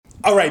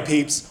All right,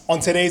 peeps. On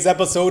today's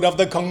episode of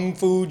the Kung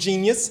Fu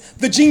Genius,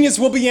 the genius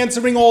will be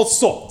answering all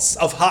sorts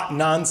of hot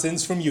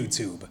nonsense from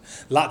YouTube.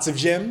 Lots of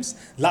gems,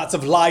 lots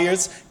of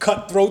liars,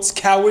 cutthroats,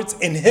 cowards,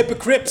 and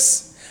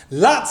hypocrites.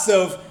 Lots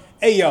of,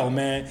 hey yo,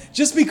 man,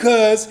 just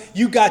because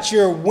you got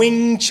your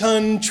Wing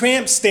Chun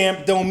tramp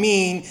stamp don't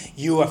mean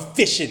you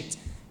efficient,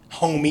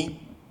 homie.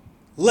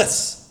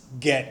 Let's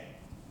get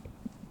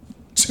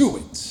to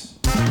it.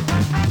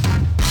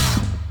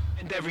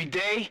 Every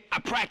day, I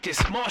practice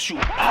martial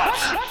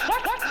arts.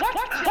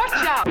 Watch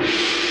out!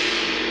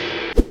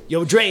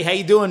 Yo, Dre, how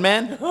you doing,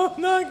 man? Oh,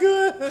 not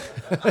good.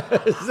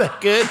 Is that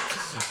good?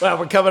 Wow,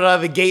 we're coming out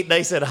of the gate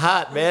nice and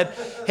hot, man.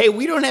 Hey,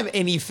 we don't have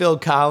any Phil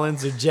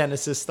Collins or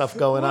Genesis stuff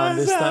going on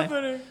this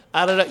happening? time.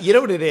 I don't know. You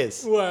know what it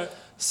is? What?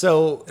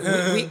 So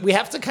we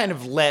have to kind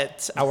of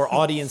let our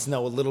audience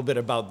know a little bit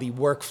about the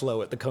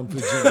workflow at the Kung Fu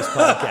Genius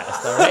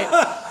podcast, all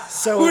right?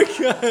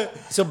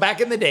 So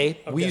back in the day,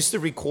 we used to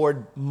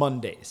record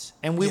Mondays.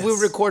 And we would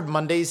record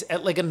Mondays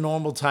at like a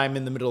normal time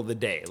in the middle of the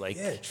day. Like,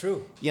 Yeah,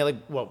 true. Yeah,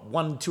 like what,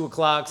 1, 2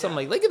 o'clock,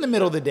 something like in the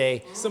middle of the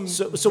day. Some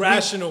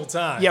rational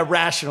time. Yeah,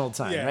 rational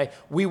time, right?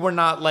 We were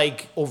not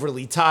like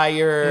overly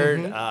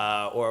tired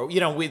or,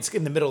 it's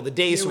in the middle of the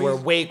day, so we're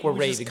awake, we're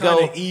ready to go. We just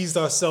kind of eased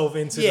ourselves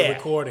into the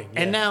recording.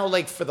 Yeah. And now,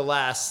 like, for the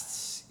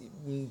last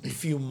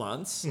few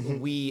months,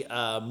 we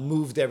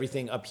moved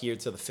everything up here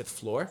to the 5th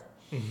floor.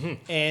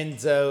 And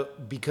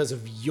because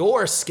of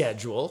your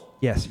schedule,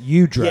 yes,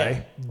 you,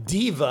 Dre,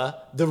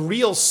 Diva, the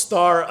real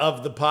star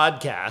of the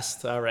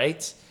podcast, all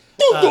right,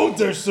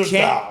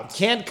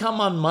 can't come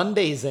on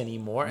Mondays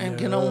anymore and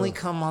can only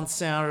come on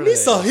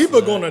Saturdays. Lisa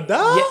Hiba gonna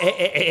die? Yeah,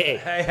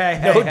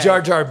 hey. No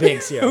Jar Jar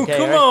Binks here, okay?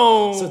 Come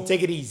on. So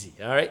take it easy,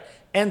 all right?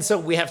 And so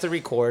we have to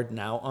record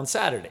now on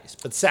Saturdays.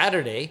 But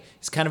Saturday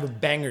is kind of a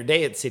banger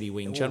day at City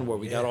Wing Chun where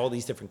we got all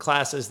these different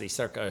classes. They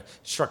start,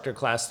 instructor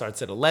class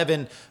starts at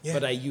 11,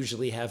 but I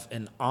usually have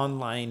an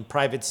online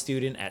private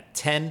student at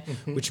 10,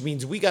 which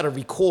means we got to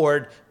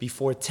record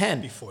before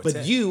 10.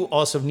 But you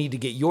also need to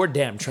get your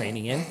damn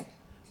training in.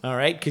 All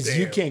right, because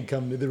you can't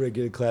come to the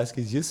regular class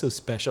because you're so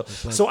special.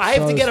 So I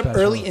have to get up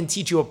early and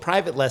teach you a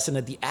private lesson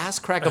at the ass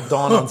crack of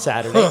dawn on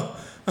Saturday.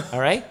 All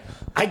right,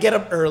 I get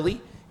up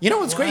early. You know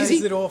what's crazy?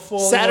 Is it all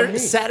falling on me?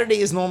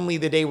 Saturday is normally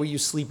the day where you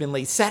sleep in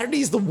late.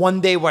 Saturday is the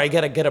one day where I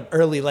gotta get up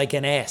early like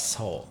an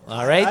asshole.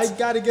 All right, I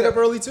gotta get up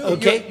early too.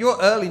 Okay,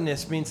 your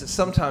earliness means that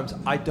sometimes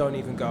I don't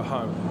even go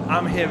home.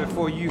 I'm here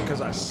before you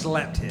because I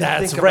slept here.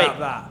 That's Think right.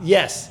 About that.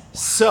 Yes.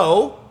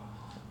 So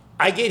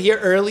I get here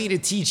early to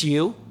teach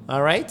you.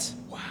 All right.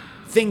 Wow.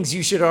 Things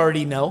you should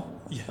already know.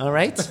 Yeah. All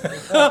right.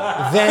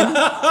 Then.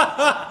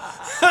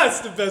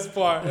 That's the best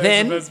part.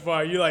 That's the best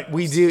part. You're like,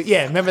 we do.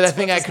 Yeah, remember that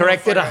thing I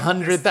corrected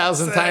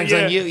 100,000 times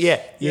on you? Yeah,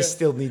 you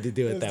still need to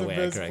do it that way.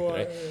 I corrected it.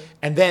 Right?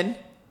 And then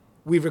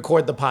we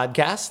record the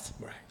podcast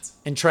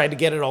and try to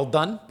get it all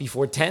done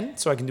before 10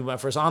 so I can do my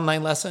first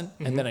online lesson.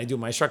 And then I do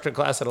my instructor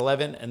class at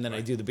 11. And then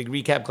I do the big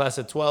recap class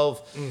at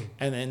 12.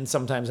 And then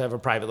sometimes I have a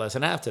private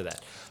lesson after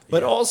that.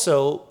 But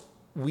also,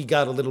 we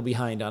got a little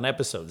behind on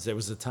episodes. There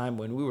was a time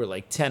when we were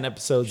like 10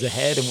 episodes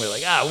ahead and we're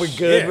like, we're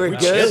good, we're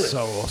good.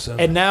 So awesome.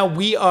 And now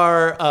we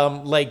are,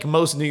 like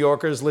most New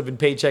Yorkers living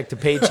paycheck to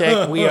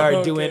paycheck, we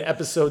are doing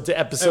episode to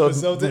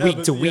episode,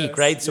 week to week,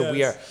 right? So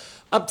we are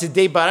up to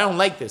date, but I don't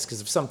like this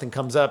because if something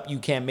comes up, you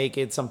can't make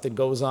it, something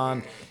goes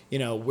on, we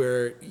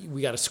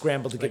got to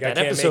scramble to get that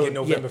episode. I can't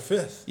make it November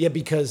 5th. Yeah,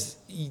 because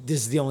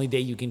this is the only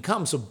day you can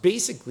come. So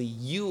basically,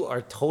 you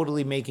are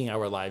totally making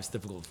our lives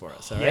difficult for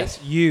us, all right?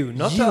 Yes, you,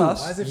 not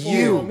us. Why is it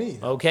falling on me?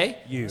 Okay?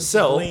 You.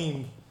 So,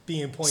 blame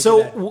being pointed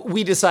at.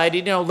 We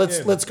decided,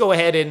 let's go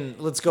ahead and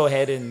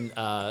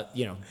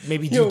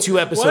maybe do 2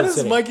 episodes Why does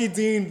today. Mikey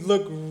Dean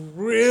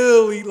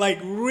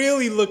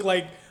really look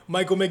like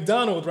Michael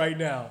McDonald right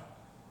now?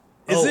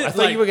 I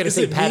thought you were going to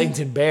say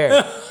Paddington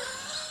Bear.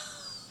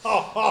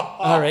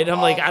 All right,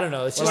 I'm like, I don't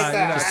know. It's just,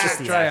 it's just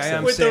the Dre, I accent.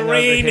 am With the sitting over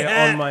rain here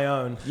hat. on my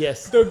own.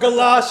 Yes. The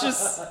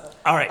galoshes.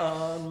 All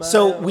right.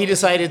 So we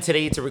decided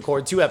today to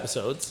record 2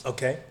 episodes.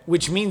 Okay.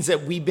 Which means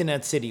that we've been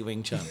at City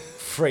Wing Chun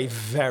for a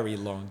very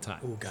long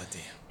time. Oh,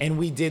 goddamn. And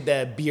we did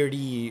that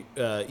Beardy's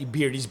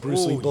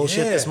Bruce Lee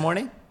bullshit this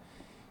morning,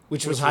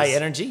 which was high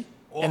energy.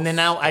 And then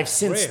now I've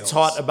since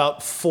taught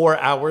about 4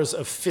 hours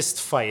of fist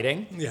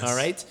fighting. Yes. All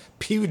right.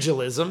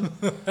 Pugilism.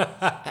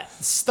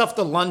 Stuffed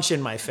a lunch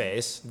in my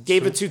face.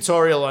 Gave a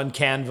tutorial on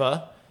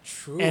Canva.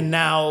 True. And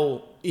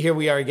now here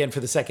we are again for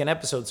the 2nd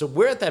episode. So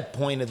we're at that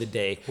point of the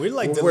day. We're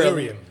like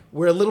delirium.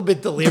 We're a little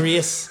bit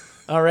delirious.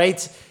 All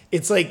right.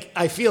 It's like,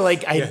 I feel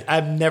like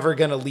I'm never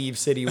going to leave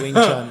City Wing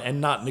Chun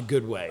and not in a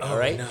good way. All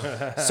right.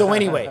 No. So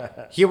anyway,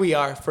 here we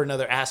are for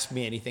another Ask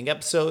Me Anything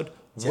episode.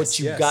 What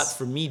you got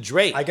for me,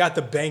 Drake? I got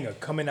the banger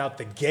coming out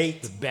the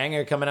gate. The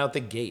banger coming out the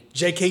gate.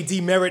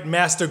 JKD Merit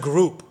Master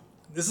Group.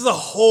 This is a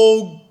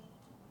whole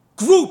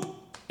group.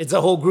 It's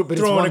a whole group, but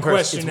it's one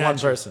person. It's one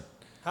person.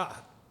 Huh.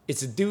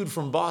 It's a dude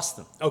from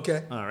Boston.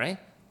 Okay. All right.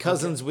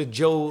 Cousins with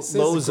Joe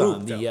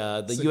Lozon,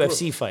 the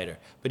UFC fighter.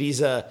 But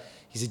he's a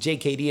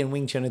JKD and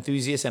Wing Chun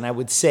enthusiast, and I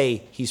would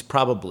say he's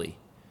probably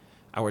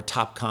our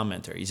top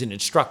commenter. He's an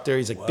instructor.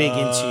 He's like big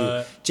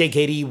into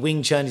JKD,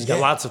 Wing Chun. He's got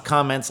lots of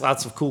comments,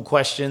 lots of cool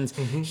questions.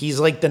 He's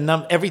like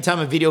every time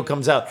a video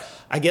comes out,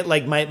 I get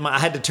like I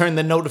had to turn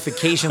the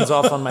notifications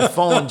off on my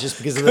phone just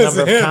because of the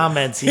number of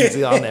comments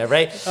he's on there,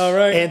 right? All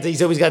right. And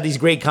he's always got these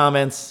great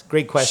comments,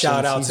 great questions.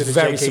 Shout out he's to the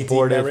very JKD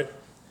supportive. Merit.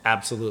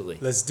 Absolutely.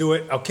 Let's do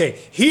it. Okay,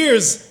 he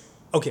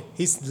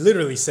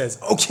literally says,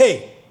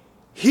 okay,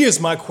 here's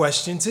my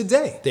question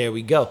today. There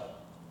we go.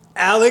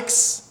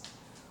 Alex,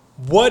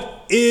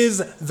 what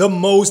is the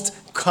most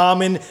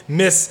common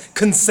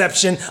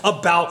misconception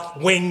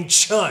about Wing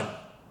Chun?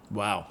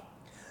 Wow.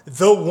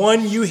 The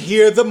one you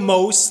hear the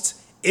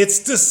most, it's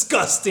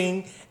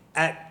disgusting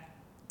at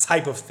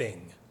type of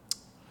thing.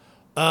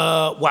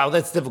 Wow,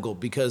 that's difficult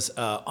because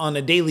on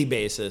a daily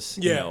basis,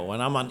 you know,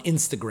 when I'm on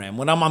Instagram,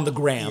 when I'm on the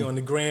gram, You on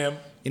the gram?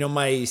 you know,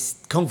 my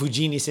Kung Fu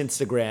Genius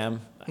Instagram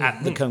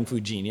at the Kung Fu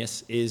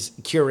Genius is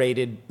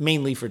curated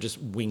mainly for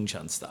just Wing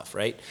Chun stuff,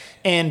 right?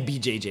 And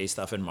BJJ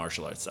stuff and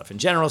martial arts stuff in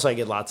general. So I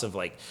get lots of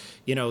like,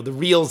 you know, the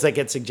reels that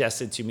get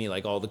suggested to me,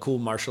 like all the cool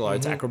martial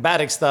arts,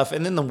 acrobatic stuff,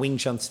 and then the Wing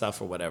Chun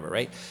stuff or whatever,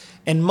 right?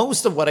 And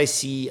most of what I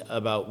see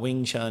about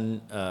Wing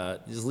Chun,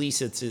 at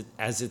least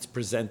as it's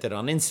presented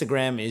on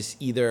Instagram, is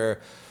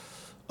either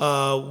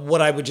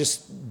what I would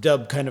just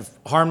dub kind of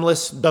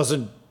harmless,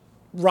 doesn't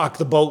rock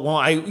the boat. Well,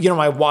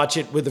 I watch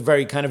it with a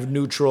very kind of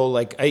neutral,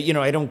 like,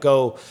 I don't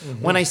go,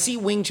 when I see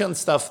Wing Chun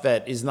stuff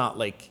that is not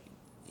like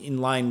in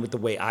line with the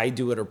way I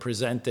do it or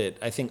present it,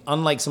 I think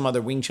unlike some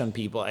other Wing Chun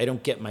people, I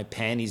don't get my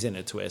panties in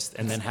a twist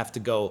and then have to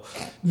go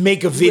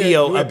make a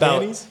video You wear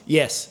about, panties?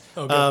 yes,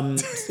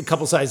 Okay. a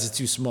couple sizes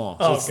too small.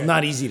 So it's Okay.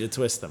 not easy to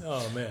twist them.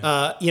 Oh,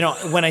 man.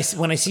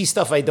 When I see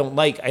stuff I don't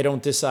like, I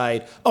don't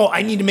decide,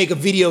 I need to make a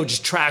video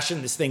just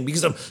trashing this thing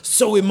because I'm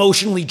so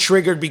emotionally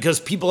triggered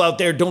because people out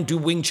there don't do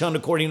Wing Chun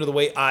according to the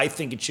way I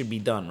think it should be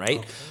done,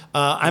 right?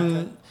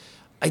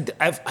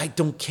 I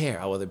don't care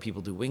how other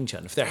people do Wing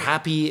Chun. If they're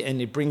happy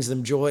and it brings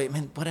them joy,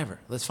 man, whatever,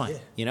 that's fine.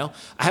 You know,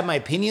 I have my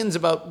opinions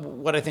about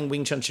what I think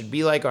Wing Chun should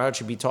be like or how it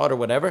should be taught or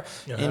whatever,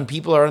 and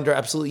people are under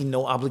absolutely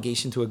no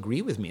obligation to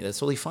agree with me. That's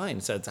totally fine.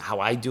 So that's how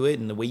I do it,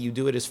 and the way you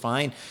do it is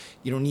fine.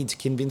 You don't need to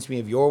convince me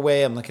of your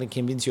way. I'm not going to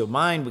convince you of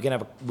mine. We can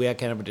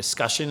have a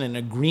discussion. And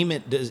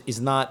agreement is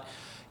not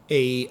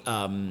a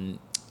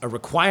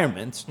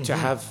requirement to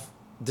have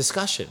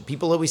discussion.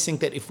 People always think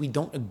that if we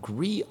don't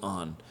agree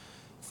on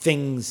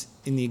things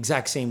in the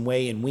exact same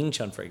way in Wing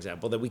Chun, for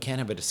example, that we can't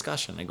have a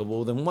discussion. I go,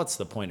 well, then what's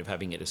the point of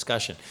having a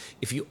discussion?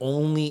 If you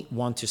only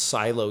want to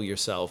silo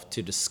yourself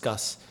to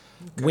discuss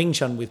Wing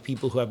Chun with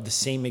people who have the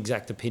same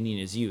exact opinion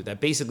as you,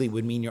 that basically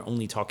would mean you're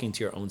only talking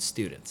to your own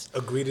students.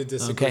 Agree to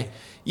disagree. Okay.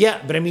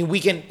 Yeah, but I mean,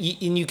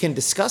 you can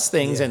discuss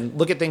things and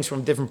look at things from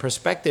a different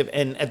perspective.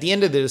 And at the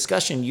end of the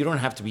discussion, you don't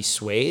have to be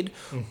swayed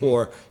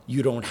or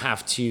you don't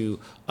have to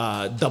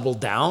double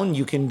down.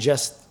 You can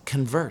just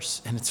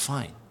converse and it's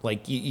fine.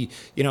 Like, you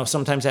know,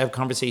 sometimes I have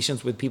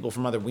conversations with people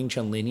from other Wing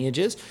Chun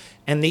lineages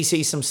and they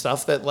say some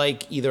stuff that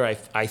like either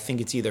I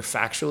think it's either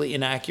factually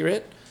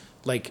inaccurate,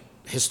 like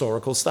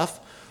historical stuff,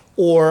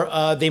 or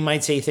they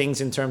might say things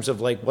in terms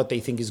of like what they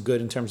think is good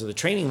in terms of the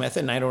training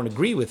method, and I don't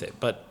agree with it.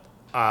 But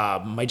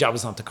my job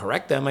is not to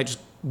correct them.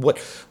 What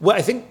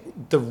I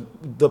think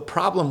the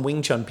problem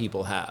Wing Chun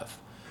people have,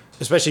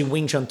 especially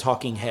Wing Chun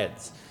talking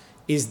heads,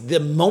 is the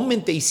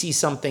moment they see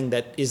something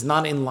that is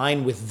not in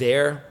line with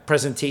their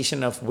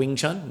presentation of Wing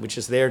Chun, which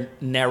is their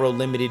narrow,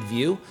 limited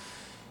view,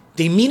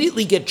 they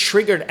immediately get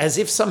triggered as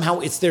if somehow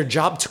it's their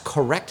job to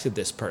correct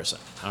this person.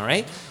 All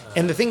right.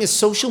 And the thing is,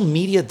 social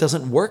media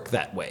doesn't work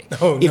that way.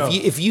 Oh, no.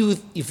 If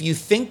you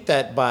think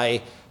that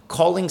by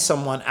calling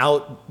someone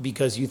out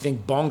because you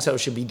think Bong Sao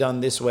should be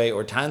done this way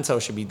or Tan Sao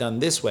should be done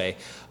this way,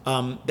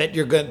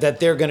 that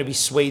they're going to be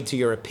swayed to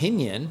your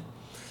opinion,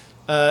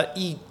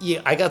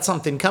 I got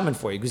something coming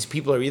for you, because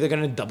people are either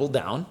going to double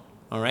down,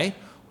 all right,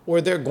 or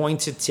they're going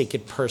to take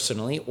it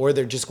personally, or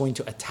they're just going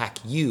to attack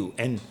you.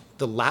 And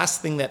the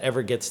last thing that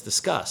ever gets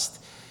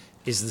discussed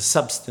is the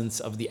substance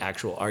of the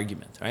actual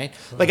argument, right?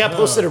 Like I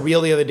posted a reel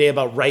the other day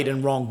about right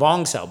and wrong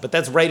Bong Sao, but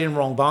that's right and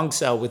wrong Bong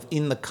Sao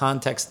within the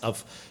context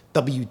of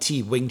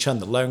WT, Wing Chun,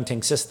 the Leung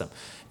Ting system.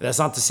 That's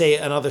not to say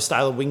another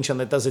style of Wing Chun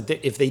that does it,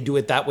 if they do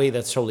it that way,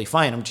 that's totally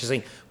fine. I'm just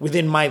saying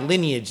within my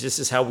lineage, this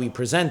is how we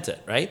present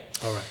it, right?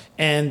 All right.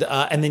 And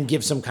then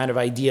give some kind of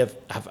idea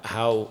of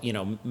how, you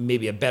know,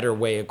 maybe a better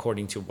way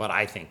according to what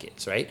I think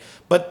is, right?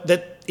 But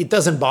that it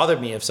doesn't bother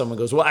me if someone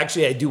goes, well,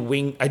 actually, I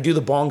do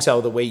the Bong Sao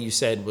the way you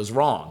said was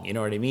wrong. You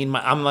know what I mean?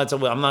 I'm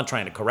not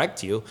trying to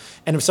correct you.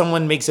 And if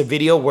someone makes a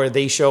video where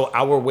they show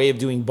our way of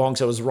doing Bong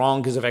Sao is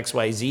wrong because of X,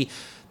 Y, Z,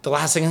 the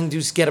last thing I can do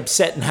is get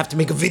upset and have to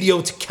make a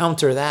video to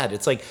counter that.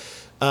 It's like,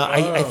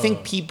 I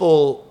think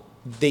people,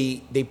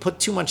 they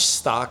put too much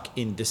stock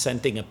in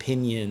dissenting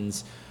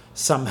opinions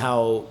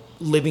somehow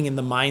living in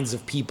the minds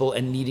of people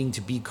and needing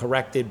to be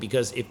corrected,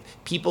 because if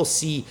people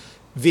see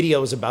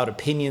videos about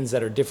opinions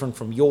that are different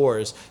from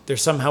yours, they're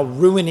somehow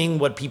ruining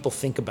what people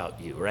think about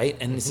you, right?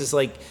 And this is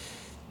like,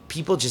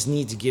 people just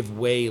need to give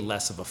way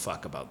less of a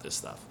fuck about this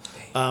stuff.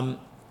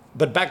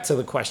 But back to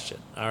the question,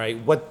 all right?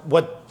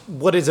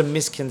 What is a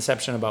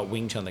misconception about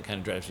Wing Chun that kind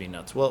of drives me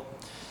nuts? Well,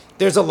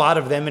 there's a lot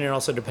of them, and it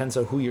also depends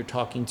on who you're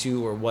talking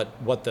to or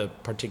what the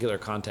particular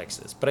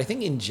context is. But I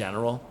think in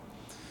general,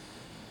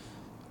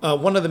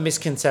 one of the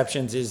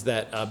misconceptions is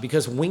that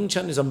because Wing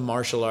Chun is a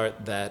martial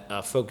art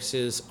that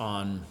focuses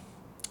on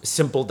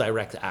simple,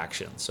 direct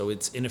action. So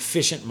it's an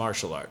efficient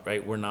martial art,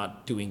 right? We're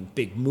not doing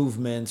big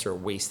movements or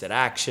wasted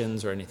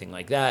actions or anything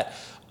like that.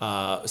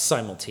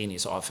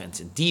 Simultaneous offense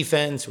and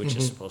defense, which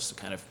is supposed to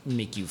kind of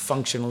make you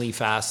functionally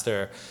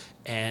faster.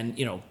 And,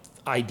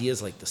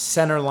 ideas like the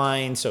center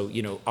line, so,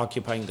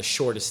 occupying the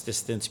shortest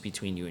distance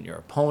between you and your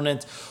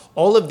opponent.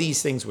 All of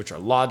these things which are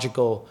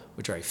logical,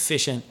 which are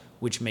efficient,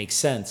 which make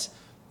sense.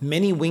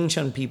 Many Wing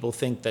Chun people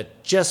think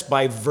that just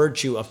by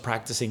virtue of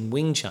practicing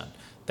Wing Chun,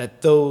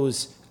 that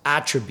those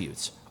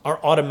attributes are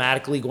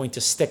automatically going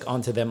to stick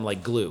onto them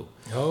like glue.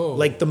 Oh.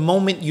 Like the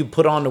moment you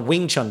put on a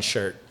Wing Chun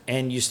shirt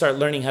and you start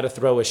learning how to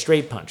throw a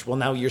straight punch, well,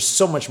 now you're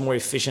so much more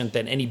efficient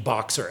than any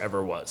boxer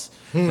ever was,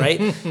 right?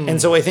 And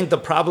so I think the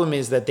problem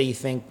is that they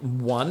think,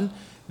 one,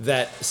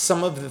 that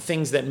some of the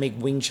things that make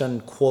Wing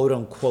Chun quote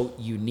unquote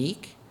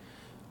unique,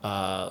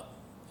 a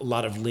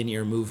lot of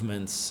linear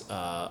movements,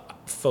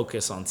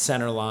 focus on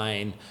center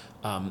line,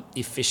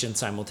 efficient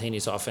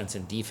simultaneous offense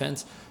and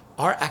defense,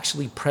 are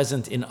actually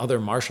present in other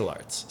martial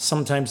arts.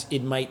 Sometimes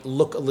it might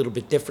look a little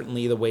bit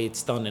differently the way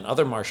it's done in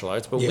other martial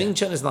arts, but Wing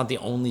Chun is not the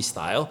only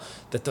style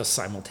that does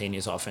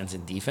simultaneous offense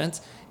and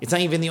defense. It's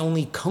not even the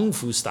only Kung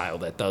Fu style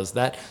that does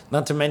that.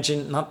 Not to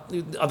mention,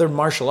 other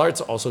martial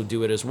arts also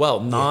do it as well,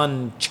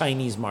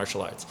 non-Chinese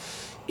martial arts.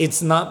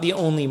 It's not the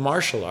only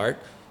martial art,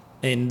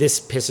 and this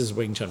pisses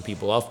Wing Chun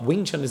people off.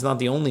 Wing Chun is not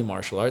the only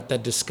martial art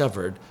that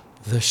discovered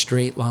the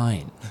straight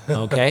line,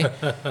 okay?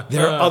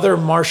 There are other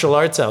martial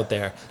arts out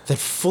there that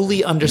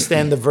fully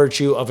understand the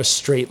virtue of a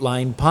straight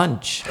line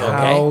punch, okay?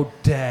 How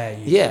dare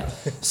you? Yeah.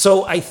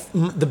 So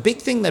the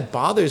big thing that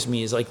bothers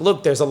me is like,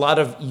 look, there's a lot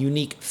of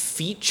unique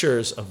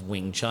features of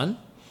Wing Chun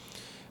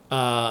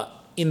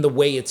in the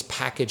way it's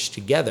packaged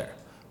together.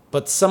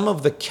 But some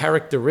of the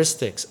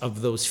characteristics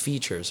of those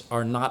features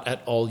are not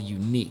at all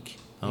unique,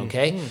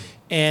 okay?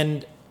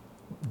 And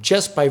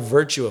just by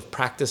virtue of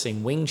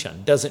practicing Wing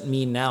Chun doesn't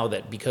mean now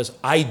that because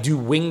I do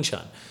Wing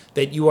Chun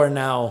that you are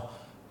now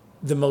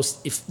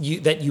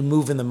that you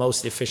move in the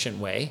most efficient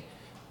way,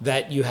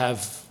 that you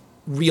have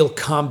real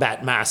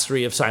combat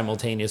mastery of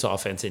simultaneous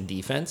offense and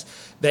defense,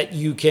 that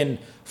you can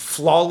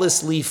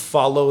flawlessly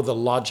follow the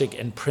logic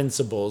and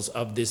principles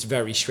of this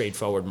very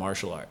straightforward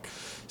martial art.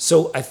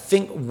 So I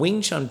think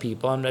Wing Chun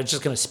people, I'm not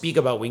just going to speak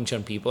about Wing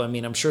Chun people. I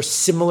mean, I'm sure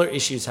similar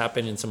issues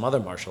happen in some other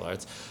martial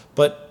arts,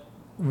 but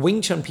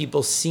Wing Chun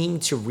people seem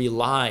to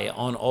rely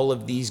on all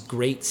of these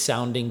great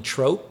sounding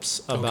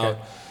tropes about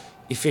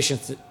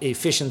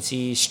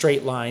efficiency,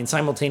 straight line,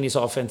 simultaneous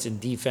offense and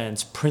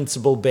defense,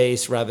 principle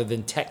based rather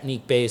than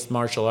technique based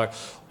martial art.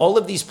 All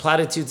of these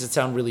platitudes that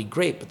sound really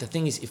great, but the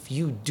thing is, if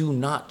you do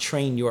not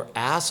train your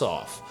ass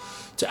off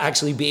to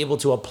actually be able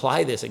to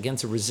apply this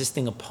against a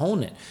resisting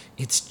opponent,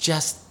 it's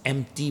just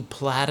empty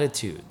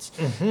platitudes.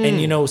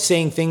 And,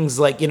 saying things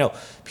like,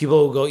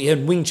 people will go,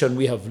 in Wing Chun,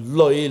 we have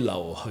Loi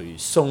Lao Hui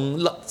Song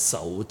Lat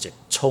Sao Jik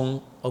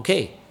Chong.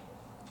 Okay.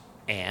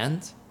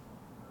 And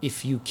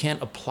if you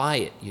can't apply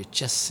it, you're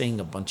just saying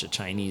a bunch of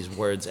Chinese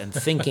words and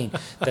thinking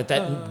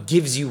that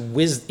gives you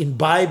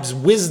imbibes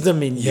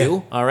wisdom in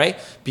you, all right?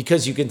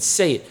 Because you can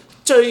say it,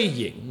 追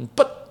形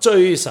不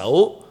追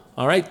手,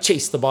 all right?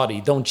 Chase the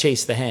body, don't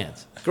chase the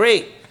hands.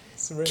 Great.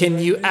 Can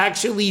you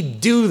actually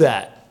do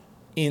that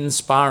in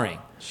sparring?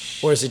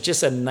 Or is it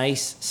just a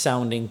nice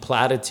sounding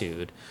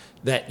platitude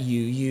that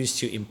you use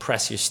to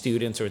impress your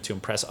students or to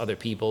impress other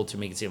people to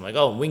make it seem like,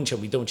 oh, in Wing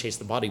Chun, we don't chase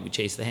the body, we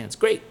chase the hands.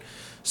 Great.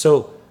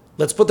 So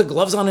let's put the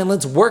gloves on and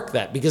let's work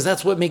that, because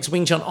that's what makes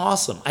Wing Chun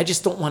awesome. I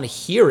just don't want to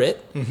hear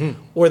it,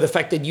 or the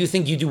fact that you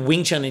think you do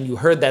Wing Chun and you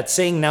heard that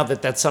saying now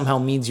that somehow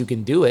means you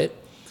can do it.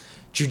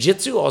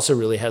 Jiu-Jitsu also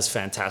really has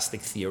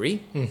fantastic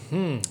theory,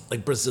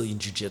 like Brazilian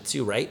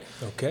Jiu-Jitsu, right?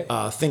 Okay.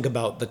 Think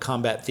about the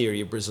combat theory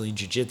of Brazilian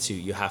Jiu-Jitsu.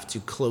 You have to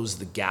close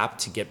the gap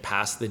to get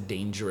past the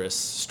dangerous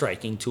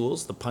striking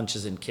tools, the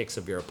punches and kicks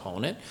of your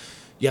opponent.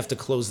 You have to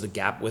close the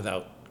gap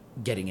without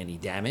getting any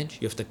damage.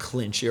 You have to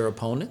clinch your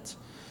opponent.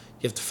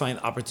 You have to find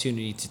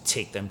opportunity to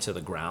take them to the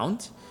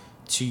ground,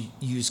 to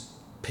use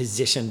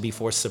position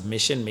before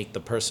submission, make the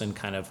person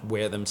kind of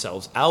wear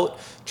themselves out,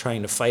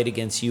 trying to fight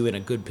against you in a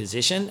good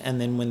position.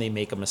 And then when they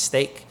make a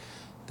mistake,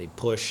 they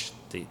push,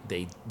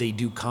 they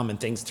do common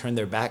things, turn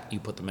their back, you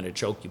put them in a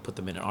choke, you put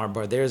them in an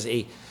armbar.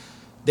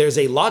 There's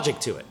a logic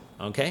to it,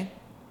 okay?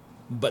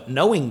 But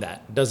knowing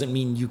that doesn't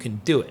mean you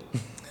can do it.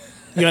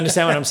 You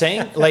understand what I'm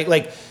saying?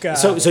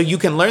 So you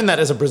can learn that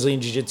as a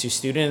Brazilian Jiu-Jitsu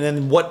student, and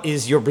then what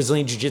is your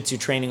Brazilian Jiu-Jitsu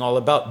training all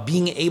about?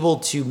 Being able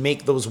to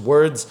make those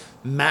words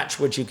match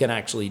what you can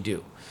actually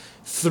do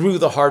through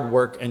the hard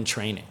work and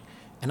training.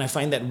 And I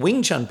find that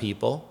Wing Chun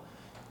people,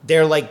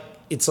 they're like,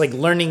 it's like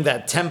learning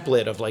that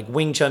template of like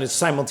Wing Chun is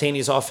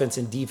simultaneous offense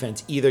and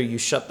defense. Either you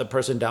shut the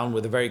person down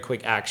with a very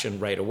quick action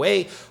right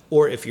away,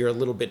 or if you're a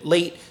little bit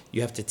late, you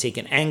have to take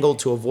an angle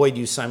to avoid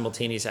use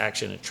simultaneous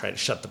action and try to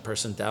shut the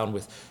person down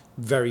with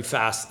very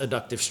fast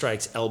adductive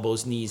strikes,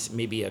 elbows, knees,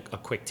 maybe a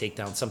quick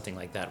takedown, something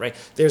like that, right?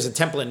 There's a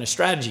template and a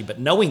strategy, but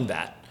knowing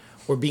that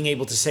or being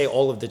able to say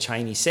all of the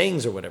Chinese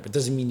sayings or whatever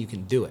doesn't mean you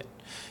can do it.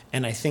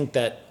 And I think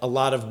that a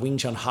lot of Wing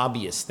Chun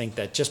hobbyists think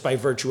that just by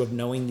virtue of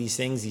knowing these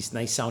things, these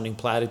nice sounding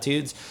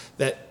platitudes,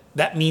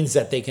 that means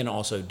that they can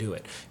also do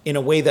it. In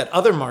a way that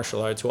other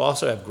martial arts who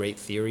also have great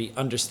theory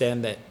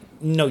understand that,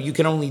 no, you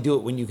can only do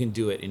it when you can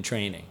do it in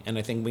training. And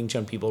I think Wing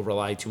Chun people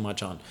rely too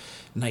much on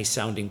nice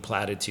sounding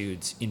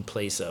platitudes in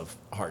place of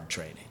hard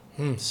training.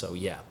 So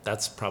yeah,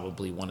 that's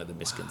probably one of the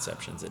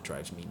misconceptions that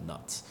drives me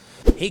nuts.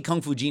 Hey Kung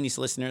Fu Genius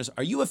listeners,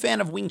 are you a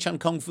fan of Wing Chun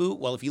Kung Fu?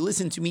 Well, if you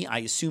listen to me, I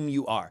assume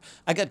you are.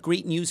 I got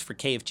great news for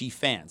KFG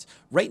fans.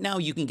 Right now,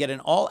 you can get an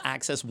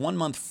all-access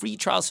 1-month free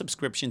trial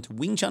subscription to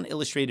Wing Chun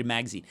Illustrated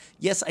magazine.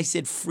 Yes, I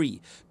said free.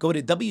 Go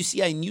to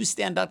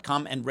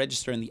WCINewsstand.com and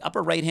register in the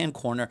upper right-hand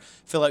corner.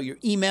 Fill out your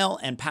email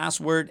and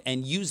password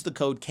and use the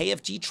code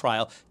KFG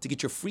Trial to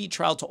get your free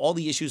trial to all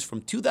the issues from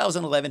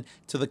 2011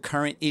 to the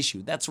current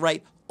issue. That's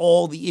right,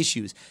 all the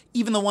issues,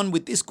 even the one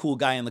with this cool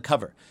guy on the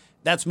cover.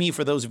 That's me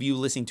for those of you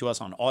listening to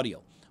us on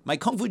audio. My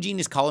Kung Fu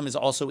Genius column is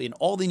also in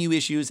all the new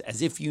issues,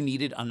 as if you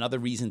needed another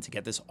reason to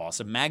get this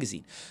awesome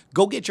magazine.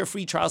 Go get your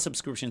free trial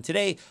subscription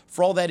today.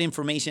 For all that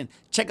information,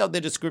 check out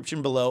the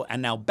description below.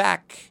 And now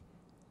back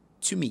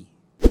to me.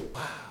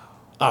 Wow.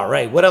 All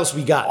right, what else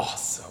we got?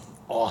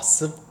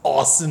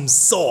 Awesome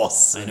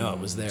sauce. I know, it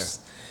was there.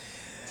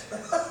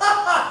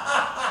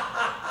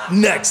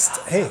 Next.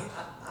 Hey.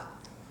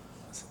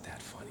 Wasn't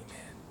that funny,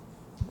 man?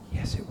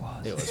 Yes, it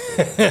was.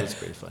 It was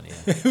pretty funny.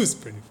 Yeah. It was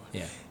pretty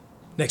funny. Yeah.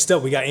 Next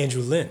up, we got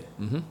Andrew Lin.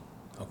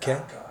 Okay.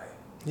 That guy.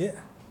 Yeah.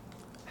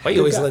 Why you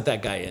always let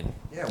that guy in?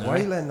 Yeah, why are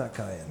you letting that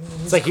guy in?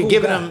 It's like cool you're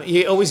giving guy.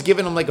 you're always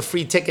giving him like a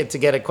free ticket to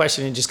get a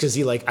question in just because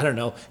he like, I don't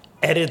know,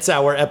 edits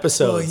our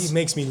episodes. Well, he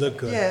makes me look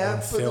good Yeah, on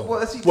but film.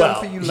 what has he done Well,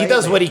 for you he lately?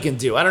 does what he can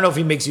do. I don't know if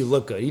he makes you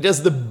look good. He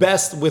does the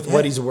best with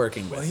what he's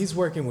working with. Well, he's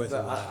working with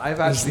a lot. I've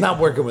He's actually, not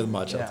working with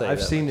much, I'll yeah, tell you I've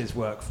that. seen his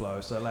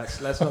workflow, so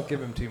let's not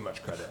give him too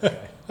much credit.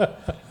 Okay?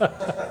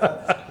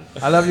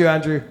 I love you,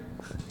 Andrew.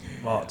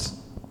 Lots.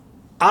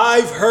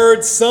 I've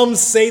heard some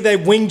say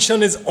that Wing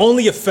Chun is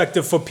only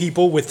effective for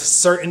people with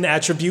certain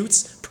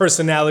attributes,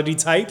 personality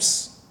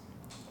types.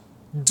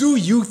 Do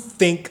you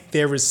think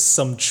there is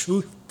some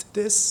truth to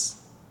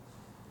this?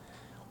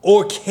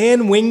 Or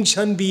can Wing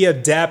Chun be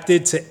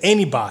adapted to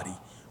anybody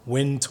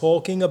when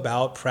talking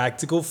about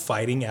practical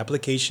fighting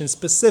applications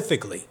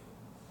specifically?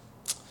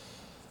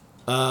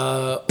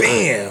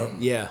 Bam!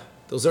 Yeah.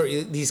 Those are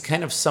these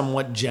kind of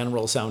somewhat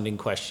general sounding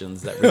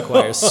questions that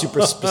require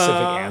super specific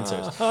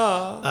answers.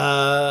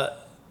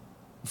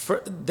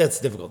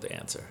 That's difficult to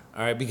answer,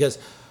 all right? Because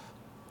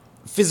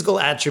physical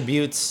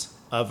attributes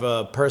of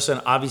a person,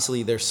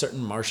 obviously there's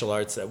certain martial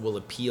arts that will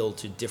appeal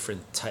to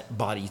different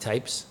body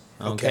types,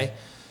 okay?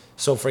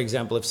 So for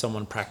example, if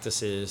someone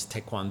practices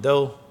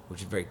Taekwondo,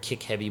 which is a very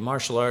kick-heavy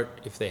martial art,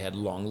 if they had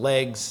long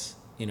legs,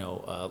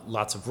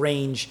 lots of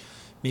range,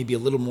 maybe a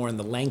little more on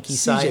the lanky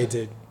side. CJ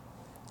did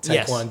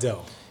Yes.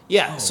 Taekwondo.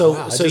 Yeah, wow, so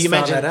I so just you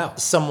found that imagine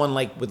out. someone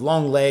like with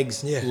long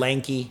legs, Yeah.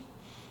 lanky,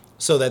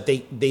 so that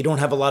they don't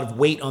have a lot of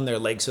weight on their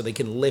legs, so they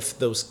can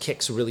lift those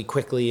kicks really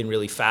quickly and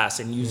really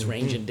fast and use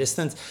range and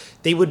distance.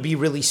 They would be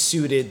really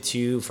suited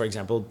to, for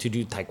example, to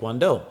do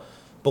Taekwondo.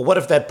 But what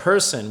if that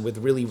person with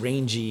really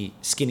rangy,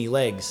 skinny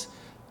legs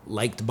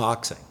liked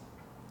boxing?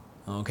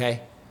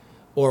 Okay?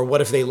 Or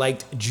what if they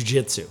liked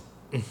jujitsu?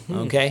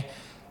 Okay?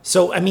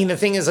 So, I mean, the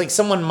thing is, like,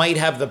 someone might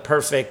have the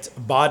perfect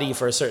body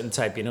for a certain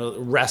type.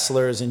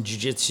 Wrestlers and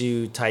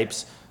jiu-jitsu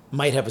types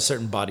might have a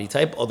certain body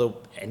type, although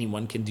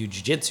anyone can do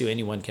jiu-jitsu,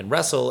 anyone can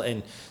wrestle,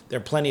 and there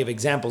are plenty of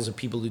examples of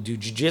people who do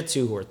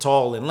jiu-jitsu who are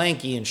tall and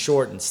lanky and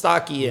short and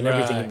stocky and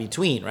everything in Right.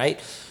 between, right?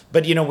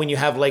 But, when you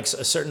have, like,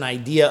 a certain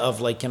idea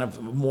of, like, kind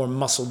of more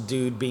muscled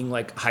dude being,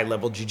 like,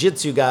 high-level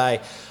jiu-jitsu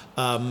guy,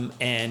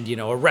 and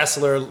a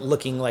wrestler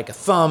looking like a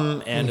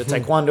thumb, and a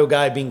taekwondo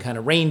guy being kind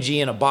of rangy,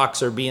 and a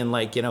boxer being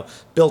like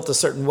built a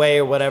certain way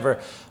or whatever,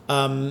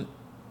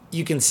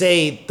 you can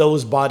say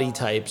those body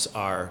types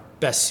are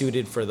best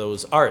suited for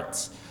those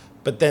arts.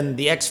 But then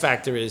the X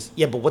factor is,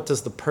 but what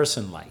does the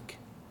person like?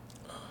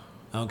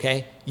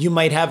 Okay, you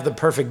might have the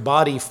perfect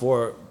body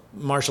for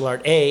martial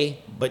art A,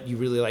 but you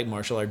really like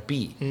martial art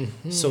B.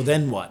 So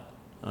then what?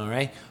 All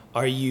right.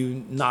 Are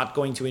you not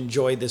going to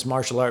enjoy this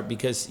martial art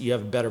because you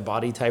have a better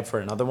body type for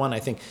another one? I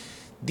think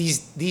these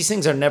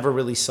things are never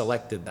really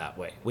selected that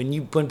way.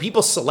 When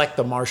people select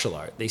the martial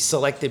art, they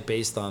select it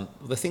based on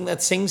the thing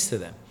that sings to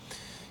them.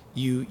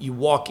 You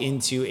walk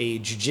into a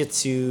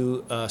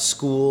jiu-jitsu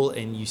school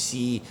and you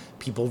see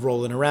people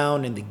rolling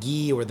around in the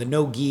gi or the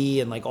no gi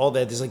and like all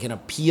that. There's like an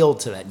appeal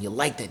to that, and you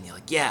like that, and you're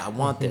like, yeah, I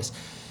want this.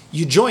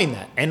 You join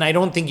that, and I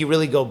don't think you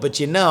really go, but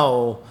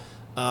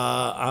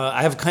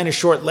I have kind of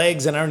short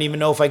legs and I don't even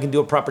know if I can do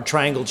a proper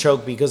triangle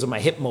choke because of my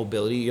hip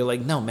mobility. You're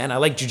like, no, man, I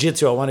like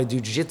jiu-jitsu. I want to do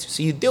jiu-jitsu.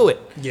 So you do it.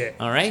 Yeah.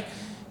 All right.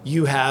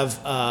 You have,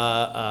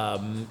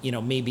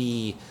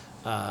 maybe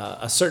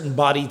a certain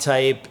body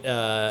type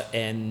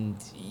and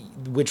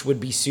which would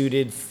be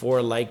suited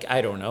for like,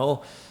 I don't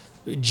know,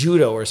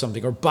 judo or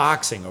something or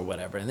boxing or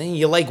whatever. And then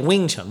you like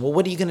Wing Chun. Well,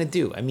 what are you going to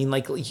do? I mean,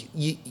 like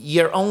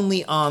you're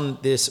only on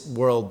this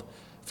world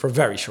for a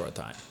very short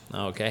time.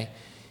 Okay.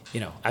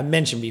 I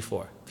mentioned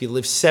before, if you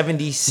live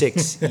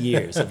 76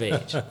 years of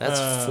age,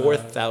 that's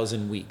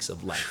 4,000 weeks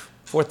of life.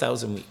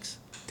 4,000 weeks.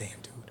 Damn,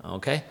 dude.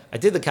 Okay? I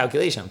did the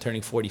calculation. I'm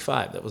turning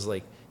 45. That was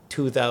like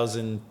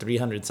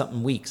 2,300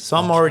 something weeks. So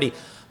I'm already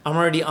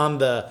on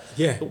the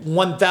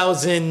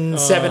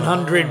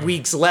 1,700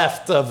 weeks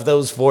left of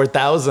those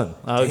 4,000.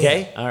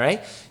 Okay? Damn. All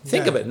right?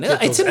 Think of it.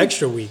 It's an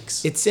extra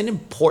weeks. It's an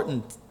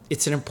important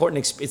it's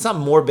not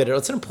morbid.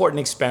 It's an important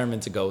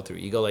experiment to go through.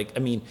 You go like, I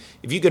mean,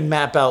 if you could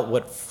map out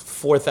what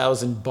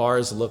 4,000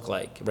 bars look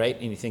like, right?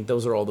 And you think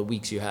those are all the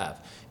weeks you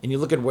have. And you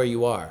look at where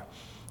you are,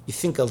 you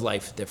think of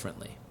life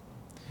differently.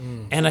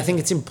 And I think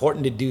it's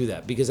important to do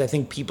that because I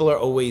think people are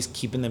always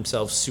keeping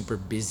themselves super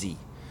busy,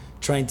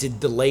 trying to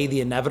delay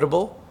the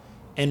inevitable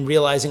and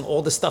realizing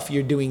all the stuff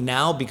you're doing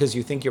now because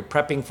you think you're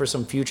prepping for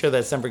some future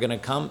that's never going to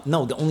come.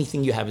 No, the only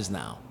thing you have is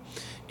now.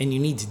 And you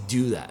need to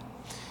do that.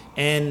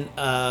 And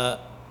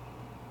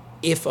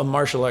if a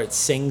martial art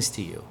sings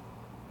to you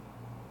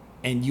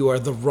and you are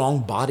the wrong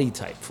body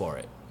type for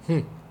it,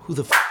 who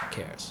the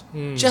cares?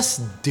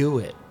 Just do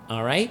it,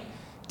 all right?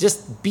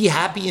 Just be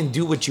happy and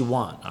do what you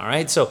want, all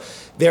right? So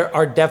there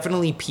are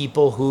definitely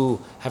people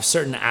who have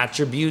certain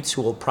attributes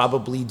who will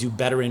probably do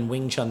better in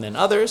Wing Chun than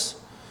others.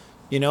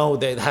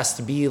 There has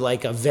to be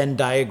like a Venn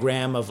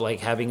diagram of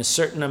like having a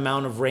certain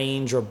amount of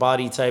range or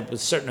body type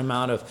with a certain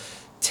amount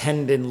of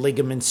tendon,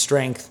 ligament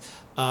strength,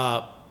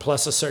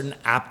 plus a certain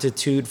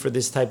aptitude for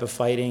this type of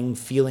fighting,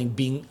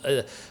 being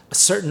a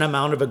certain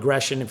amount of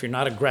aggression. If you're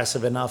not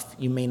aggressive enough,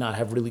 you may not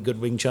have really good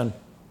Wing Chun.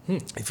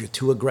 If you're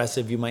too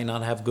aggressive, you might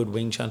not have good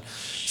Wing Chun.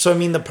 So, I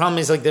mean, the problem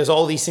is like there's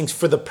all these things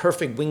for the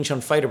perfect Wing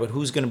Chun fighter, but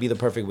who's going to be the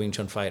perfect Wing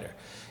Chun fighter?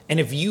 And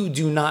if you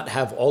do not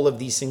have all of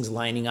these things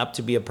lining up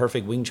to be a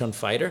perfect Wing Chun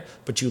fighter,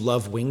 but you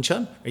love Wing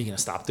Chun, are you going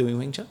to stop doing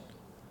Wing Chun?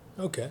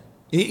 Okay.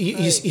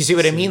 You see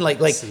what I mean?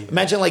 Like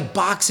imagine like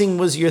boxing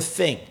was your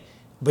thing,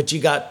 but you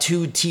got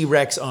 2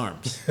 T-Rex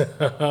arms.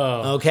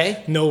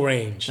 Okay? No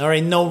range. All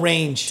right, no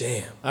range.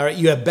 Damn. All right,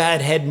 you have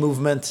bad head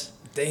movement.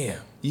 Damn.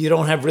 You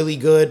don't have really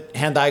good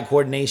hand-eye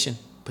coordination,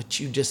 but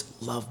you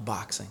just love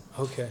boxing.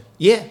 Okay.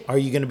 Yeah. Are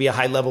you going to be a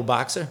high-level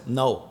boxer?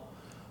 No.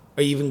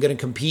 Are you even going to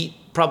compete?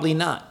 Probably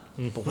not.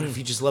 But what if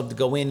you just love to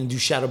go in and do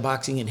shadow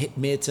boxing and hit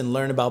mitts and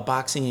learn about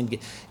boxing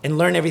and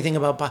learn everything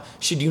about boxing?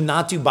 Should you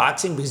not do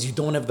boxing because you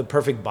don't have the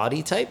perfect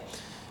body type?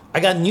 I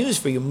got news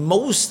for you.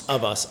 Most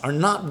of us are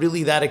not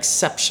really that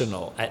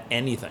exceptional at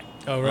anything.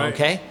 All right.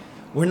 Okay?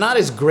 We're not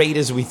as great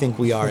as we think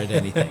we are at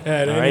anything.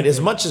 All right?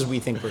 As much as we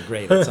think we're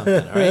great at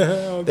something. All right?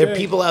 Okay. There are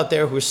people out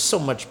there who are so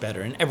much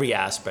better in every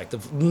aspect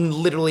of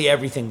literally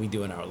everything we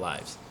do in our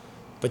lives.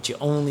 But you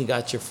only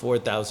got your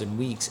 4,000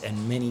 weeks,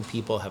 and many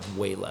people have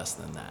way less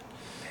than that.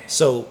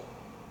 So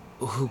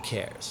who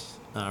cares?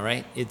 All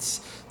right? It's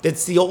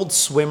the old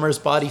swimmer's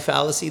body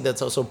fallacy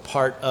that's also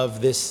part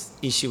of this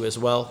issue as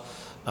well.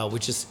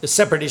 Which is a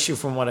separate issue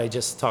from what I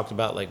just talked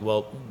about. Like,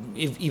 well,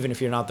 even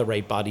if you're not the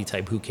right body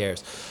type, who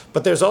cares?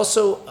 But there's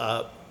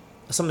also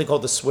something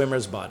called the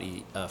swimmer's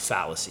body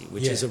fallacy,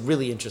 which is a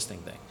really interesting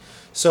thing.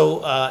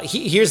 So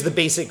here's the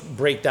basic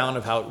breakdown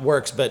of how it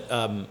works. But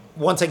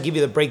once I give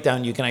you the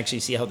breakdown, you can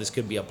actually see how this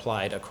could be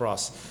applied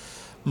across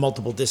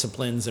multiple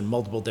disciplines and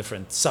multiple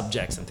different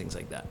subjects and things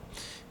like that.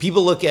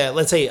 People look at,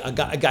 let's say a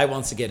guy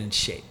wants to get in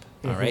shape,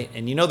 all right?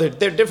 And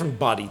there are different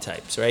body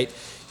types, right?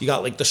 You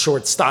got like the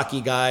short,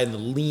 stocky guy and the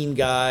lean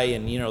guy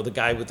and, the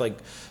guy with like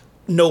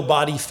no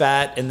body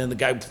fat and then the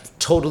guy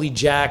totally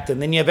jacked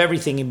and then you have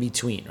everything in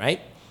between,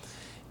 right?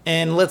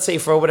 And let's say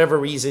for whatever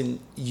reason,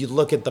 you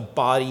look at the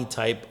body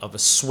type of a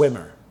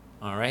swimmer,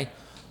 all right?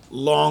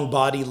 Long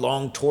body,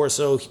 long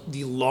torso,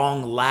 the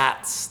long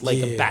lats, like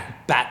a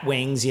bat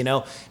wings,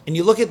 and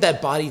you look at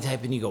that body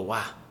type and you go,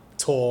 wow.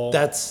 Tall.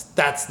 That's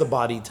the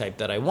body type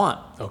that I want.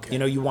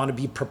 Okay. You want to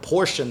be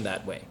proportioned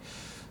that way.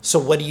 So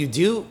what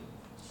do?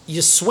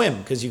 You swim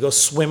because you go,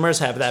 swimmers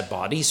have that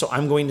body, so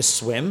I'm going to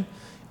swim.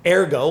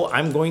 Ergo,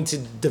 I'm going to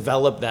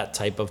develop that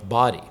type of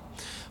body.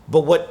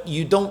 But what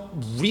you don't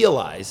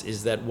realize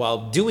is that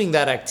while doing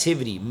that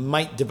activity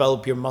might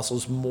develop your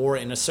muscles more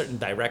in a certain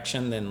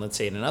direction than, let's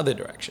say, in another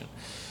direction,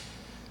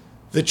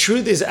 the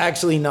truth is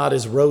actually not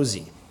as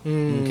rosy.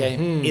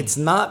 Okay? It's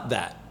not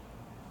that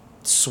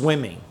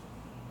swimming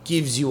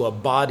gives you a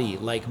body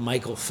like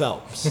Michael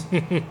Phelps.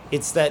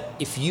 It's that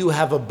if you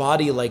have a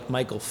body like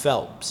Michael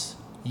Phelps,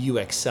 you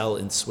excel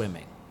in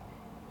swimming.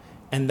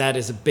 And that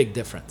is a big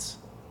difference.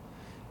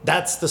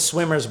 That's the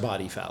swimmer's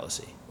body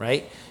fallacy,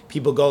 right?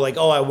 People go like,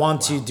 oh, I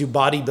want to do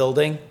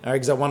bodybuilding,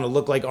 because I want to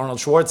look like Arnold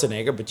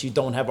Schwarzenegger, but you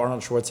don't have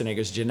Arnold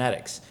Schwarzenegger's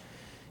genetics.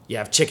 You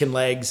have chicken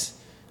legs,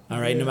 All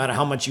right. No matter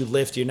how much you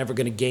lift, you're never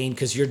going to gain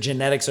because your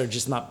genetics are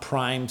just not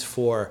primed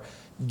for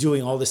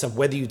doing all this stuff,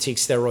 whether you take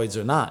steroids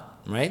or not.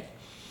 Right.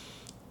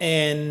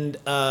 And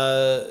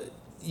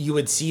you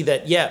would see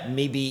that,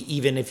 maybe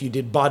even if you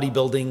did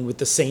bodybuilding with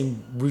the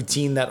same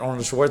routine that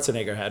Arnold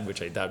Schwarzenegger had, which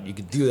I doubt you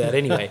could do that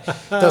anyway,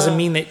 doesn't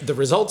mean that the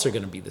results are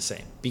going to be the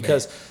same.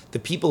 Because the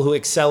people who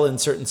excel in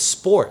certain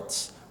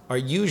sports are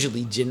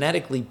usually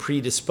genetically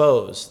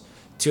predisposed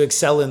to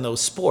excel in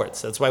those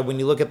sports. That's why when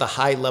you look at the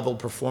high-level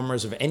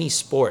performers of any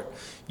sport,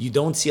 you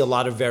don't see a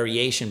lot of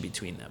variation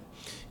between them.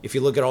 If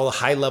you look at all the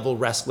high-level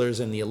wrestlers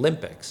in the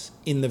Olympics,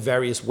 in the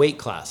various weight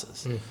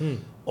classes,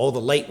 all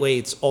the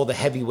lightweights, all the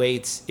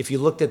heavyweights, if you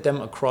looked at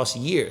them across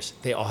years,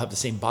 they all have the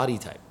same body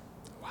type.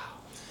 Wow.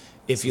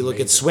 If you look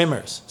at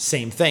swimmers,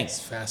 same thing. It's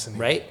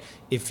fascinating. Right?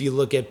 If you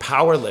look at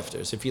power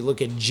lifters, if you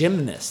look at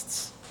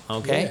gymnasts,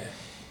 okay? Yeah.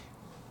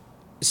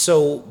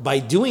 So by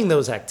doing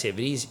those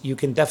activities, you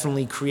can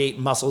definitely create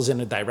muscles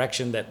in a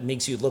direction that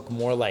makes you look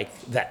more like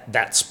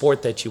that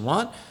sport that you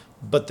want.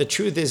 But the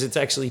truth is, it's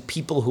actually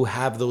people who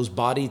have those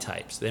body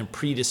types, they're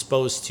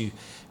predisposed to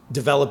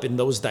develop in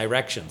those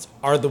directions,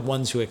 are the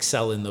ones who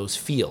excel in those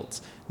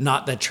fields.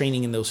 Not that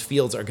training in those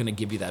fields are going to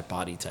give you that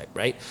body type,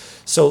 right?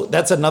 So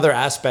that's another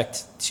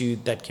aspect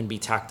that can be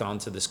tacked on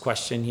to this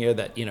question here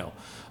that,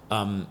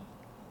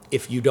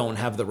 if you don't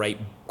have the right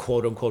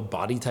quote unquote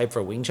body type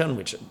for Wing Chun,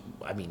 which,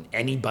 I mean,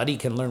 anybody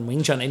can learn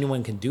Wing Chun,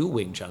 anyone can do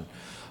Wing Chun.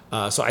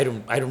 So I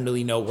don't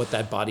really know what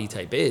that body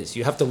type is.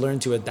 You have to learn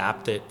to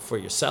adapt it for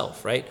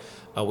yourself, right?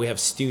 We have a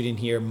student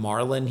here,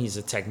 Marlon. He's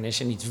a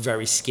technician. He's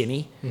very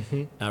skinny,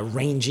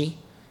 rangy,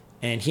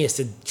 and he has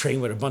to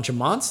train with a bunch of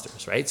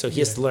monsters, right? So he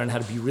has to learn how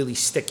to be really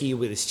sticky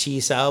with his chi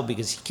sao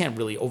because he can't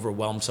really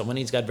overwhelm someone.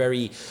 He's got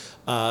very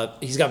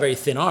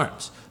thin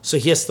arms, so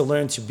he has to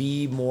learn to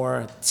be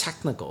more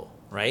technical,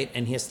 right?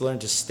 And he has to learn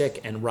to stick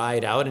and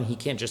ride out, and he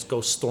can't just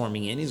go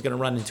storming in. He's going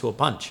to run into a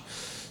punch.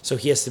 So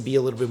he has to be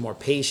a little bit more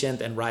patient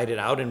and ride it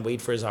out and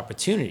wait for his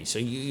opportunity. So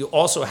you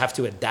also have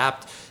to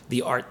adapt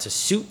the art to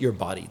suit your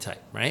body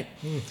type, right?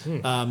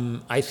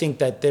 I think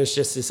that there's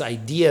just this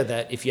idea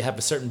that if you have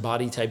a certain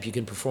body type, you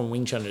can perform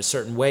Wing Chun in a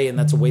certain way, and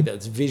that's a way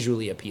that's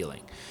visually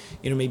appealing.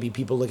 Maybe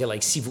people look at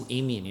like Sifu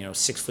Imin,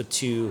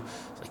 6'2",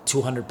 like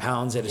 200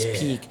 pounds at his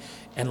peak,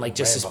 and like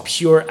just this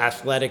pure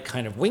athletic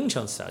kind of Wing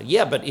Chun style.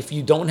 Yeah, but if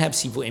you don't have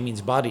Sifu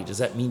Imin's body, does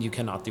that mean you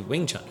cannot do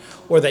Wing Chun?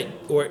 Or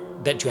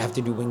that you have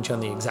to do Wing Chun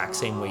the exact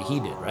same way he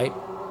did, right?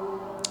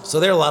 So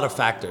there are a lot of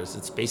factors.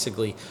 It's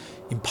basically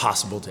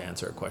impossible to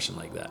answer a question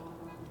like that.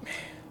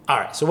 All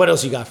right, so what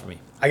else you got for me?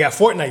 I got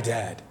Fortnite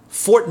Dad.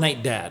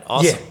 Fortnite Dad,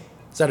 awesome.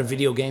 Yeah. Is that a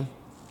video game?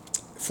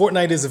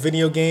 Fortnite is a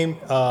video game.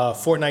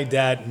 Fortnite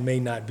Dad may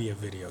not be a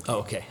video game. Oh,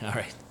 okay, all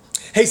right.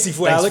 Hey,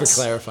 Sifu Thanks Alex.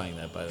 for clarifying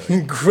that, by the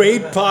way.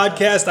 Great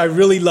podcast. I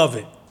really love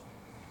it.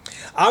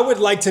 I would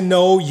like to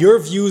know your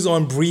views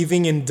on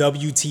breathing in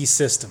WT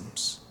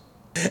systems.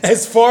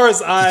 As far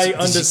as I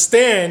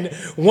understand,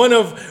 one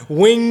of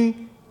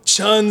Wing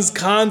Chun's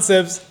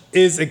concepts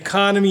is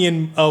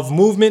economy of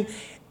movement,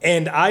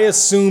 and I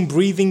assume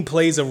breathing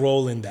plays a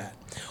role in that.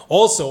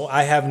 Also,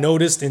 I have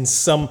noticed in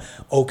some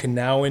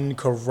Okinawan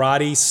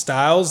karate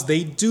styles,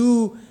 they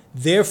do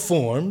their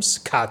forms,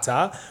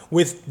 kata,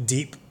 with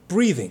deep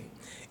breathing.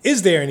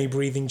 Is there any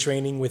breathing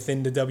training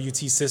within the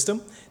WT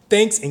system?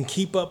 Thanks, and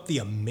keep up the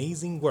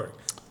amazing work.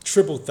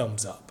 Triple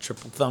thumbs up.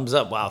 Triple thumbs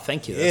up. Wow,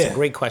 thank you. That's a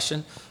great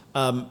question.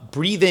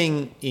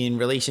 Breathing in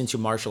relation to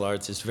martial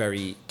arts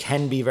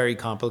can be very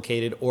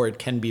complicated, or it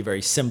can be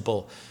very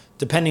simple,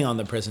 depending on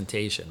the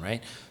presentation,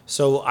 right?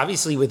 So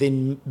obviously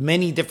within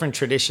many different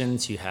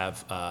traditions, you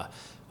have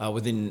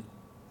within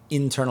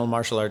internal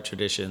martial art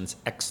traditions,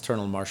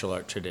 external martial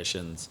art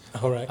traditions,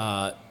 All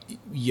right.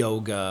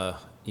 yoga,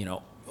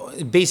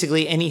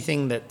 basically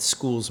anything that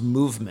schools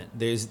movement.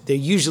 They're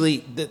usually,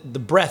 the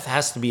breath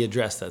has to be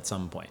addressed at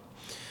some point.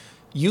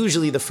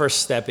 Usually the first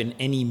step in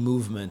any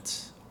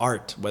movement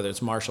art, whether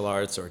it's martial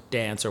arts or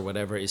dance or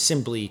whatever, is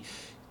simply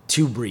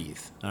to breathe.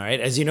 All right.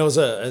 As you know,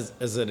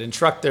 as an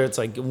instructor, it's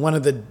like one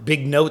of the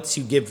big notes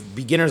you give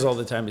beginners all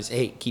the time is,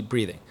 hey, keep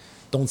breathing.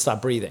 Don't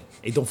stop breathing.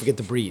 Hey, don't forget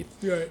to breathe.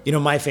 Right.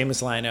 My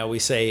famous line I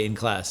always say in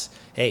class,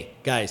 hey,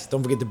 guys,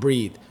 don't forget to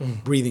breathe.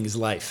 Breathing is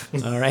life.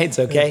 All right. It's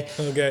okay.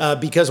 Okay.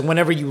 Because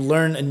whenever you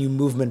learn a new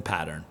movement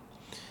pattern,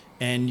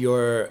 and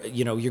you're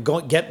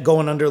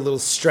going under a little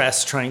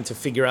stress trying to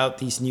figure out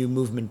these new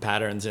movement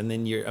patterns, and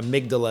then your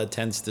amygdala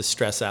tends to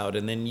stress out,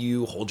 and then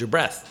you hold your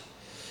breath.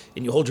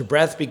 And you hold your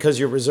breath because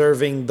you're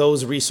reserving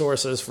those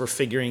resources for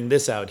figuring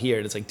this out here.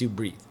 And it's like, dude,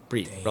 breathe,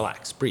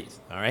 relax, breathe,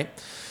 all right?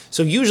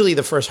 So usually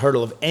the first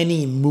hurdle of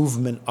any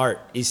movement art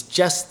is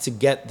just to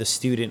get the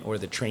student or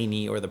the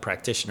trainee or the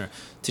practitioner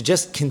to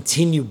just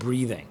continue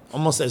breathing,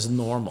 almost as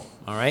normal,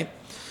 all right?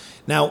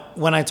 Now,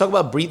 when I talk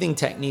about breathing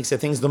techniques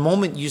and things, the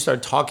moment you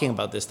start talking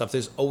about this stuff,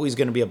 there's always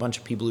going to be a bunch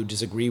of people who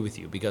disagree with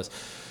you, because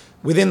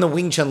within the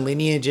Wing Chun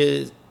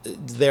lineages,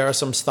 there are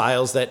some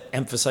styles that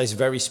emphasize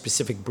very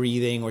specific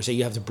breathing, or say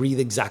you have to breathe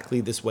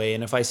exactly this way.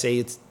 And if I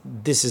say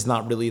this is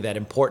not really that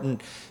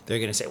important, they're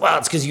going to say, well,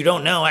 it's because you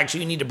don't know.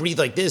 Actually, you need to breathe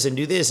like this and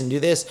do this and do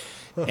this.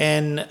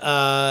 And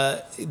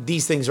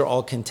these things are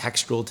all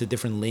contextual to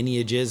different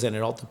lineages, and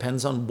it all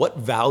depends on what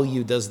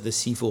value does the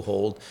Sifu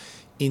hold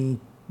in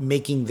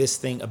making this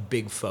thing a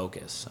big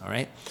focus, all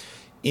right?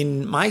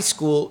 In my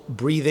school,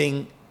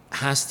 breathing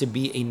has to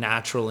be a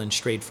natural and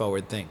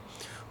straightforward thing.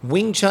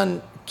 Wing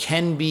Chun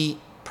can be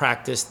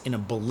practiced in a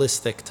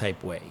ballistic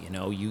type way.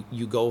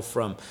 You go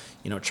from,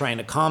 trying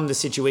to calm the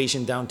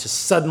situation down to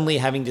suddenly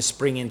having to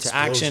spring into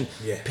action,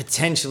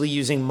 potentially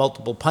using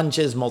multiple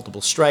punches,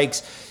 multiple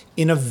strikes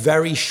in a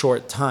very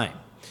short time.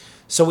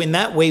 So in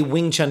that way,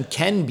 Wing Chun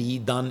can be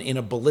done in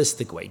a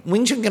ballistic way.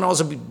 Wing Chun can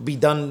also be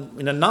done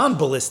in a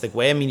non-ballistic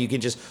way. I mean, you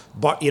can just,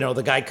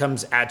 the guy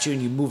comes at you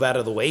and you move out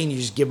of the way and you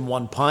just give him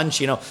one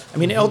punch, It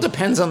all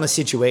depends on the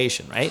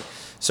situation, right?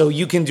 So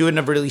you can do it in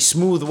a really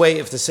smooth way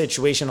if the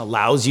situation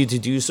allows you to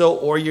do so,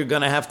 or you're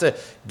going to have to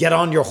get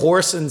on your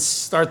horse and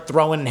start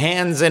throwing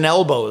hands and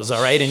elbows,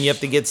 all right? And you have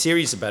to get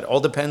serious about it. All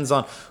depends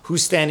on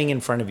who's standing in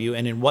front of you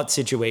and in what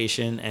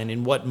situation and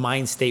in what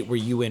mind state were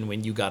you in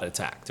when you got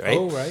attacked, right?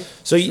 Oh, right.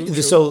 So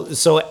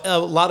so a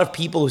lot of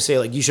people who say,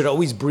 like, you should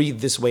always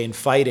breathe this way in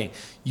fighting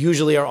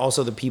usually are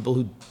also the people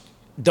who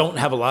don't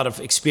have a lot of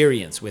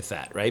experience with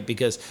that, right?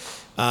 Because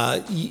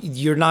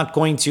you're not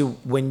going to,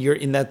 when you're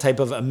in that type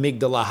of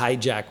amygdala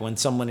hijack, when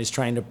someone is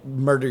trying to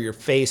murder your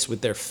face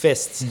with their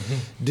fists,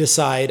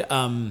 decide,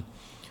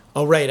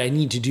 all right, I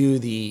need to do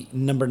the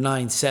number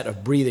 9 set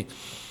of breathing.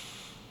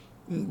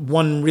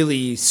 One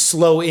really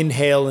slow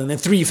inhale and then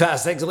 3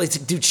 fast exhales. It's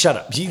like, dude, shut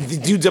up. The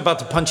dude's about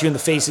to punch you in the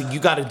face. You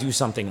got to do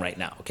something right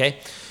now, okay?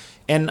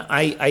 And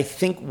I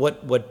think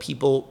what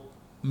people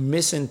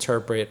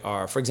misinterpret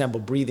are, for example,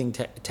 breathing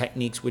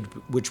techniques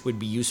which would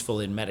be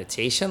useful in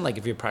meditation, like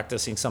if you're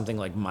practicing something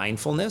like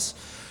mindfulness,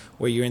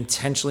 where you're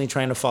intentionally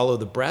trying to follow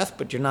the breath,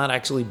 but you're not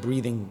actually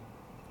breathing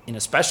in a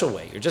special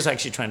way. You're just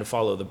actually trying to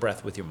follow the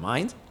breath with your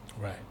mind.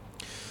 Right.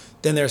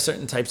 Then there are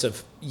certain types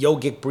of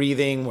yogic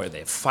breathing where they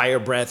have fire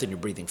breath and you're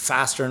breathing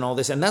faster and all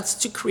this, and that's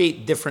to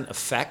create different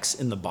effects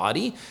in the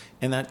body,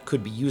 and that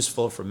could be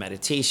useful for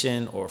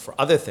meditation or for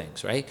other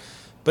things, right?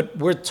 But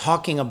we're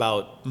talking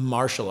about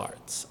martial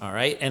arts, all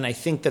right? And I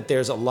think that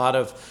there's a lot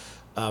of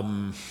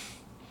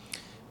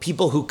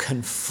people who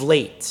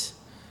conflate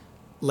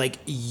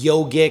like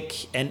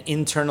yogic and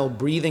internal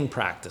breathing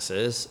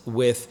practices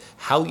with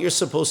how you're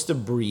supposed to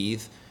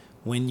breathe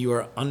when you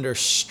are under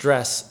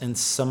stress and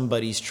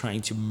somebody's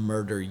trying to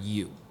murder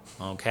you,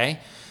 okay?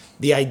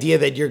 The idea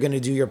that you're going to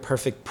do your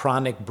perfect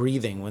pranic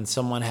breathing when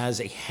someone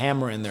has a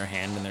hammer in their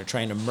hand and they're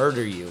trying to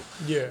murder you,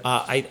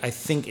 I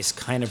think is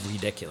kind of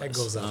ridiculous. That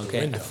goes out the okay?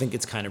 window. I think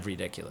it's kind of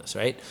ridiculous,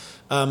 right?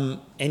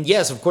 And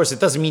yes, of course, it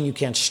doesn't mean you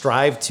can't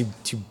strive to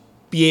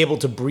be able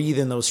to breathe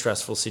in those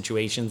stressful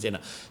situations in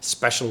a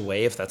special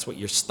way if that's what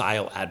your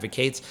style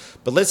advocates.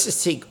 But let's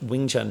just take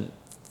Wing Chun,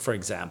 for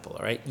example,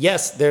 all right?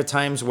 Yes, there are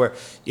times where,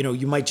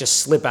 you might just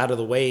slip out of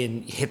the way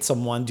and hit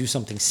someone, do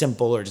something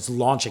simple, or just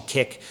launch a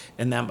kick,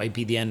 and that might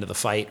be the end of the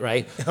fight,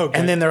 right? Okay.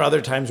 And then there are other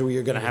times where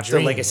you're going to have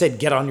to, like I said,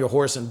 get on your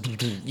horse and,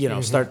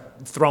 start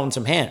throwing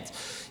some hands.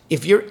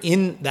 If you're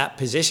in that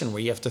position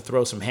where you have to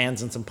throw some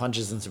hands and some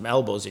punches and some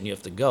elbows and you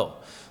have to go,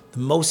 the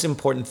most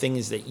important thing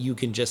is that you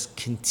can just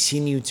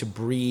continue to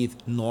breathe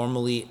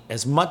normally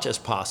as much as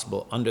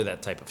possible under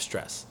that type of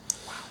stress.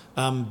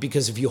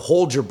 Because if you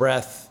hold your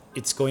breath,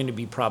 it's going to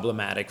be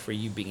problematic for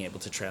you being able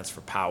to transfer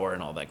power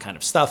and all that kind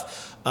of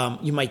stuff.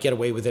 You might get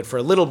away with it for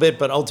a little bit,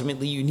 but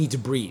ultimately you need to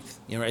breathe,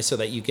 right? So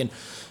that you can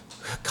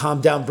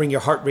calm down, bring your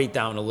heart rate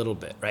down a little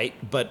bit, right?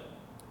 But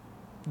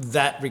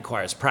that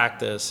requires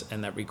practice,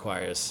 and that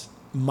requires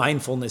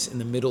mindfulness in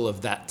the middle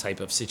of that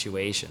type of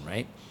situation,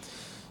 right?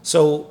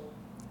 So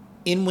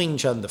in Wing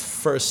Chun, the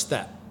first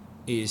step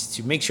is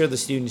to make sure the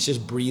student is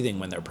just breathing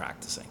when they're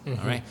practicing,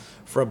 all right?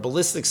 For a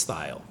ballistic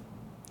style,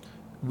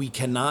 we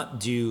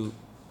cannot do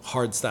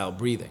hard style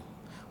breathing.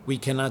 We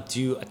cannot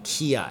do a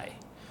ki.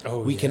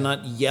 We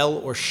cannot yell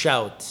or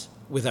shout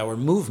with our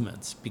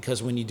movements,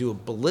 because when you do a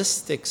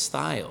ballistic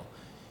style,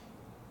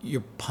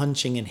 you're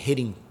punching and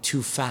hitting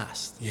too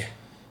fast. Yeah.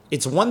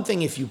 It's one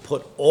thing if you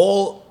put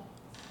all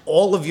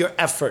of your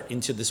effort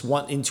into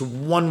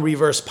one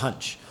reverse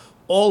punch,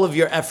 all of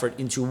your effort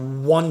into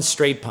one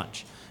straight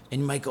punch.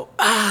 And you might go,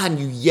 and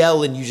you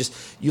yell and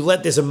you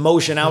let this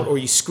emotion out, or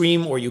you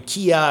scream, or you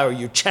kia, or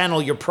you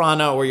channel your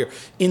prana, or your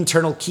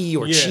internal ki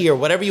or chi, or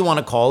whatever you want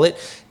to call it.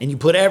 And you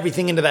put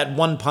everything into that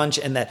one punch,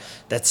 and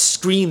that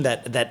scream,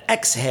 that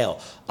exhale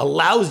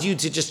allows you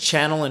to just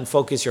channel and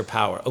focus your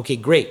power. Okay,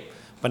 great.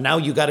 But now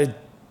you got to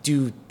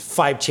do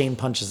 5 chain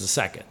punches a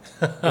second,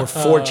 or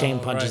 4 chain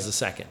punches a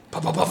second,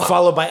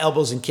 followed by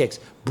elbows and kicks.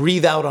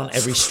 Breathe out on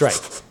every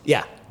strike.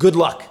 Yeah, good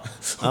luck.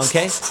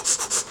 Okay?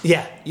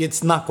 Yeah,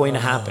 it's not going to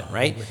happen,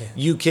 right?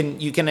 You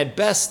can at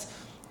best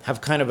have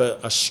kind of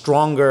a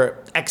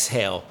stronger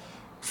exhale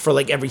for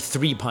like every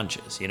 3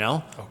 punches, you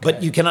know?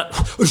 But you cannot,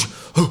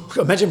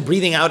 imagine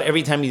breathing out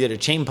every time you did a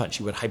chain punch,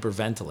 you would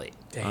hyperventilate,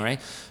 all right?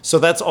 So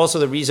that's also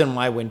the reason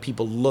why when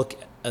people look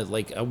at,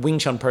 like a Wing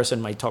Chun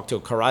person might talk to a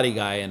karate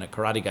guy and a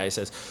karate guy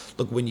says,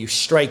 look, when you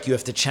strike, you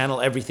have to channel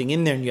everything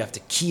in there and you have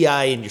to ki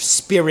and your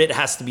spirit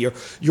has to be,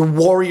 your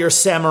warrior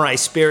samurai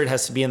spirit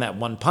has to be in that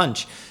one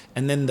punch.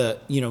 And then the,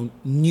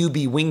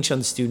 newbie Wing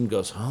Chun student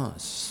goes,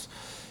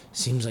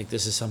 seems like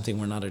this is something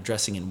we're not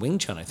addressing in Wing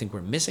Chun. I think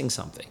we're missing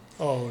something.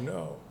 Oh,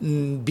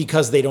 no.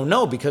 Because they don't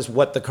know, because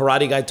what the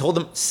karate guy told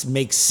them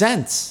makes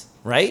sense,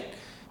 right?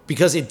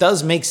 Because it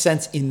does make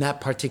sense in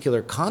that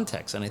particular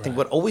context. And I think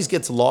what always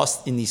gets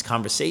lost in these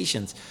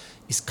conversations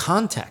is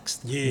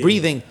context. Yeah.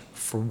 Breathing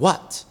for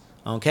what?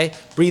 Okay?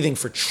 Breathing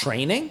for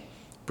training,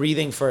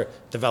 breathing for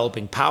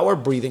developing power,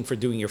 breathing for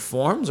doing your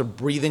forms, or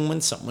breathing when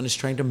someone is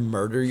trying to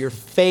murder your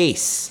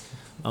face.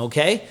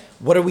 Okay?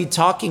 What are we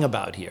talking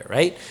about here,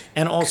 right?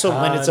 And also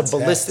when it's a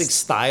ballistic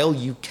style,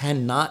 you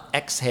cannot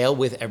exhale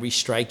with every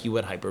strike, you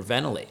would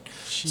hyperventilate.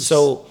 Jeez.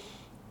 So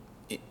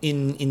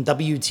in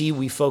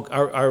WT,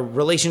 our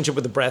relationship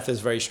with the breath is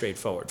very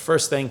straightforward.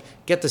 First thing,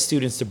 get the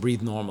students to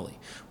breathe normally.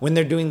 When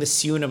they're doing the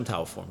Siunam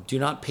Tao form, do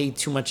not pay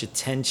too much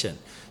attention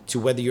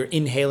to whether you're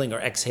inhaling or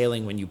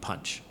exhaling when you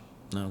punch.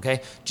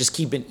 Okay, just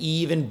keep an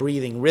even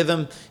breathing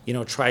rhythm.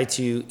 Try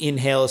to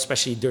inhale,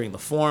 especially during the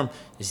form,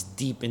 as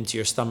deep into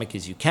your stomach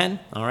as you can.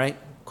 All right,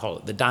 call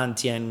it the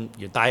dantian,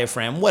 your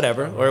diaphragm,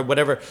 whatever, or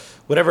whatever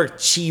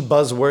chi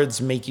buzzwords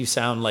make you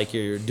sound like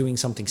you're doing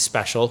something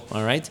special.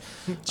 All right,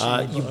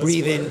 you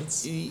breathe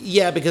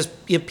in, because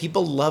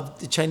people love,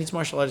 the Chinese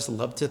martial artists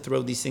love to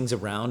throw these things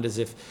around as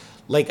if,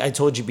 like I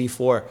told you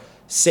before,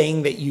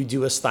 saying that you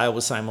do a style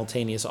with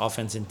simultaneous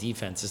offense and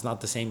defense is not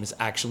the same as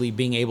actually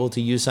being able to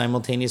use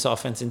simultaneous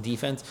offense and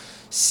defense.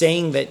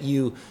 Saying that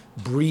you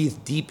breathe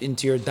deep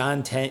into your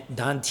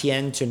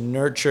dantian to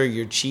nurture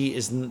your chi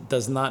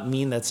does not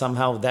mean that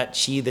somehow that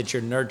chi that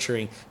you're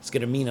nurturing is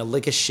going to mean a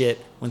lick of shit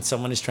when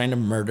someone is trying to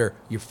murder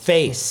your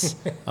face.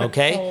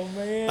 Okay? Oh,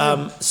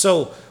 man.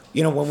 So,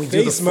 when we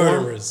do the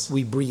form,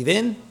 we breathe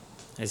in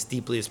as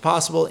deeply as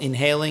possible,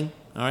 inhaling,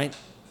 all right?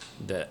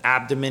 The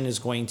abdomen is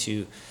going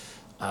to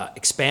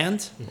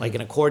expand like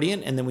an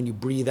accordion, and then when you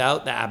breathe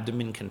out, the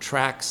abdomen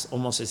contracts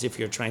almost as if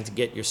you're trying to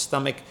get your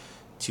stomach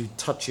to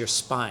touch your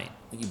spine.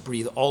 You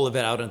breathe all of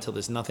it out until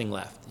there's nothing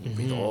left. You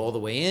breathe all the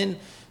way in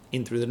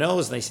through the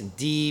nose, nice and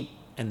deep,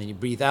 and then you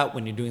breathe out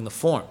when you're doing the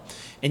form.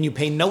 And you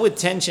pay no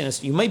attention.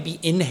 You might be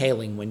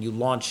inhaling when you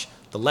launch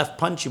the left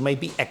punch. You might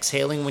be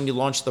exhaling when you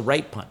launch the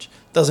right punch.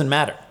 Doesn't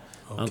matter.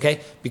 Okay?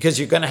 Because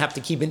you're going to have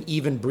to keep an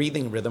even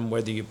breathing rhythm,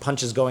 whether your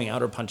punch is going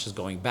out or punch is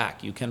going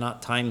back. You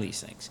cannot time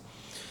these things.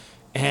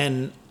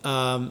 And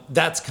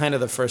that's kind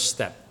of the first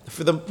step.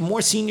 For the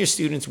more senior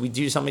students, we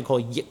do something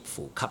called Yik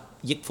Fu Cup.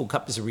 Yik Fu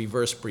Cup is a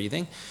reverse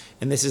breathing.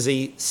 And this is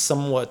a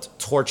somewhat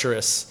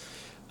torturous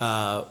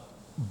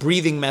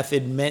breathing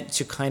method meant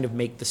to kind of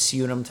make the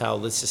Siunam Tao,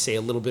 let's just say,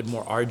 a little bit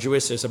more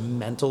arduous. There's a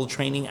mental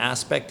training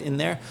aspect in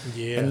there.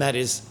 Yeah. And that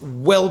is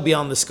well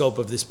beyond the scope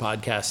of this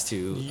podcast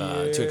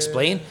to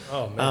explain.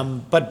 Oh,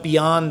 man. But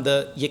beyond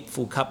the Yik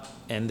Fu Cup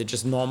and the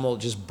just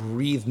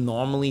breathe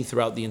normally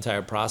throughout the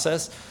entire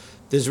process,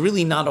 there's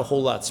really not a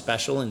whole lot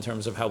special in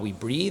terms of how we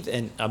breathe,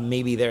 and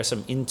maybe there are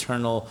some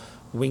internal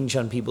Wing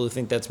Chun people who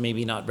think that's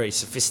maybe not very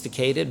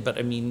sophisticated, but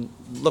I mean,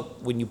 look,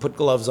 when you put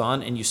gloves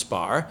on and you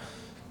spar,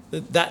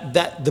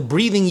 that the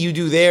breathing you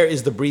do there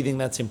is the breathing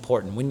that's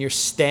important. When you're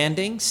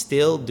standing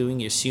still doing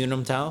your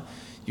Siunam Tao,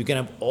 you can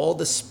have all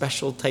the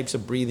special types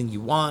of breathing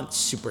you want,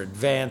 super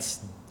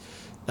advanced,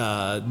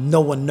 no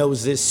one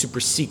knows this,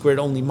 super secret,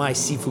 only my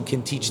Sifu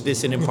can teach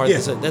this and impart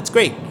this. That's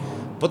great.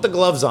 Put the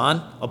gloves on.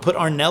 I'll put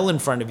Arnell in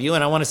front of you,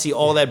 and I want to see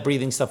all that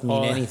breathing stuff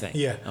mean anything.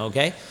 Yeah.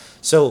 Okay?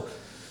 So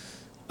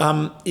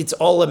it's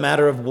all a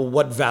matter of, well,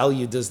 what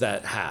value does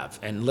that have?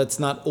 And let's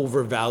not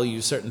overvalue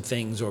certain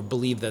things or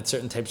believe that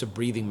certain types of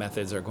breathing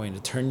methods are going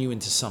to turn you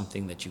into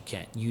something that you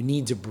can't. You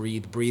need to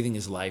breathe. Breathing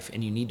is life,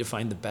 and you need to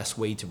find the best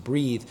way to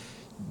breathe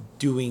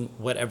doing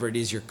whatever it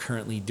is you're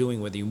currently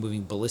doing, whether you're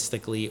moving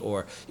ballistically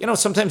or,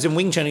 sometimes in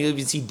Wing Chun, you'll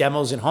even see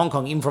demos in Hong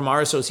Kong, even from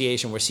our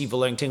association, where Sifu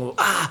Leung Ting will,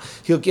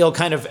 he'll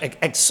kind of,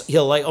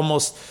 he'll like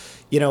almost,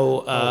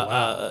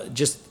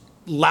 just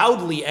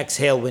loudly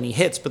exhale when he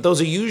hits. But those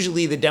are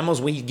usually the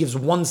demos where he gives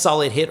one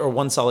solid hit or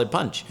one solid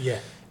punch. Yeah.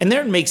 And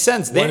there it makes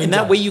sense. In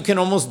that way, you can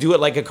almost do it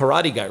like a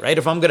karate guy, right?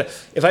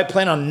 If I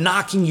plan on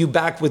knocking you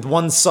back with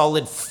one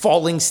solid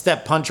falling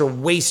step punch or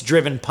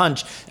waist-driven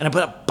punch, and I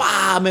put a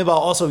bah, maybe I'll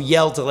also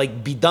yell to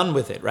like be done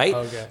with it, right?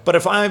 Okay. But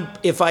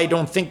if I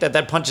don't think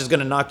that punch is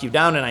going to knock you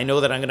down, and I know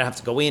that I'm going to have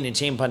to go in and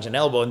chain punch an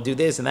elbow and do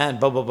this and that and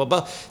blah blah blah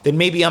blah, then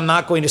maybe I'm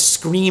not going to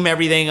scream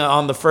everything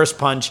on the first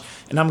punch,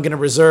 and I'm going to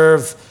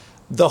reserve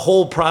the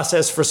whole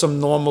process for some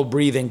normal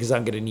breathing because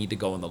I'm going to need to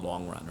go in the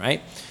long run,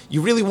 right?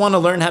 You really want to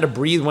learn how to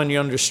breathe when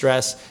you're under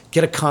stress.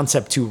 Get a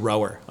Concept 2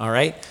 rower, all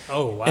right?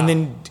 Oh, wow. And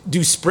then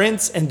do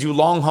sprints and do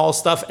long haul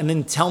stuff, and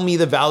then tell me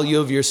the value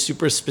of your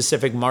super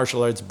specific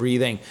martial arts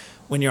breathing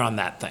when you're on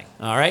that thing,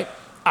 all right?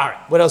 All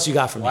right, what else you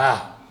got for me?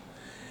 Wow.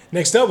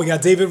 Next up, we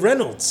got David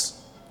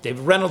Reynolds.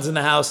 David Reynolds in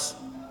the house.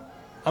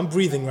 I'm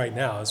breathing right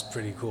now. It's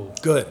pretty cool.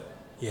 Good.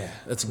 Yeah.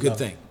 That's a good love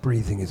thing.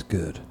 Breathing is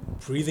good. it.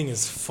 Breathing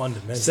is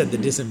fundamental. Said the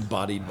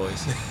disembodied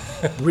voice.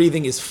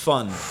 Breathing is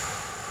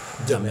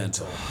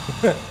fundamental.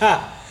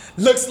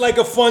 Looks like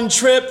a fun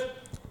trip.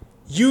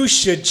 You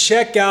should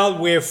check out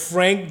where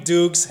Frank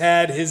Dukes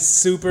had his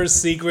super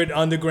secret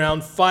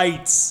underground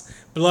fights.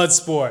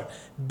 Bloodsport.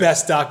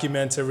 Best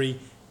documentary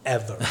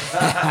ever.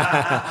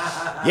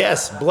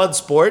 Yes,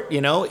 Bloodsport,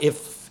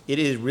 if it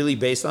is really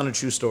based on a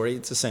true story,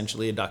 it's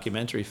essentially a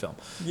documentary film.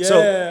 Yeah.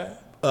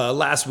 So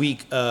last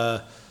week,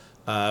 I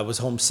was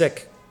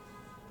homesick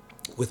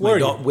with Were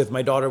you? with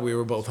my daughter. We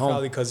were both home.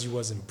 Probably because you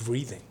wasn't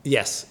breathing.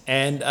 Yes,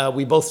 and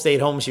we both stayed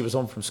home. She was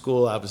home from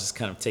school. I was just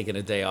kind of taking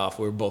a day off.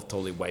 We were both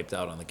totally wiped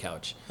out on the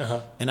couch.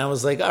 And I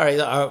was like, all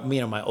right,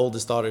 my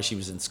oldest daughter, she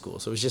was in school.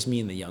 So it was just me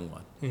and the young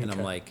one. And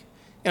I'm like,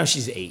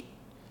 she's 8.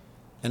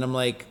 And I'm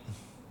like,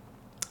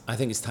 I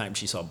think it's time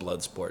she saw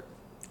Bloodsport.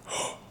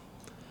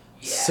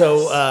 Yes.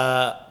 So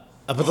I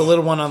put the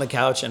little one on the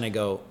couch and I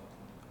go,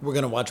 we're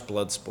going to watch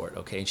Bloodsport,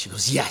 okay? And she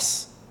goes,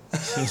 yes.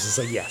 She's just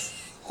like, yes.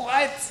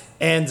 What?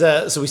 And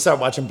so we start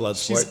watching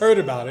Bloodsport. She's heard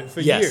about it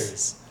for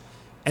years.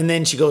 And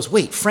then she goes,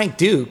 wait, Frank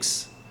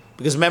Dukes?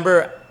 Because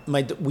remember,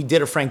 we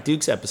did a Frank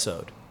Dukes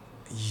episode.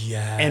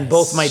 Yes. And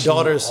both my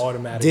daughters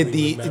did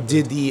the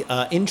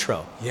remembered.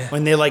 intro. Yeah.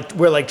 When we're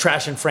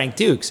trashing Frank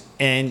Dukes.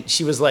 And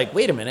she was like,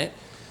 wait a minute.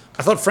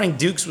 I thought Frank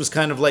Dukes was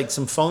kind of like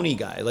some phony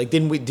guy. Like,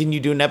 didn't you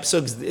do an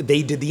episode? 'Cause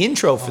they did the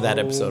intro for that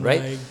episode,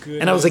 right? My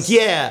And I was like,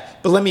 goodness. yeah,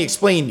 but let me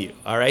explain to you,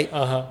 all right?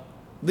 Uh-huh.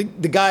 The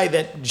guy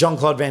that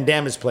Jean-Claude Van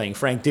Damme is playing,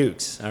 Frank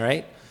Dukes, all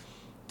right?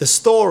 The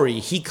story,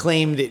 he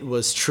claimed it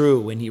was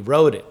true when he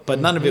wrote it, but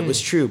none of it was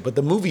true. But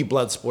the movie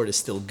Bloodsport is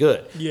still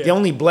good. Yeah. The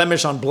only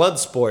blemish on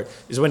Bloodsport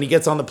is when he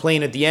gets on the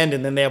plane at the end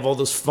and then they have all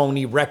those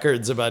phony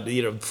records about,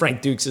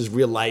 Frank Dukes'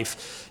 real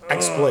life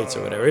exploits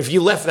or whatever. If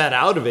you left that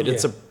out of it,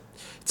 it's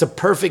a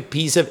perfect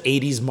piece of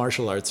 80s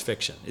martial arts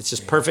fiction. It's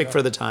just perfect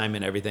for the time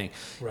and everything.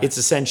 Right. It's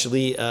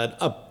essentially an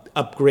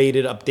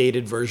upgraded,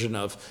 updated version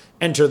of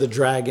Enter the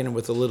Dragon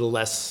with a little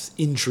less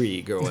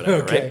intrigue or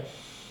whatever, Okay. right?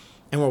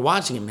 And we're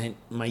watching him, and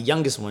my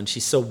youngest one,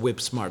 she's so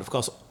whip smart. Of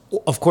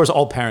course,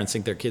 all parents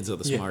think their kids are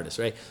the smartest,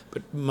 right?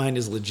 But mine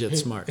is legit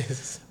smart.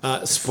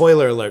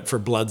 Spoiler alert for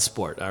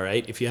Bloodsport, all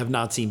right? If you have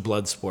not seen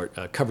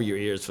Bloodsport, cover your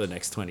ears for the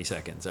next 20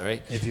 seconds, all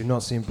right? If you've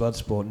not seen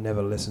Bloodsport,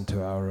 never listen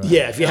to our...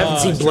 Yeah, if you haven't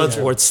seen true.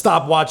 Bloodsport,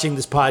 stop watching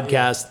this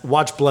podcast,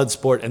 watch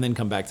Bloodsport, and then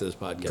come back to this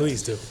podcast.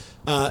 Please do.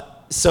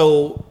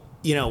 So,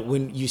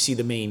 when you see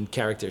the main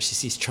character, she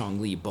sees Chong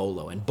Li,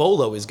 Bolo. And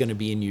Bolo is going to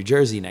be in New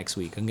Jersey next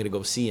week. I'm going to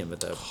go see him at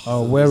the...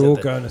 Oh, we're all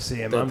going to see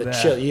him. I'm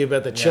there. You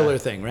about the chiller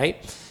thing, right?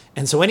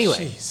 And so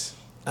anyway... Jeez.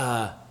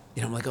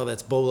 I'm like, oh,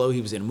 that's Bolo. He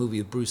was in a movie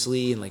with Bruce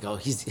Lee, and like,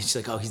 she's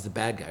like, oh, he's the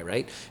bad guy,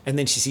 right? And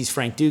then she sees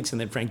Frank Dukes,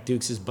 and then Frank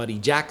Dukes is Buddy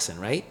Jackson,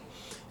 right?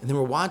 And then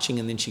we're watching,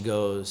 and then she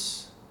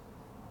goes,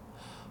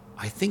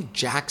 I think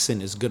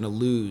Jackson is gonna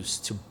lose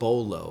to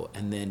Bolo,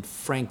 and then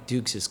Frank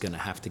Dukes is gonna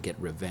have to get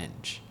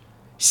revenge.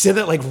 She said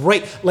that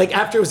like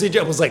after it was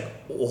I was like,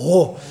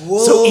 whoa.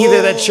 So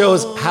either that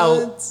shows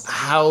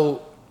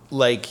how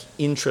like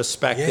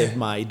introspective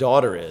my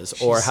daughter is,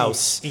 or how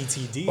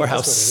ETD, or how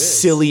that's what it is.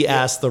 silly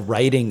ass the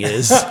writing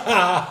is,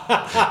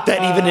 that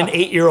even an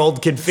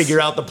 8-year-old can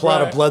figure out the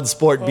plot of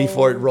Bloodsport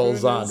before it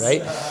rolls on,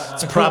 right?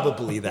 It's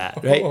probably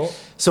that, right?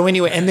 So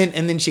anyway, and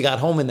then she got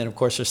home, and then of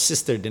course her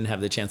sister didn't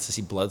have the chance to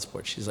see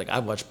Bloodsport. She's like, I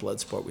watched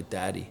Bloodsport with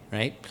Daddy,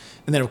 right?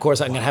 And then of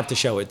course I'm gonna have to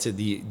show it to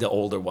the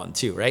older one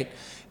too, right?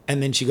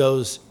 And then she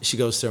goes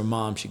to her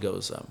mom. She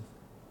goes,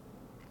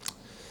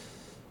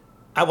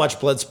 I watched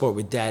Bloodsport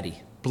with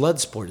Daddy.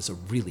 Bloodsport is a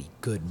really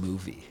good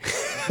movie.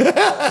 And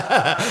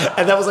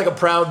that was like a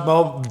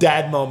proud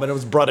dad moment.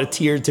 It brought a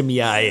tear to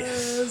me eye.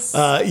 Yes.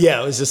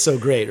 It was just so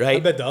great, right? I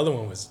bet the other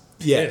one was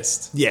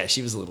pissed. Yeah,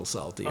 she was a little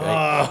salty,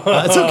 right?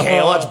 It's okay.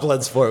 I'll watch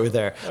Bloodsport with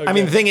her. Okay. I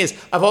mean, the thing is,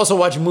 I've also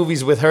watched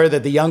movies with her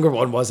that the younger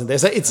one wasn't there.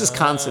 So it's this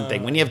constant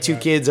thing. When you have two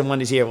kids and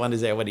one is here, one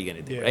is there, what are you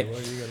going to do, right? What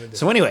are you gonna do?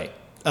 So anyway,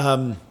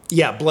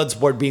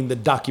 Bloodsport being the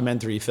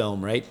documentary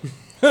film, right?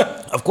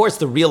 Of course,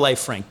 the real-life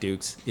Frank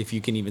Dukes, if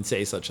you can even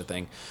say such a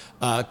thing,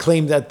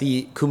 claimed that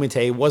the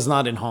Kumite was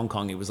not in Hong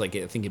Kong. It was like,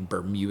 I think, in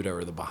Bermuda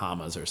or the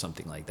Bahamas or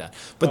something like that.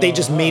 But they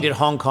just made it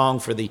Hong Kong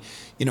for the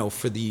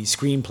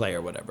screenplay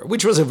or whatever,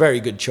 which was a very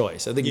good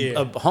choice. I think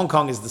Hong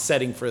Kong is the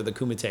setting for the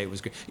Kumite. It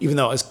was great, even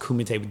though it's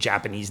Kumite with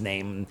Japanese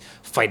name,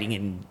 fighting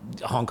in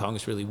Hong Kong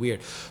is really weird.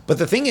 But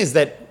the thing is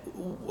that,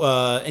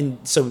 and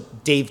so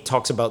Dave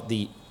talks about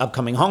the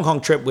upcoming Hong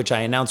Kong trip, which I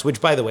announced, which,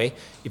 by the way,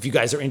 if you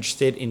guys are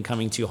interested in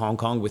coming to Hong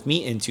Kong with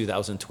me in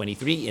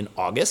 2023 in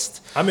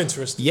August. I'm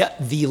interested. Yeah,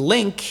 the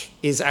link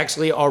is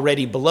actually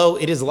already below.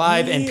 It is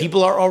live, and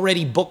people are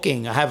already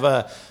booking. I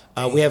have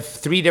we have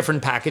 3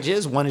 different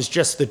packages. One is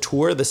just the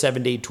tour, the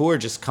 7-day tour.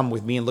 Just come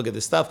with me and look at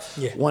this stuff.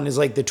 Yeah. One is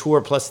like the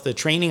tour plus the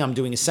training. I'm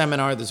doing a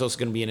seminar. There's also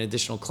going to be an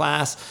additional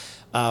class,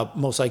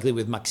 most likely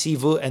with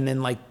Maxivu. And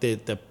then like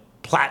the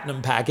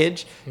platinum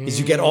package is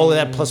you get all of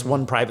that plus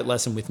one private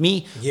lesson with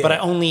me. Yeah. But I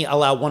only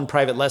allow one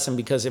private lesson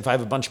because if I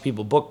have a bunch of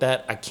people book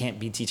that, I can't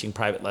be teaching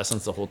private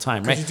lessons the whole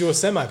time, Could right? you do a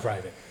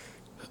semi-private?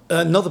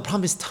 No, the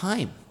problem is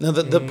time. No,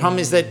 the problem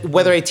is that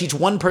whether I teach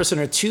one person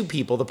or two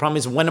people, the problem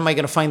is when am I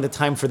going to find the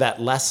time for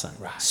that lesson?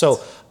 Right.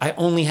 So I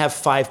only have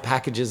 5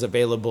 packages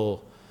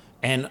available,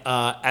 and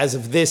as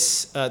of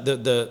this,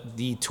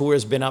 the tour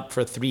has been up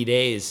for 3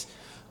 days.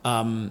 3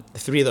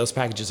 of those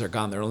packages are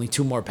gone. There are only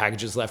 2 more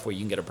packages left where you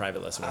can get a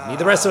private lesson with me.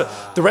 The rest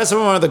of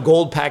them are the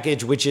gold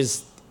package, which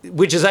is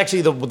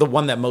actually the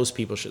one that most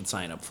people should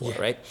sign up for,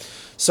 right?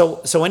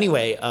 So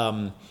anyway.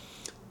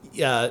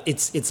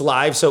 It's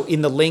live. So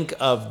in the link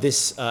of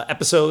this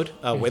episode,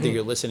 whether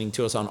you're listening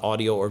to us on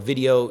audio or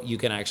video, you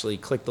can actually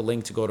click the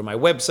link to go to my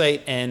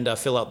website and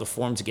fill out the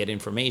form to get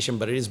information.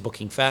 But it is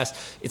booking fast.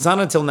 It's not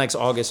until next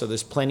August, so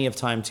there's plenty of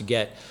time to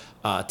get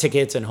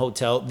tickets and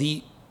hotel.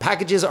 The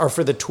packages are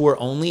for the tour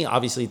only.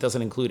 Obviously, it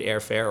doesn't include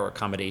airfare or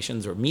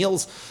accommodations or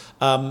meals.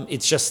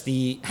 It's just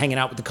the hanging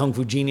out with the Kung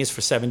Fu Genius for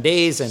 7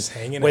 days,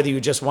 and whether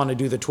you just want to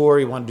do the tour,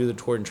 you want to do the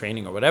tour and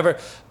training or whatever,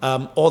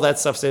 all that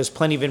stuff. So there's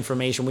plenty of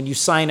information. When you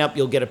sign up,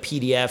 you'll get a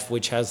PDF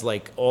which has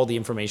like all the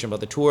information about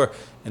the tour,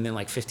 and then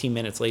like 15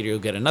 minutes later, you'll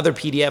get another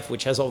PDF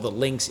which has all the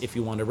links if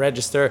you want to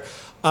register.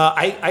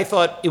 I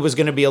thought it was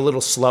going to be a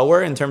little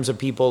slower in terms of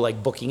people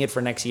like booking it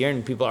for next year,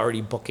 and people are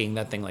already booking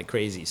that thing like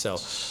crazy. So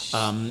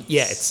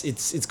yeah,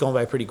 it's going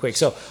by pretty quick.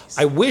 So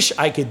I wish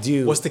I could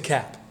do. What's the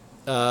cap?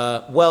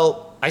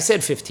 Well, I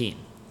said 15.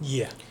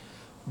 Yeah.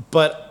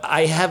 But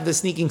I have the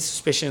sneaking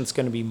suspicion it's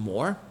going to be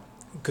more.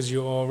 Because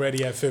you're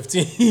already at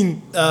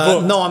 15.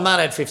 No, I'm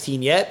not at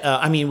 15 yet.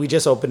 I mean, we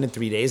just opened it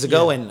 3 days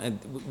ago, and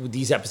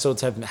these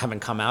episodes haven't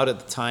come out at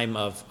the time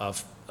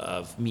of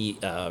me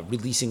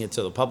releasing it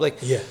to the public.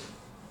 Yeah.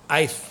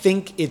 I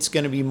think it's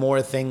going to be more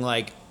a thing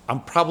like I'm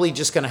probably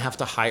just going to have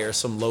to hire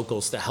some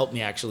locals to help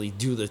me actually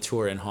do the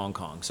tour in Hong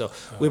Kong. So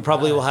we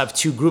probably will have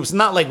 2 groups.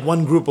 Not like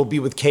one group will be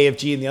with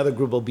KFG and the other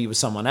group will be with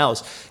someone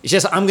else. It's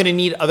just I'm going to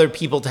need other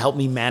people to help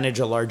me manage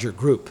a larger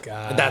group.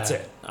 That's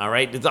it. All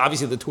right.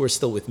 Obviously, the tour is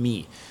still with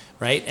me.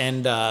 Right.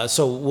 And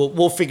so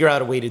we'll figure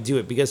out a way to do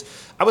it, because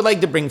I would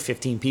like to bring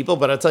 15 people.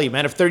 But I'll tell you,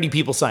 man, if 30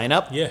 people sign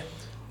up. Yeah.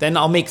 Then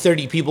I'll make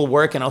 30 people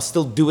work, and I'll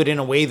still do it in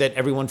a way that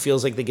everyone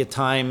feels like they get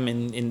time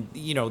and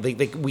you know,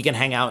 we can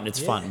hang out and it's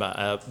fun.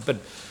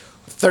 But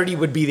 30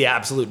 would be the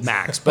absolute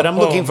max. But I'm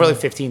looking for like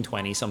 15,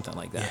 20, something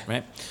like that,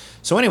 right?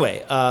 So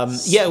anyway,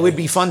 yeah, it would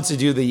be fun to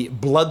do the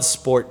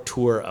Bloodsport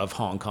tour of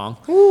Hong Kong.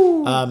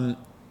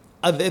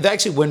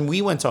 Actually, when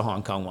we went to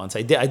Hong Kong once,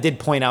 I did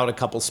point out a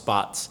couple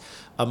spots.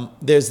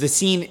 There's the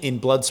scene in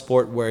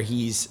Bloodsport where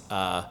he's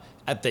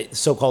at the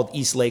so-called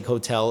East Lake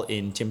Hotel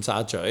in Tsim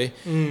Sha Tsui,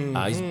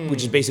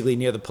 which is basically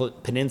near the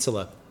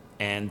peninsula.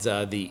 And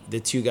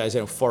the 2 guys,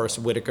 Forrest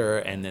Whitaker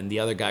and then the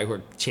other guy who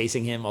are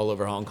chasing him all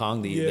over Hong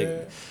Kong,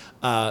 they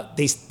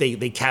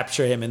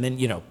capture him, and then,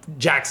 you know,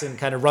 Jackson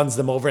kind of runs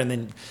them over, and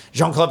then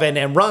Jean-Claude Van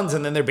Damme runs,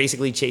 and then they're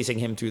basically chasing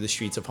him through the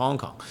streets of Hong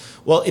Kong.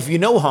 Well, if you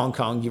know Hong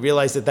Kong, you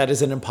realize that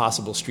is an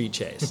impossible street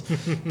chase,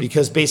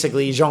 because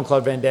basically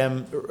Jean-Claude Van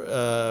Damme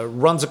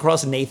runs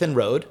across Nathan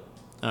Road,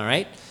 all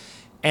right?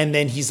 And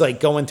then he's like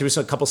going through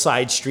a couple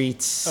side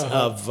streets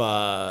of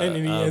and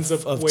then he ends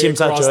up way Tsim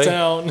Sha across Tsui.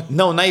 town.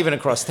 No, not even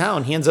across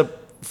town. He ends up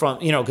from,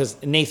 you know, because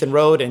Nathan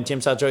Road and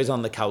Tsim Sha Tsui is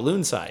on the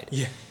Kowloon side.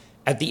 Yeah.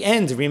 At the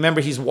end,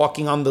 remember, he's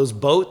walking on those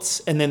boats,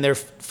 and then they're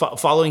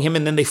following him,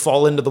 and then they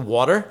fall into the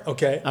water.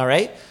 Okay. All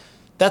right.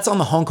 That's on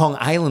the Hong Kong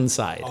Island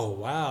side. Oh,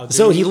 wow. Dude.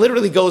 So he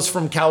literally goes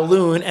from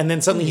Kowloon, and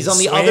then suddenly he's on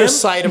the other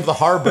side of the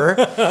harbor.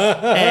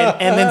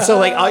 and then so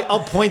like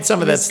I'll point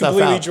some of that stuff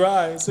completely out.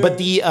 dry. So. But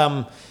the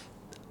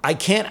I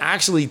can't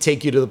actually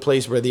take you to the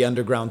place where the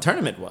underground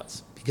tournament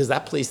was, because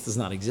that place does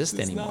not exist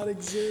anymore. Not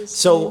exist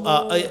so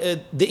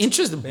anymore. the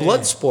interest of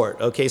Bloodsport.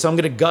 Okay, so I'm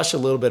going to gush a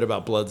little bit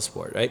about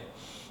Bloodsport, right?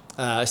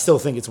 I still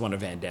think it's one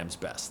of Van Damme's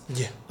best.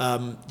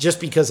 Yeah. Just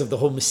because of the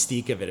whole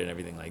mystique of it and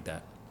everything like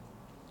that.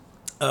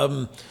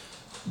 But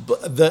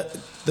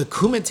the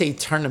Kumite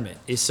tournament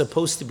is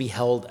supposed to be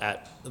held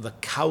at the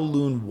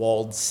Kowloon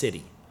walled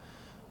city,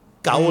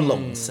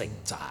 Kowloon Sing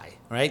Chai,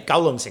 right?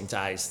 Kowloon Sing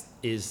Chai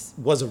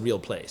was a real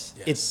place.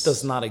 Yes. It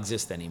does not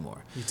exist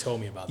anymore. You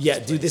told me about this. Yeah,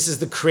 place. dude, this is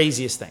the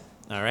craziest thing.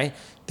 All right,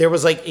 there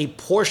was like a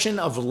portion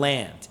of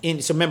land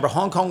in. So remember,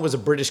 Hong Kong was a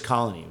British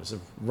colony. It was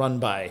run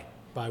by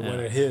one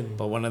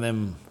of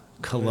them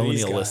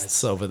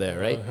colonialists over there,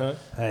 right? Uh-huh.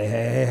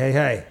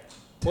 Hey.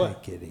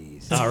 What? Take it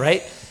easy. All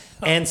right.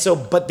 And so,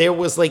 but there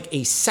was like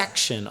a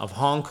section of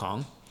Hong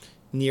Kong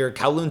near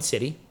Kowloon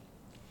City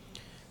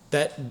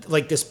that,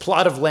 like, this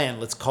plot of land,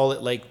 let's call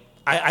it like,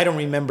 I don't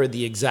remember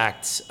the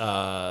exact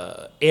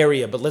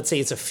area, but let's say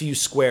it's a few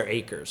square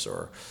acres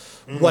or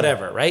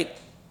whatever, right?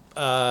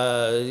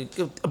 A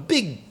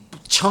big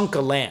chunk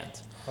of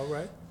land. All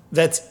right.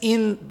 That's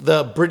in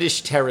the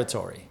British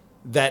territory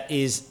that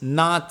is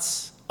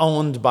not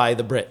owned by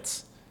the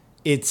Brits.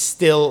 It's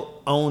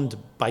still owned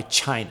by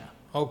China.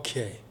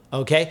 Okay.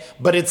 Okay?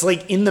 But it's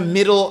like in the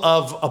middle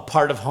of a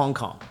part of Hong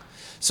Kong.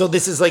 So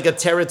this is like a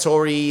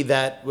territory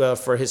that,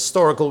 for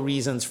historical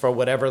reasons, for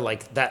whatever,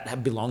 like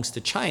that belongs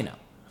to China.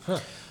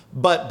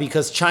 But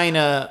because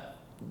China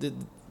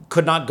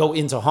could not go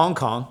into Hong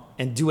Kong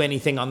and do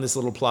anything on this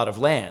little plot of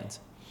land,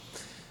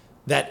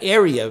 that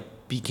area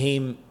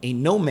became a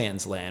no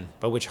man's land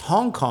by which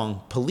Hong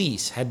Kong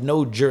police had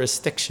no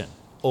jurisdiction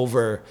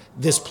over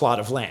this plot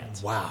of land.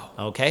 Wow.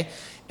 Okay?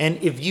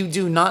 And if you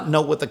do not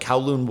know what the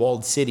Kowloon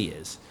Walled City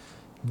is,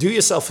 do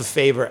yourself a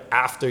favor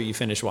after you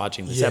finish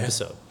watching this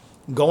episode.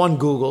 Go on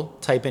Google,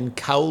 type in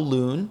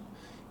Kowloon,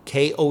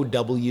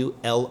 Kowloon,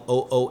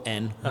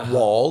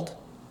 Walled,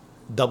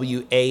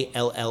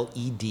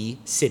 Walled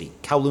City,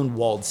 Kowloon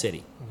Walled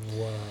City.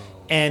 Wow.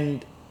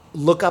 And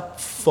look up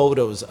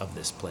photos of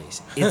this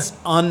place. It's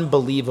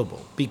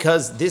unbelievable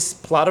because this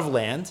plot of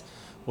land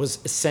was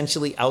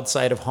essentially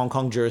outside of Hong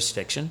Kong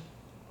jurisdiction.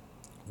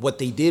 What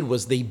they did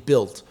was they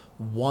built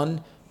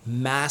one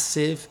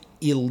massive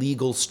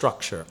illegal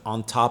structure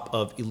on top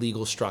of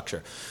illegal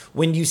structure.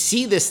 When you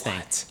see this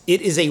thing,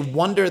 it is a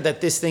wonder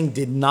that this thing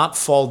did not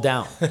fall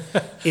down.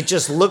 It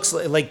just looks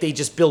like they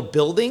just built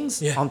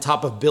buildings on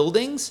top of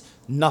buildings.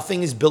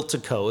 Nothing is built to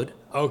code.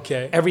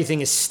 Okay. Everything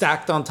is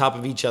stacked on top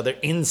of each other.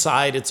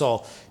 Inside, it's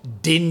all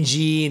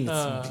dingy, and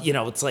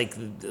it's like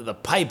the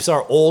pipes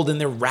are old, and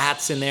there are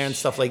rats in there and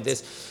stuff like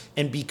this.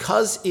 And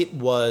because it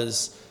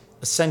was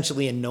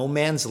essentially a no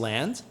man's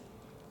land,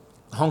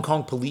 Hong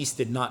Kong police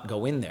did not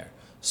go in there.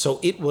 So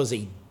it was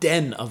a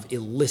den of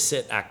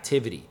illicit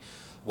activity.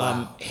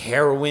 Wow.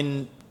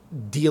 Heroin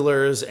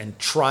dealers and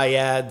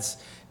triads,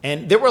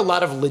 and there were a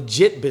lot of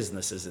legit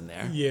businesses in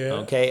there.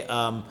 Yeah. Okay.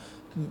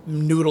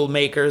 Noodle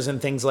makers and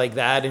things like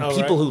that, and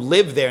people who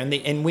lived there.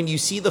 And when you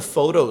see the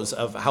photos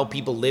of how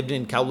people lived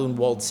in Kowloon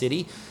Walled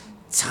City,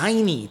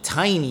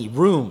 tiny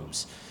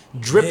rooms,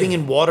 dripping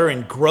in water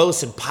and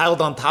gross and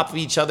piled on top of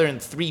each other,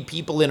 and 3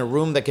 people in a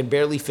room that can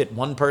barely fit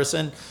 1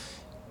 person.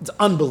 It's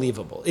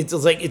unbelievable. It's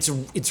like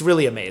it's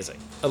really amazing.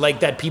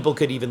 Like that people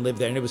could even live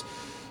there, and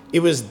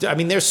it was. I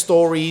mean, there's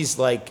stories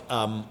like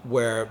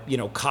where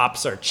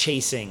cops are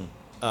chasing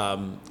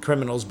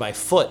criminals by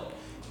foot.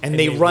 And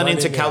they run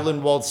into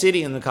Kowloon Walled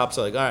City, and the cops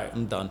are like, all right,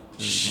 I'm done.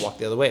 And walk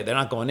the other way. They're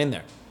not going in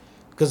there.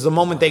 Because the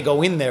moment they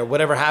go in there,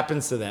 whatever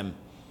happens to them,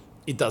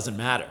 it doesn't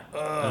matter.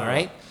 All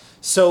right?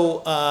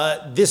 So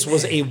this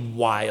was a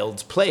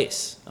wild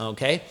place,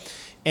 okay?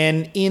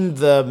 And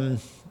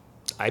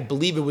I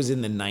believe it was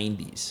in the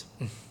 90s,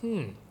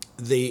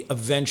 they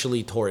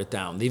eventually tore it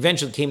down. They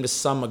eventually came to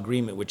some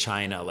agreement with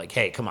China, like,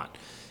 hey, come on.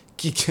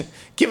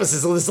 Give us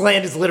this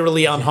land is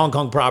literally on Hong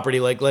Kong property.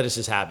 Like, let us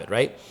just have it,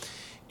 right?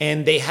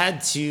 And they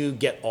had to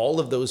get all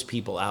of those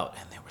people out.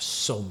 And there were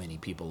so many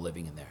people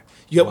living in there.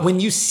 When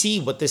you see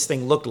what this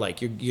thing looked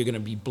like, you're going to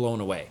be blown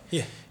away.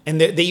 Yeah. And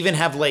they even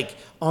have like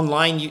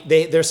online,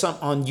 there's some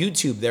on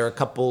YouTube, there are a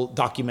couple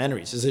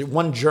documentaries. There's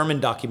one German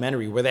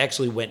documentary where they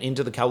actually went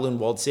into the Kowloon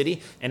Walled City,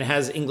 and it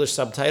has English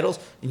subtitles,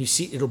 and you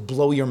see, it'll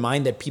blow your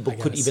mind that people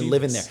could even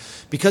live in there.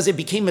 Because it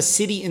became a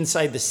city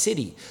inside the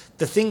city.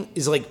 The thing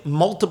is like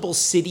multiple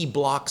city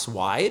blocks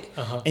wide,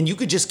 and you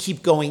could just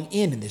keep going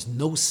in, and there's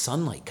no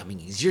sunlight coming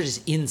in. You're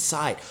just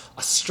inside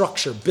a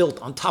structure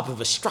built on top of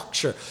a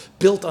structure,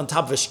 built on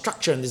top of a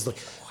structure, and there's like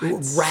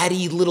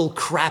ratty little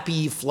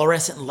crappy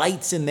fluorescent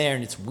lights in there,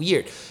 and it's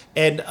weird.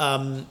 And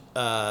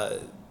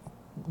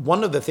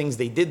one of the things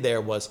they did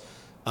there was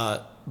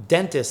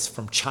dentists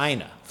from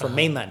China, from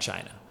mainland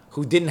China,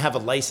 who didn't have a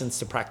license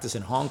to practice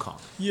in Hong Kong.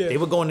 Yeah. They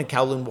would go into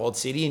Kowloon Walled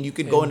City, and you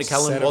could go into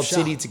Kowloon Walled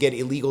City to get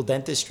illegal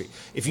dentistry.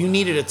 If you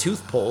needed a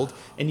tooth pulled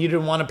and you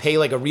didn't want to pay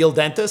like a real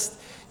dentist,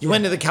 you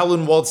went to the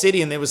Kowloon Walled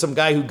City, and there was some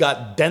guy who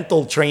got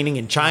dental training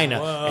in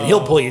China, and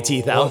he'll pull your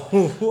teeth out.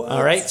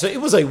 All right? So it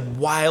was a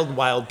wild,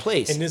 wild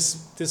place. And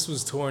this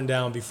was torn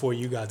down before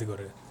you got to go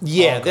to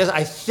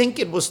I think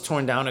it was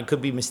torn down. I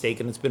could be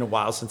mistaken. It's been a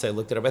while since I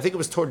looked it up. I think it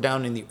was torn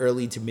down in the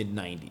early to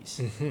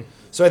mid-'90s.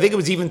 So I think it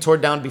was even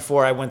torn down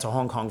before I went to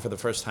Hong Kong for the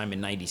first time in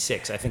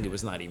 96. I think it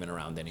was not even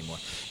around anymore.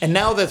 And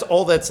now that's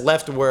all that's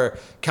left where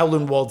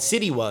Kowloon Walled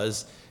City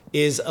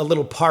is a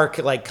little park,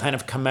 like kind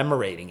of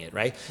commemorating it,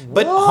 right?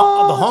 But the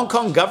Hong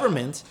Kong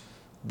government,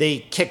 they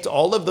kicked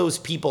all of those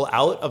people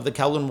out of the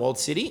Kowloon Walled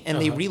City, and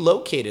they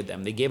relocated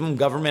them. They gave them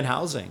government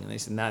housing, and they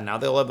said, now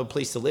they'll have a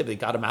place to live. They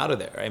got them out of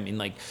there. I mean,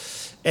 like,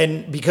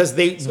 and because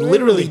they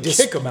literally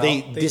kick them out.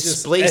 They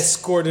displaced, just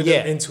escorted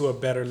them into a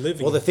better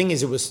living. Well, the thing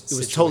is, it was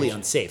totally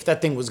unsafe.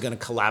 That thing was going to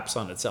collapse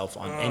on itself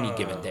on any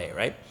given day,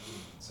 right?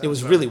 It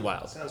was really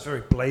wild. Sounds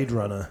very Blade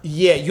Runner.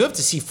 Yeah, you have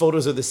to see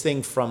photos of this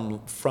thing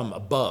from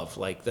above,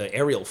 like the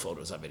aerial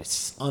photos of it.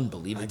 It's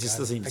unbelievable. It just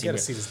doesn't even seem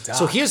see this doc.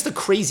 So here's the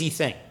crazy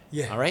thing.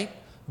 Yeah. All right?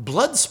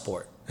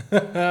 Bloodsport.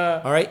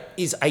 All right,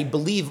 is I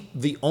believe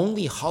the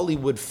only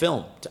Hollywood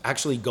film to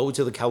actually go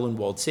to the Kowloon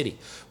Walled City.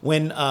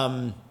 When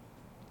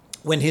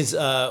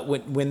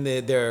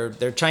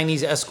their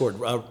Chinese escort,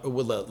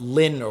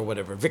 Lin or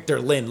whatever,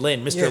 Victor Lin,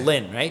 Mr.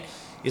 Lin, right?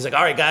 He's like,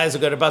 all right, guys,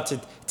 we're about to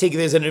take,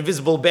 there's an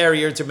invisible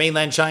barrier to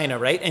mainland China,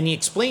 right? And he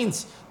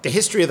explains the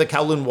history of the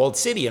Kowloon Walled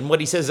City, and what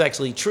he says is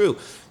actually true.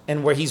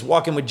 and where he's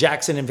walking with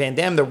Jackson and Van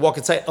Damme, they're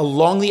walking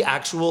along the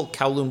actual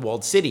Kowloon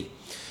walled city.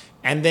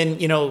 And then,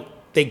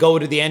 they go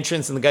to the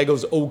entrance and the guy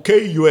goes,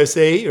 "Okay,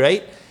 USA,"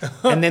 right?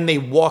 And then they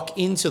walk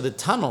into the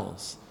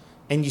tunnels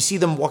and you see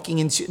them walking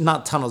into,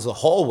 not tunnels, the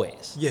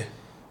hallways. Yeah.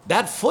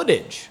 That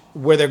footage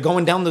where they're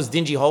going down those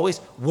dingy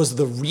hallways was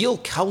the real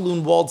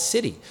Kowloon walled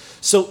city.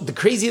 So the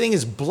crazy thing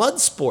is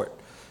Bloodsport.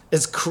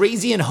 As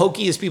crazy and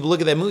hokey as people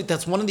look at that movie,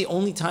 that's one of the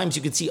only times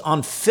you could see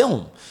on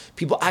film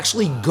people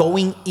actually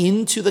going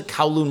into the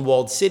Kowloon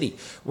walled city,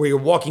 where you're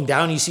walking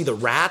down, you see the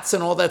rats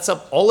and all that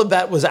stuff. All of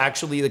that was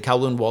actually the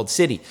Kowloon walled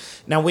city.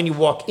 Now, when you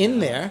walk in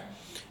there,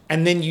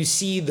 and then you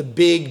see the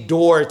big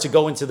door to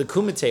go into the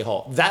Kumite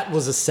Hall, that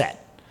was a set.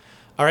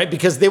 All right,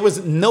 because there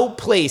was no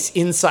place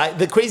inside.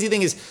 The crazy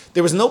thing is,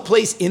 there was no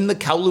place in the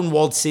Kowloon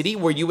walled city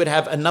where you would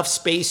have enough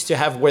space to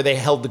have where they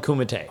held the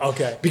kumite.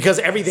 Okay. Because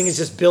everything is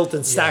just built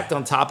and stacked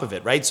on top of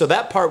it, right? So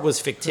that part was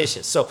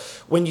fictitious. So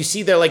when you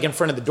see they're like in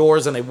front of the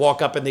doors and they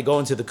walk up and they go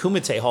into the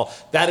kumite hall,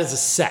 that is a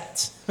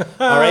set.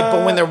 All right,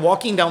 but when they're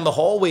walking down the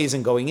hallways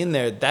and going in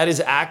there, that is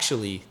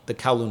actually the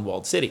Kowloon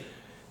walled city.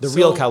 The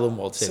real Kowloon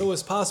walled city. So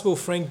it's possible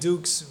Frank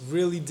Dukes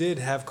really did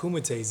have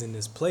kumites in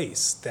this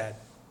place that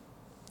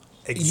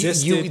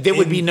existed. There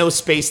would be no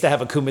space to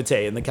have a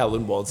kumite in the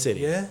Kowloon walled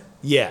city. Yeah?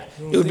 Yeah.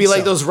 don't It would be think like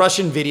so. those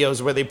Russian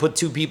videos where they put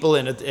two people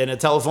in a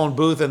telephone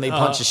booth and they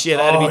punch the shit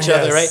out of each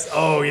other, right?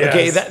 Oh, yes.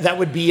 Okay, that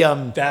would be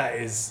That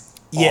is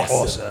yes.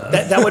 awesome.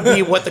 That would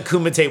be what the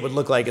kumite would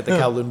look like at the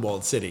Kowloon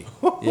walled city.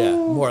 Yeah,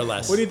 more or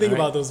less. What do you think All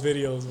right? about those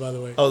videos, by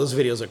the way? Oh, those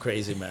videos are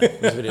crazy, man.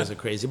 Those videos are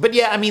crazy. But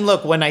yeah, I mean,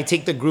 look, when I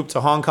take the group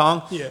to Hong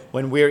Kong,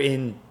 when we're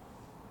in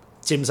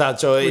Tim Sa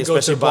Choi, We go to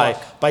especially the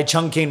park. by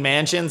Chung King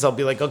Mansions, I'll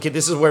be like, okay,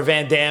 this is where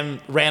Van Damme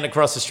ran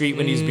across the street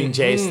when he was being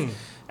chased.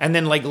 And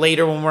then like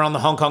later when we're on the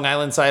Hong Kong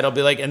Island side, I'll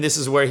be like, and this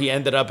is where he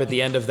ended up at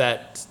the end of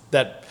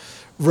that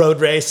road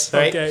race,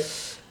 right? Okay.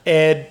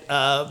 And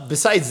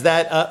besides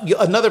that,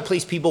 another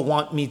place people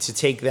want me to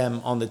take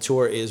them on the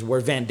tour is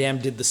where Van Damme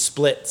did the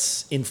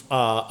splits in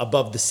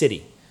above the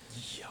city.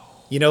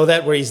 You know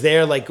that, where he's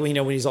there, like, when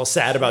he's all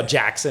sad about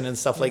Jackson and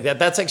stuff like that.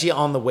 That's actually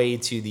on the way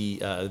to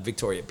the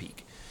Victoria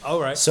Peak. All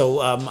right.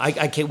 So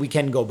we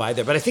can go by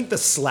there. But I think the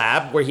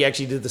slab where he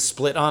actually did the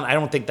split on, I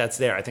don't think that's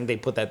there. I think they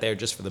put that there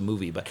just for the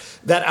movie. But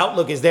that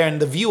outlook is there. And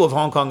the view of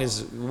Hong Kong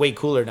is way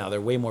cooler now. There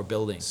are way more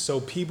buildings. So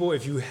people,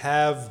 if you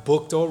have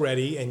booked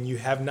already and you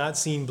have not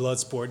seen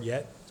Bloodsport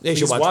yet, They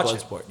should please watch it.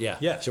 Bloodsport. Yeah.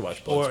 Yeah. Should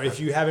watch Or Bloodsport. if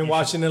you haven't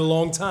watched it in a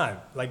long time,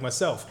 like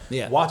myself,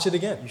 watch it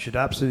again. You should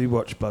absolutely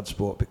watch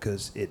Bloodsport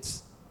because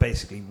it's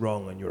basically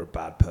wrong and you're a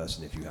bad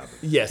person if you haven't.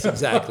 Yes,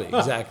 exactly.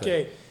 Exactly.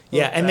 Okay.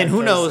 Yeah. Well, And then bad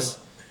who knows?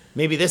 person.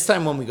 Maybe this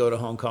time when we go to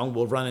Hong Kong,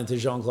 we'll run into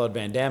Jean-Claude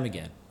Van Damme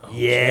again.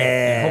 Yeah.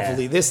 And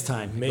hopefully this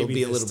time it'll Maybe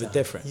be a this little bit time.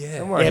 different. Yeah.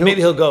 Don't worry, Yeah,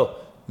 maybe he'll go,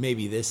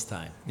 maybe this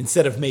time,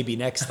 instead of maybe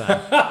next time.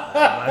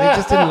 He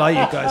just didn't like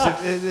you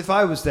guys. If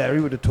I was there,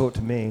 he would have talked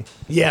to me.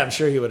 Yeah, I'm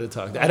sure he would have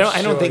talked. I don't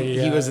sure, think he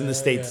yeah, was in the yeah,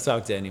 state yeah. to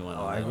talk to anyone.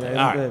 on that day.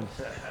 Yeah, All right.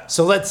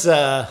 So let's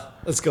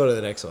go to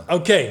the next one.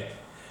 Okay.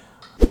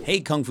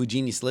 Hey, Kung Fu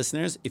Genius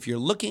listeners, if you're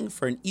looking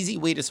for an easy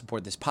way to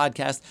support this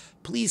podcast,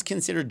 please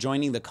consider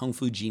joining the Kung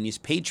Fu Genius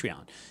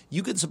Patreon.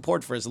 You can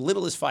support for as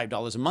little as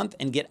 $5 a month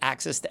and get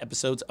access to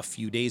episodes a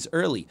few days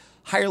early.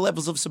 Higher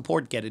levels of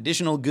support get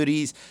additional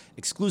goodies,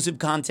 exclusive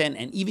content,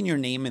 and even your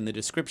name in the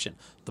description.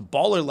 The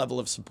baller level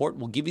of support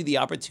will give you the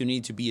opportunity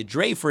to be a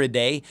Dre for a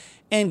day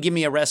and give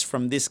me a rest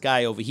from this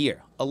guy over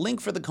here. A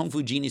link for the Kung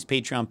Fu Genius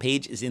Patreon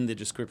page is in the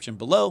description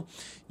below.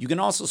 You can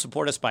also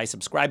support us by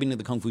subscribing to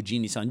the Kung Fu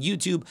Genius on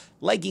YouTube,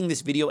 liking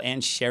this video,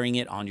 and sharing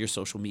it on your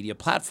social media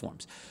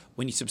platforms.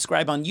 When you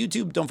subscribe on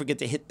YouTube, don't forget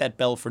to hit that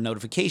bell for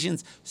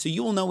notifications so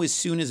you will know as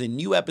soon as a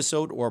new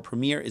episode or a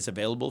premiere is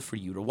available for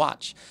you to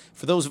watch.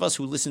 For those of us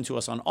who listen to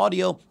us on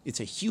audio, it's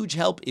a huge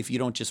help if you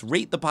don't just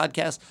rate the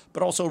podcast,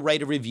 but also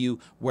write a review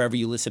wherever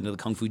you listen to the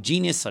Kung Fu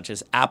Genius, such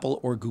as Apple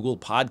or Google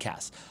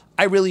Podcasts.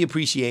 I really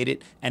appreciate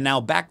it. And now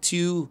back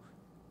to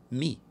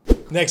me.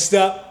 Next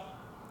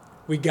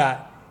up, we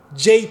got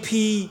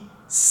JP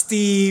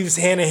Steve's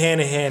hand in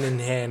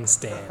hand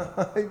stand.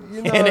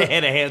 You know, And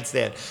a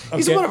handstand.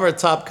 He's Okay. one of our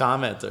top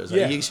commenters.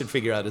 Yeah. You should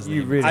figure out his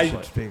you name. really I-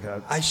 should speak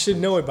out. I should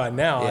know it by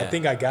now. I Yeah.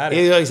 think I got it.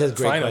 He always has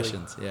great Finally.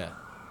 questions. Yeah.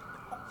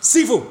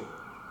 Sifu,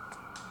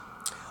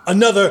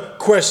 another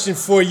question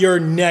for your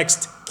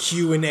next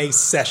Q&A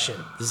session.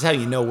 This is how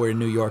you know we're in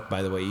New York,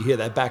 by the way. You hear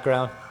that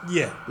background?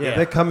 Yeah. Yeah,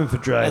 they're coming for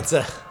Dre.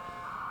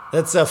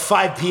 That's a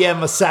 5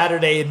 p.m. a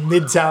Saturday in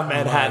Midtown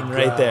Manhattan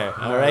right God. there.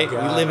 All right? We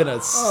God. live in a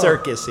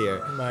circus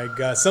here. My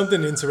God,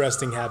 something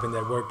interesting happened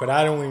at work, but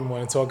I don't even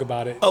want to talk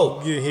about it.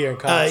 Oh, You're here in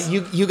comments.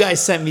 you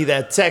guys sent me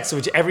that text,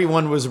 which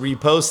everyone was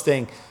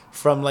reposting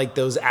from like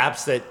those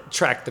apps that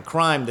track the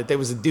crime, that there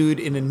was a dude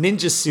in a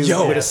ninja suit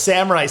Yo. with a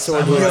samurai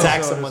sword who Yo.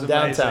 attacked Sword someone is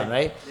downtown,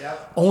 amazing. right?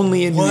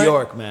 Only in New What?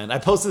 York, man. I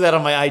posted that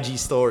on my IG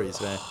stories,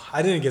 man.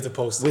 I didn't get to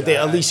post With it. the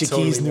I Alicia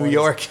totally Keys New wanted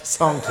York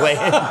song playing.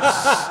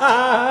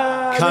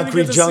 I didn't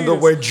Concrete get to see jungle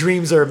this. where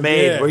dreams are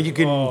made, Yeah. where you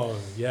can Oh,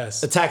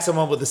 yes. attack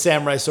someone with a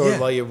samurai sword Yeah.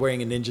 while you're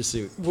wearing a ninja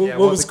suit. What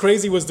was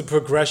crazy was the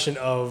progression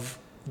of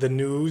the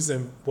news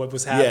and what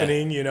was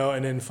happening, you know,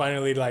 and then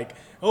finally like,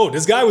 oh,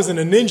 this guy was in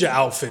a ninja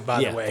outfit,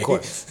 by the way. Of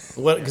course.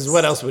 Because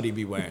what else would he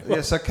be wearing?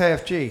 Yeah, so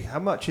KFG, how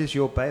much is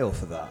your bail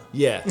for that?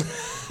 Yeah.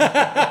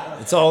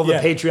 It's all the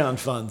Yeah. Patreon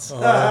funds. Oh,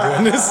 my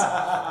goodness.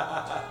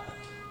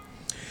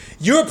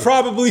 You're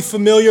probably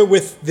familiar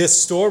with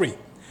this story.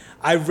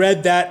 I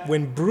read that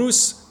when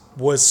Bruce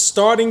was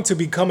starting to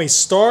become a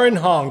star in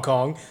Hong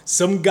Kong,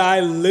 some guy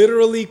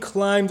literally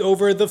climbed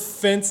over the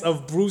fence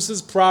of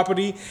Bruce's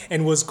property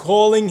and was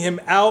calling him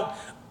out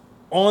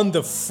on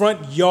the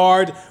front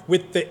yard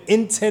with the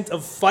intent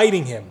of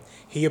fighting him.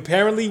 He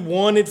apparently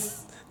wanted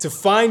to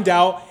find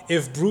out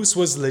if Bruce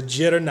was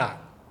legit or not.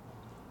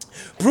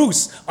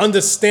 Bruce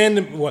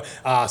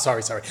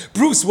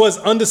was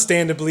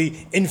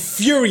understandably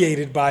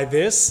infuriated by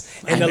this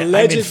and I'm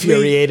allegedly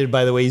infuriated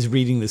by the way he's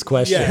reading this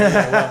question.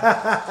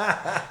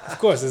 Of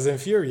course, it's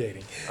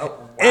infuriating.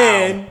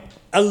 And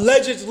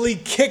allegedly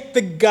kicked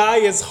the guy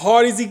as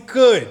hard as he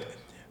could.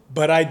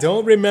 But I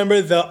don't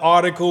remember the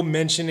article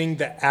mentioning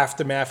the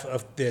aftermath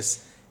of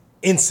this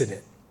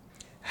incident.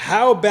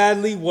 How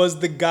badly was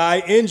the guy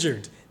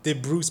injured?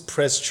 Did Bruce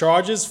press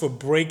charges for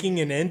breaking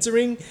and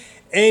entering?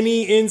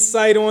 Any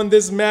insight on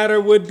this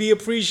matter would be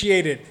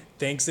appreciated.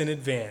 Thanks in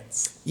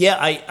advance. Yeah,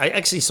 I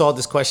actually saw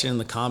this question in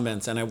the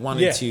comments, and I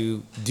wanted Yeah.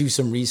 to do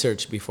some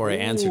research before I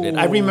answered it.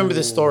 I remember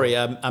the story.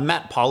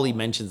 Matt Pauley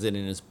mentions it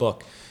in his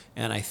book,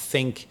 and I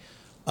think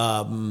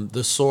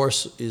the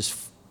source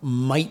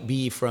might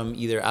be from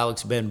either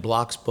Alex Ben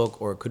Block's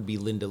book or it could be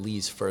Linda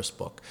Lee's first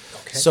book.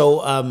 Okay.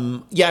 So,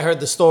 I heard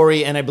the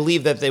story, and I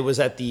believe that it was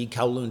at the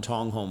Kowloon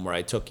Tong home where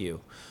I took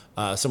you.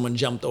 Someone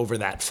jumped over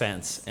that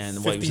fence,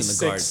 and while he was in the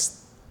guard. 56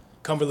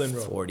 Cumberland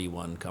Road.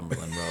 41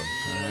 Cumberland Road.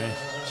 All right.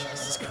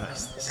 Jesus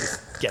Christ. This is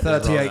getting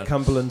this wrong 38 now.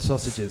 Cumberland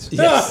sausages.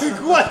 Yes.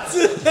 What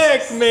the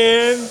heck,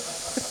 man?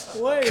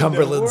 What in the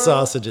Cumberland world?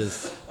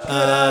 sausages.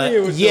 outta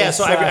here with Yeah, those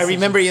so I sausages.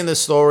 remember in the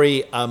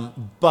story,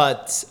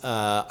 but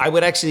I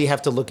would actually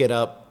have to look it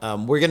up.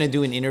 We're going to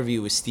do an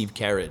interview with Steve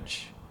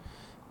Carriage.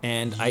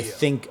 And I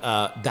think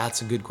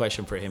that's a good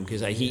question for him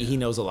because he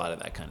knows a lot of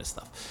that kind of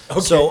stuff.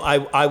 Okay. So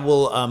I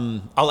will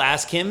I'll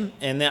ask him,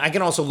 and then I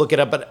can also look it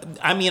up. But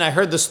I mean, I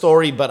heard the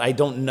story, but I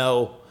don't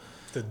know.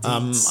 The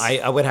deets.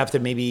 I would have to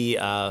maybe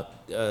I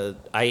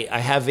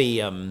have a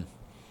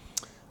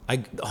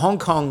Hong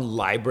Kong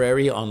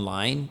library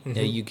online.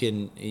 You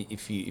can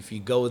if you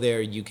go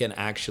there, you can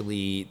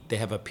actually they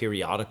have a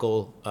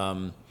periodical.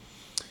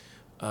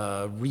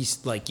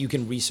 Like you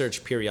can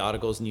research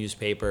periodicals,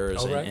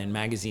 newspapers, right. and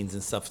magazines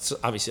and stuff. It's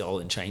obviously all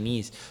in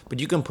Chinese, but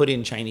you can put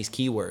in Chinese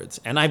keywords.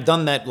 And I've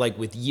done that like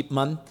with Yip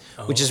Man,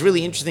 which is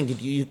really interesting.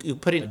 You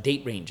put in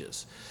date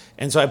ranges.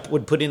 And so I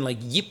would put in like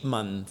Yip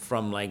Man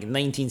from like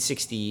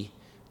 1960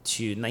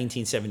 to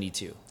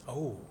 1972.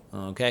 Oh.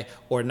 Okay.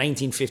 Or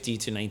 1950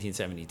 to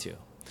 1972.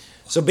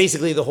 So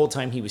basically the whole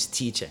time he was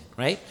teaching,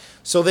 right?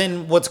 So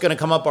then what's going to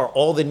come up are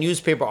all the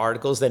newspaper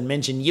articles that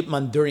mention Yip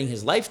Man during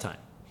his lifetime.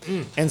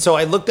 And so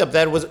I looked up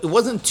that it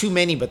wasn't too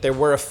many, but there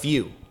were a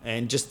few,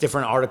 and just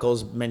different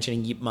articles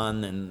mentioning Yip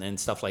Man and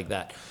stuff like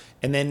that.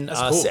 And then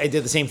cool. I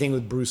did the same thing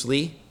with Bruce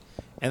Lee,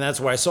 and that's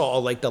where I saw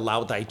all like the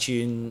Lao Tai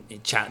Chun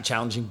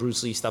challenging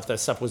Bruce Lee stuff. That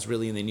stuff was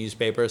really in the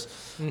newspapers.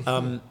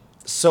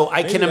 So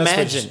I can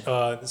imagine.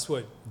 That's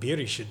what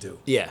Beardy should do.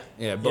 Yeah.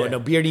 But Yeah. no,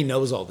 Beardy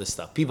knows all this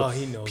stuff. People,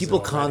 he knows people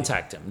it already.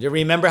 contact him. Do you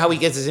remember how he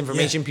gets his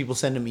information? People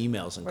send him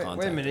emails and contact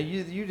Wait a him. minute,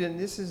 you didn't.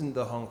 This isn't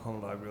the Hong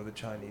Kong library or the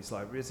Chinese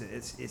library, is it?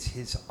 It's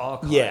his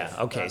archive. Yeah,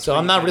 okay. That's So where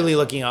I'm you not get really it.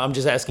 looking. I'm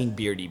just asking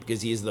Beardy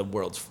because he is the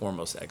world's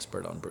foremost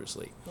expert on Bruce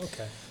Lee.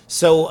 Okay.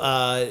 So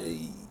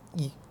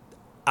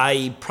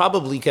I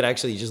probably could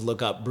actually just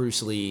look up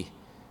Bruce Lee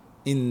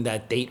in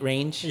that date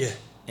range. Yeah.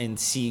 And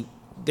see.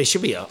 There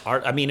should be a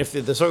art. I mean, if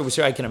the story was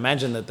true, I can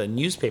imagine that the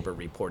newspaper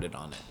reported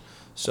on it.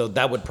 So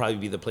that would probably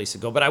be the place to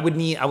go. But I would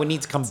need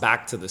to come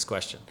back to this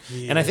question.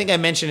 And I think I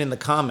mentioned in the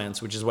comments,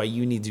 which is why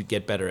you need to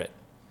get better at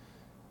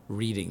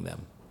reading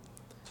them.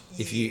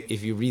 If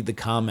you read the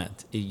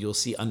comment, you'll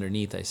see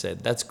underneath I said,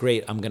 "That's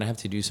great. I'm gonna have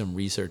to do some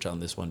research on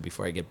this one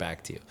before I get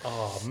back to you."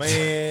 Oh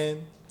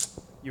man.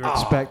 You're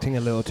expecting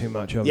a little too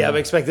much of Yeah, him. I'm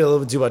expecting a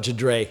little bit too much of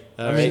Dre.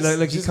 I mean, like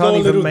you Just go can't a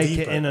even little make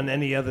deeper. it in on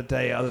any other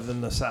day other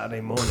than the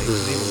Saturday morning.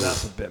 Even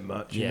that's a bit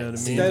much. You Yeah, know what I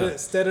see, mean?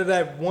 Instead of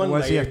that one Why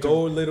does he layer, have to-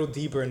 go a little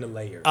deeper in the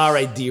layers. All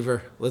right,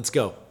 Deaver, let's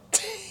go.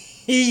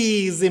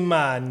 Easy,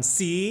 man.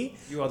 See?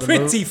 You are the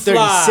Pretty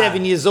fly.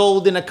 37 years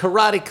old in a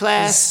karate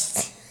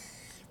class.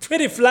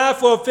 Pretty fly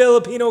for a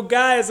Filipino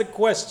guy is a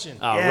question.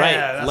 All Yeah, right,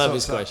 that's love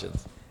what's his up.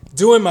 questions.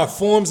 Doing my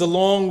forms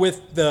along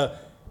with the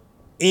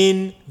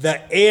In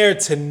the Air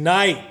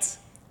Tonight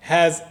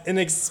has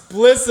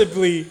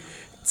inexplicably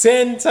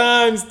 10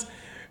 times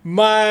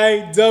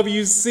my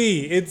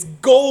WC. It's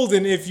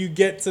golden if you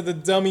get to the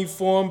dummy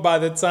form by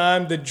the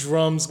time the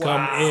drums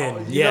come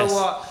in. You Yes. know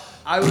what?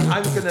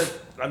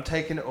 I'm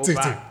taking it all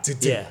back.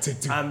 Yeah.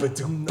 I'm-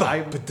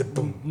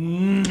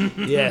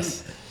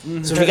 Yes.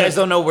 So if you guys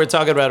don't know what we're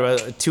talking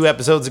about 2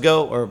 episodes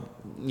ago,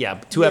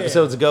 two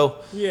episodes ago,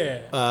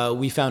 Yeah.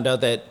 we found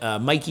out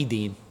that Mikey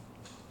Dean,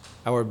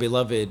 our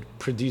beloved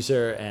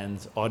producer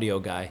and audio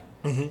guy,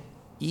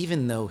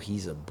 even though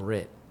he's a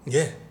Brit,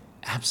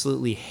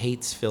 absolutely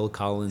hates Phil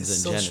Collins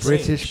and Genesis.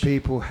 Strange. British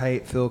people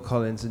hate Phil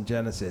Collins and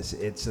Genesis.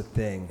 It's a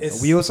thing.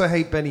 It's- We also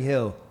hate Benny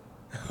Hill.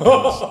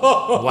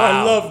 Wow.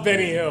 I love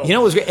Benny Hill. You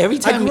know, it was great. Every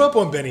time I grew up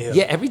on Benny Hill.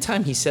 Yeah, every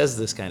time he says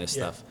this kind of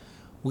stuff,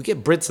 we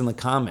get Brits in the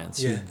comments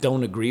who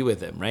don't agree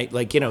with him, right?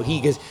 Like, you know,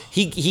 he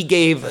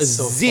gave That's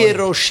so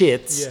zero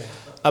shits Yeah.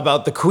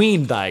 about the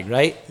Queen dying,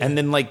 right? And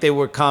then like there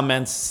were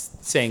comments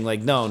saying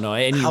like, no,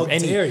 How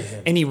dare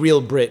him? any real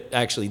Brit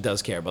actually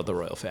does care about the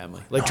royal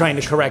family, like trying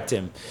to correct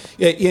him.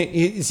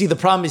 You see, the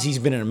problem is he's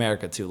been in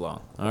America too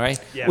long, all right?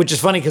 Yeah. Which is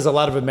funny because a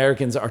lot of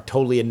Americans are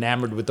totally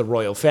enamored with the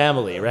royal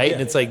family, right? And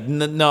it's like,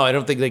 no, I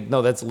don't think like,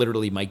 no, that's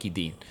literally Mikey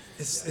Dean.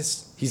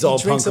 He's He's all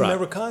he drinks punk rock.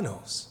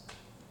 Americanos.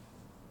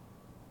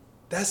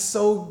 That's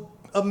so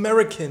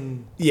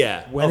American.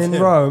 Yeah. When Of in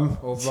him. Rome,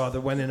 or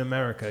rather when in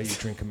America, you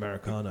drink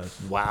Americano.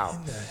 Wow.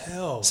 What the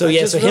hell? So I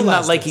yeah, just so him not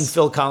realized liking this.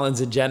 Phil Collins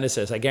and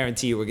Genesis, I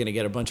guarantee you we're going to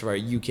get a bunch of our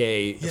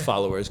UK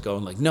followers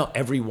going like, no,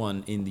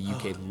 everyone in the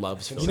UK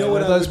loves Phil. You know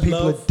what I those would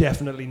people love? are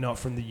definitely not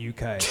from the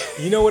UK.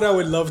 You know what I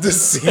would love to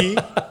see?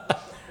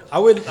 I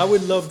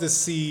would love to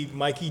see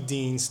Mikey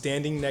Dean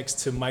standing next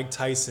to Mike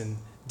Tyson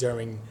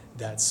during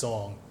that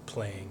song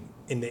playing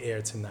in the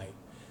air tonight,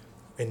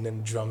 and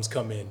then drums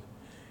come in,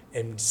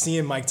 and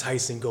seeing Mike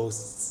Tyson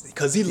goes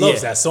because he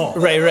loves that song.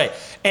 Right.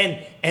 And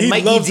He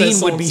Mikey loves that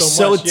Dean would song be so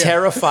so much, yeah.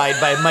 terrified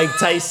by Mike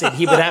Tyson,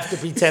 he would have to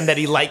pretend that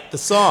he liked the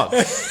song.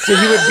 So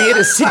he would be in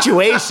a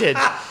situation.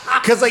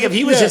 Because like if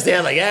he was just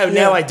there like, oh,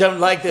 no, I don't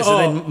like this.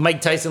 And then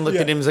Mike Tyson looked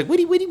at him and was like, what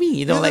do you mean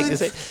you don't like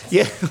this?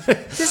 Yeah.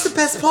 This is the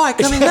best part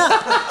coming up.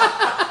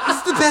 This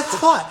is the best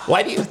part.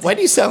 Why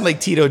do you sound like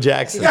Tito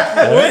Jackson? You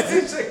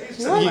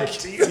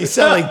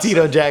sound like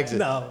Tito Jackson.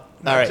 No.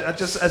 All right.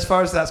 Just as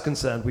far as that's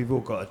concerned, we've all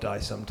got to die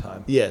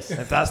sometime. Yes.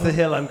 If that's the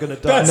hill I'm going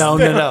to die. No.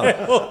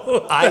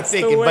 I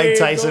think the if way Mike it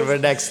Tyson goes. were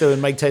next to him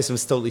and Mike Tyson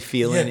was totally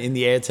feeling in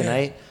the air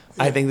tonight,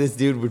 I think this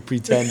dude would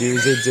pretend he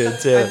was into it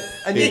too.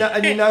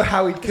 And you know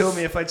how he'd kill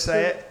me if I'd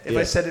say it? If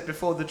I said it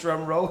before the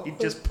drum roll, he'd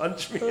just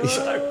punch me in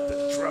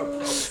the drum roll.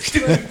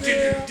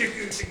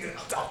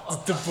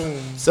 The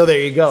boom. So there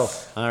you go.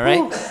 All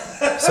right.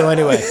 So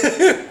anyway,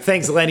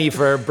 thanks Lenny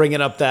for bringing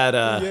up that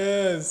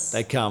Yes.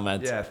 that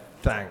comment. Yeah,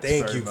 thanks.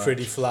 Thank very you, much.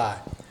 Pretty Fly.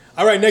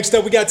 All right, next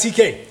up we got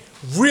TK.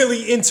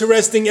 Really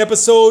interesting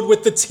episode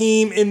with the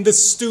team in the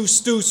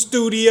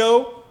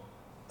studio.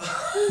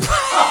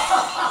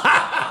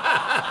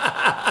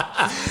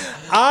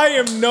 I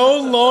am no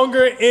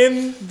longer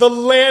in the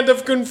land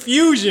of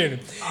confusion.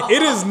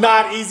 It is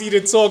not easy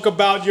to talk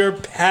about your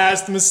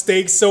past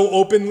mistakes so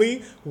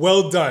openly.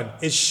 Well done.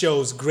 It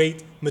shows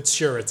great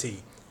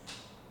maturity.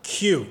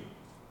 Q.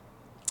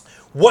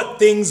 What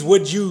things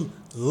would you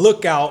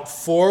look out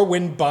for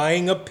when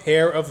buying a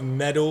pair of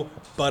metal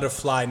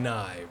butterfly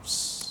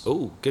knives?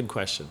 Oh, good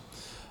question.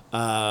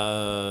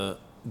 God,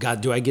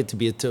 do I get to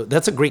be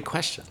that's a great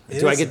question.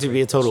 It Do I is get a to great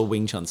be a total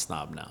Wing Chun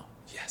snob now?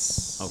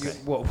 Yes. Okay.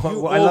 What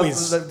You I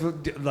always-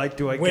 love, like,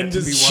 do I When get to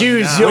does- be one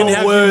Choose now? your When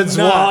have you words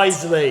not?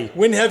 wisely.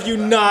 When have you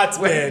not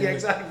When, been? yeah,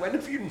 exactly. When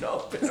have you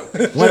not been?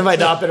 When have I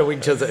not been a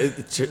Wing Chun?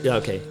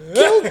 Okay.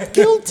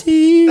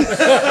 Guilty.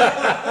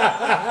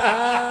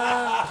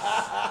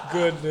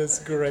 Goodness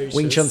gracious.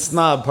 Wing Chun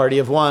snob, party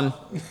of one.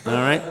 All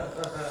right.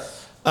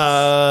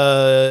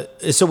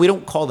 So we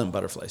don't call them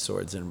butterfly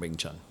swords in Wing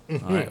Chun, all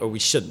right? Or we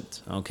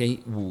shouldn't. Okay.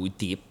 Wu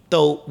Dip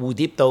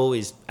Do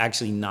is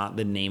actually not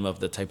the name of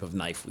the type of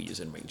knife we use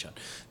in Wing Chun.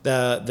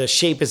 The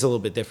shape is a little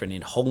bit different.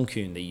 In Hong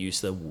Kong, they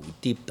use the Wu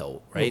Dip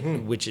Do, right,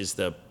 which is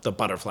the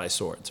butterfly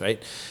swords,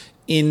 right?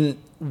 In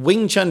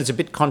Wing Chun, it's a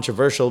bit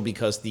controversial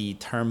because the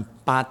term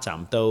Ba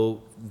Cham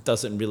Do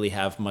doesn't really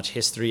have much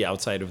history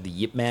outside of the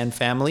Yip Man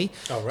family.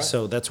 Oh, right.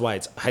 So that's why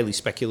it's highly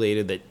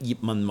speculated that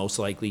Yip Man most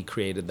likely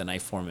created the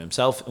knife form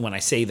himself. And when I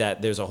say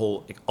that, there's a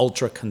whole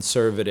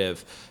ultra-conservative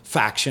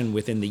faction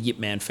within the Yip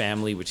Man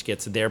family which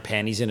gets their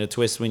panties in a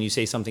twist when you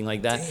say something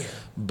like that. Damn.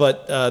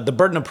 But the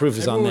burden of proof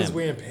is on them. Everyone's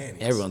wearing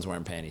panties. Everyone's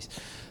wearing panties.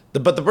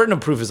 But the burden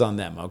of proof is on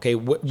them, okay?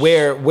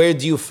 Where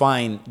do you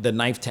find the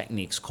knife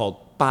techniques called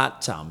Ba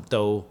Cham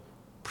Do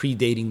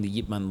predating the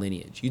Yip Man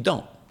lineage? You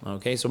don't,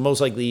 okay? So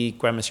most likely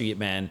Grandmaster Yip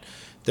Man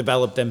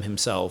developed them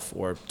himself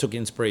or took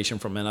inspiration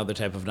from another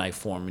type of knife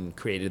form and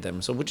created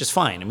them, so which is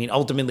fine. I mean,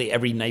 ultimately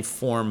every knife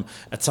form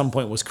at some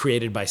point was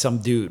created by some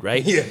dude,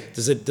 right? Yeah.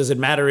 Does it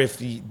matter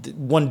if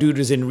one dude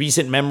is in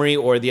recent memory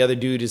or the other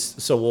dude is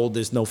so old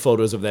there's no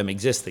photos of them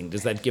existing?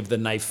 Does that give the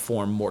knife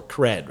form more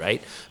cred,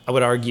 right? I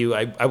would argue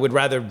I would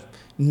rather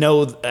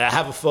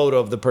have a photo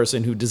of the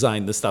person who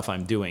designed the stuff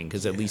I'm doing,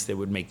 because at least it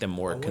would make them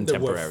more I wonder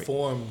contemporary. what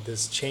form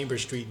this Chamber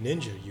Street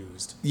ninja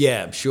used.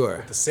 Yeah, I'm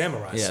sure. The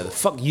samurai Yeah, sword. the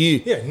fuck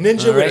you. Yeah,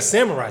 ninja All with a right?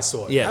 samurai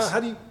sword. Yes.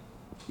 How do you?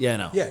 Yeah,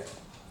 no. Yeah.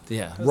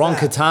 Yeah. Wrong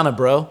that? katana,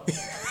 bro.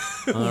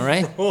 All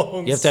right?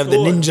 Wrong You have to have the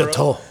sword, ninja bro.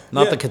 toe,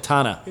 not Yeah. the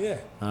katana. Yeah.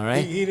 All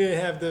right? He didn't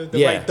have the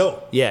Yeah. right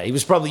dough. Yeah, he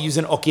was probably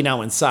using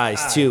Okinawan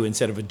size too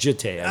instead of a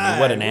jute. I mean,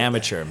 what an Aye, what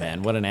amateur,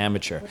 man. What an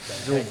amateur.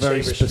 It's all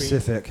very Shaver Street.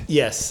 specific.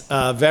 Yes,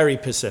 very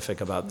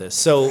Pacific about this.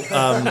 So,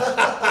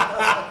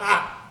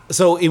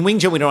 so in Wing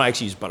Chun, we don't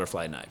actually use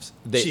butterfly knives.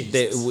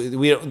 Jesus.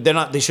 They're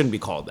not. They shouldn't be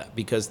called that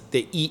because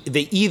they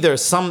either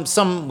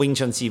some Wing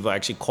Chun sifu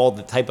actually call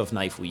the type of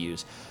knife we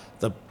use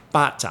the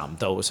ba zham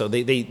do. So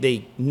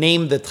they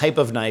name the type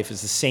of knife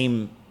as the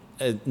same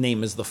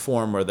name as the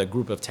form or the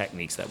group of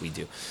techniques that we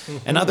do,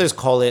 and others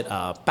call it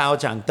bao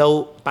zhang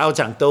do. Bao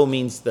zhang do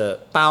means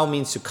bao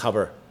means to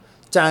cover,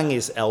 zhang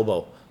is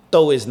elbow,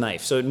 do is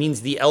knife. So it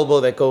means the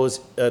elbow that goes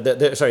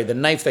the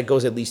knife that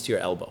goes at least to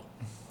your elbow.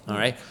 All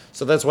right.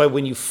 So that's why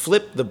when you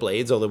flip the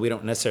blades, although we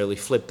don't necessarily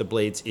flip the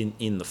blades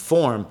in the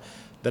form,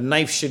 the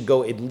knife should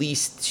go at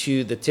least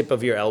to the tip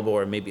of your elbow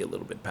or maybe a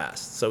little bit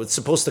past. So it's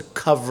supposed to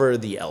cover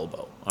the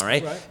elbow. All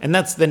right. And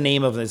that's the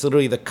name of it. It's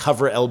literally the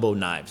cover elbow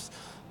knives.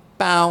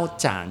 Bao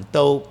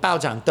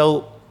zhang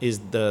do is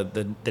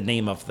the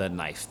name of the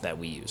knife that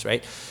we use.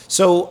 Right.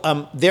 So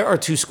there are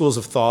two schools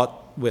of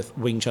thought with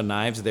Wing Chun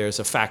knives. There's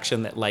a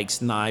faction that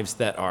likes knives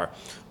that are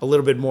a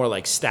little bit more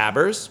like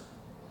stabbers.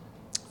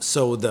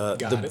 So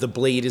the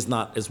blade is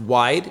not as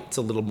wide. It's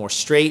a little more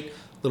straight, a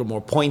little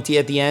more pointy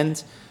at the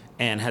end,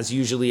 and has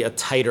usually a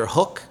tighter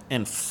hook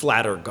and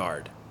flatter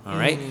guard. All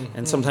right?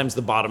 And sometimes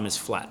the bottom is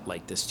flat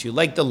like this too,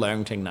 like the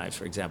Leungting knives,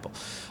 for example.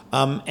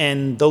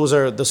 And those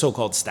are the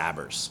so-called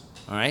stabbers.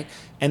 All right?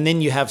 And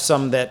then you have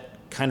some that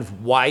kind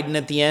of widen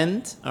at the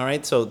end. All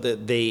right? So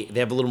they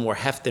have a little more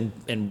heft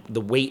and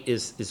the weight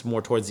is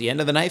more towards the end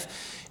of the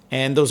knife.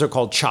 And those are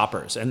called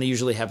choppers, and they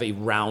usually have a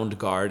round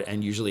guard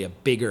and usually a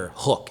bigger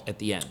hook at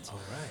the end. All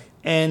right.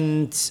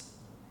 And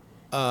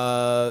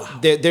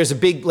there's a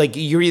big, like,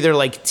 you're either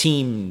like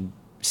team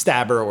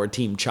stabber or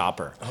team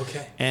chopper.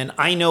 Okay. And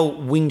I know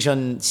Wing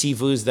Chun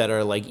sifus that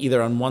are like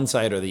either on one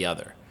side or the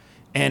other.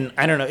 And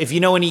I don't know, if you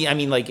know any, I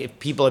mean, like, if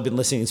people have been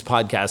listening to this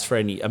podcast for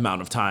any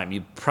amount of time,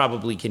 you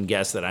probably can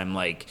guess that I'm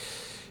like,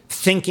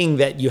 thinking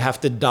that you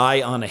have to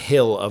die on a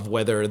hill of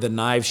whether the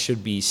knives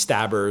should be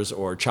stabbers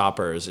or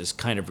choppers is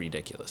kind of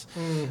ridiculous.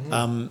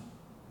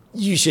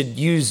 You should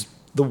use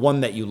the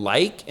one that you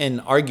like, and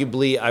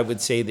arguably I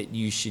would say that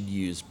you should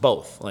use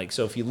both. Like,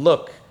 so if you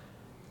look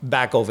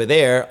back over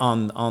there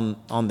on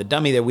the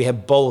dummy there, we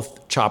have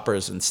both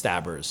choppers and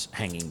stabbers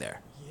hanging there.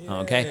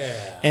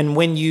 Okay? And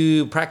when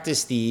you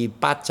practice the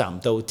ba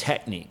zham do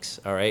techniques,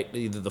 all right,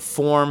 either the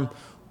form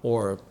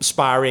or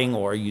sparring,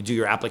 or you do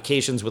your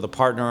applications with a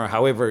partner, or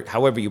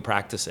however you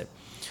practice it,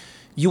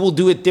 you will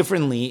do it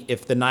differently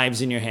if the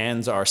knives in your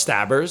hands are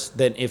stabbers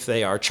than if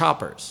they are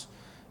choppers.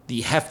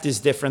 The heft is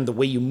different, the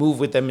way you move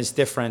with them is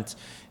different,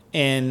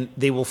 and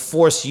they will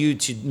force you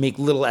to make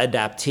little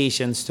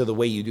adaptations to the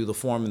way you do the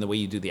form and the way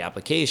you do the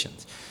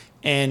applications.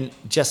 And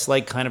just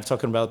like kind of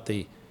talking about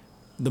the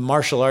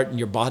martial art and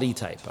your body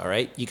type, all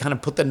right? You kind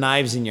of put the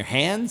knives in your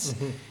hands,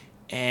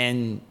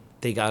 and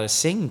they got to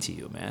sing to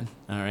you, man.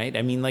 All right.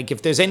 I mean, like,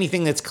 if there's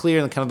anything that's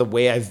clear in kind of the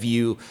way I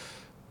view,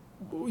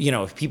 you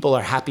know, if people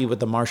are happy with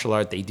the martial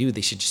art they do,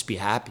 they should just be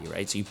happy,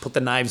 right? So you put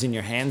the knives in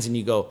your hands and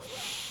you go,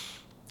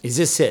 is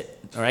this it?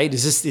 All right.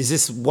 Is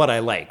this what I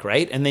like?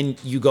 Right. And then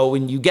you go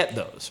and you get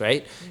those,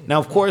 right? Now,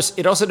 of course,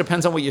 it also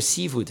depends on what your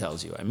sifu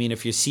tells you. I mean,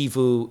 if your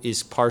sifu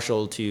is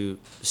partial to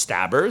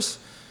stabbers,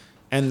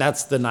 and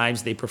that's the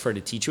knives they prefer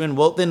to teach you in,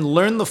 well, then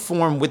learn the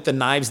form with the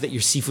knives that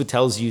your sifu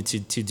tells you to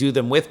do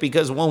them with,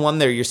 because one,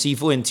 they're your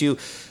sifu, and two,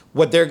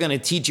 what they're going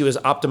to teach you is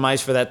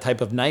optimized for that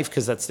type of knife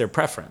because that's their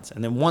preference.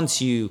 And then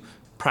once you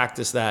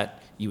practice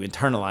that, you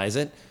internalize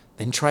it,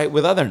 then try it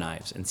with other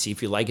knives and see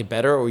if you like it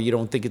better or you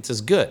don't think it's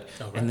as good.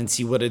 Right. And then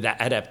see what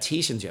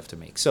adaptations you have to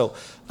make. So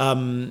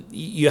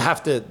you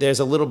have to, there's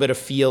a little bit of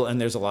feel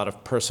and there's a lot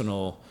of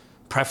personal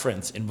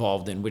preference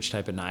involved in which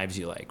type of knives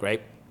you like,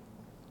 right?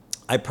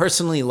 I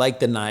personally like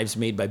the knives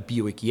made by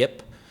Buick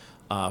Yip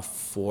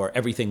for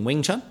everything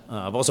Wing Chun.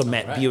 I've also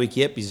met Buick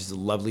Yip. He's just a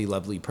lovely,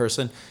 lovely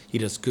person. He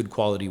does good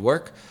quality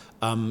work.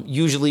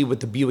 Usually with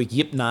the Buick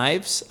Yip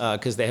knives,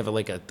 because they have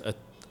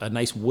a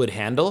nice wood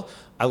handle,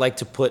 I like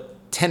to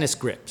put tennis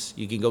grips.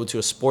 You can go to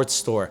a sports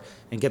store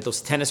and get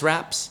those tennis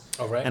wraps.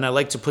 All right. And I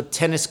like to put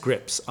tennis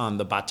grips on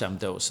the ba zham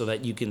do so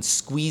that you can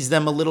squeeze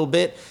them a little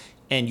bit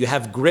and you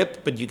have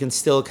grip, but you can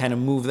still kind of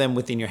move them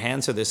within your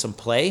hand, so there's some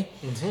play.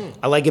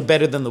 I like it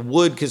better than the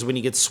wood because when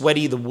you get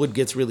sweaty, the wood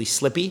gets really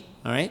slippy,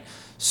 all right?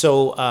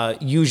 So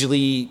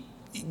usually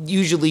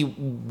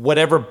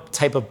whatever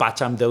type of ba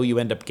zham do you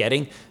end up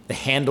getting, the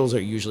handles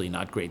are usually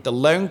not great. The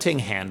Leungting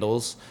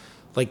handles,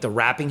 like the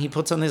wrapping he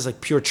puts on this,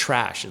 like pure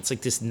trash. It's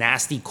like this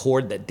nasty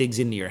cord that digs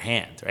into your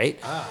hand, right?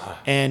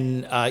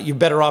 And you're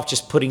better off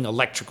just putting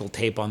electrical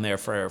tape on there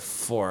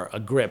for a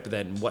grip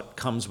than what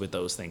comes with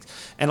those things.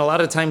 And a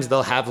lot of times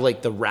they'll have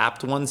like the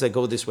wrapped ones that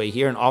go this way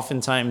here. And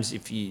oftentimes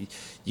if you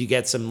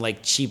get some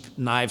like cheap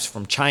knives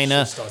from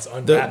China,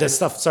 the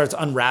stuff starts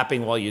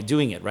unwrapping while you're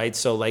doing it, right?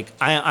 So like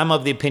I'm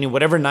of the opinion,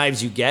 whatever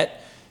knives you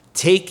get,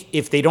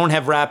 if they don't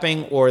have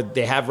wrapping or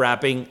they have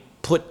wrapping,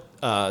 put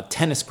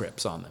tennis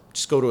grips on them.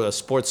 Just go to a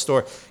sports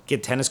store,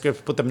 get tennis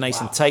grips, put them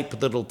nice and tight, put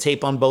the little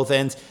tape on both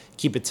ends,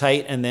 keep it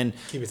tight, and then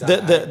Keep it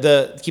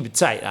tight. keep it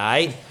tight. All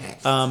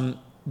right.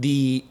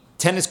 The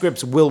tennis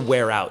grips will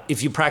wear out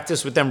if you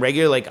practice with them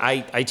regularly. Like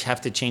I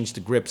have to change the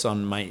grips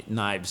on my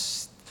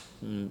knives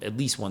at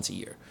least once a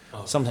year.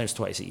 Sometimes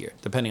twice a year,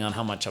 depending on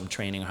how much I'm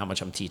training or how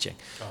much I'm teaching.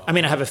 I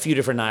mean, I have a few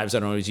different knives. I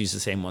don't always use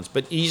the same ones,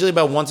 but usually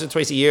about once or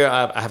twice a year,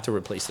 I have to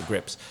replace the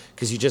grips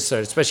because you just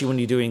start, especially when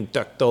you're doing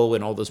duck do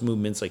and all those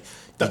movements, like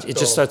it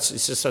just starts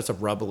to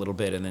rub a little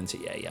bit, and then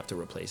you have to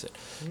replace it.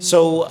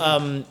 So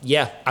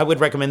I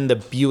would recommend the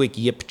Buick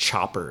Yip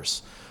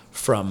choppers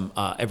from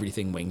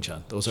Everything Wing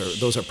Chun.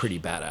 Those are pretty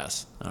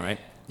badass. All right,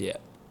 yeah.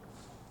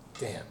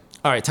 Damn.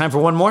 All right, time for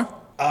one more.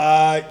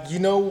 You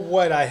know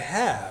what I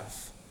have?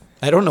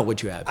 I don't know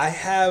what you have. I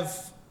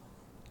have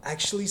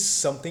actually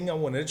something I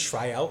wanted to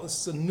try out.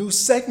 It's a new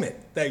segment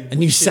A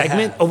new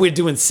segment? Oh, we're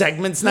doing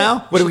segments now?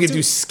 Yeah, what are we should going to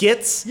do?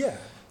 Skits? Yeah.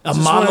 A Just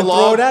wanna monologue?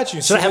 throw it at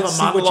you. Should I have a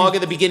See what monologue you-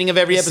 at the beginning of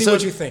every episode? See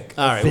what you think.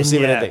 All right, we'll see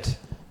what I think. Vignette.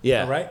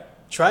 Yeah. All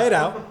right? Try it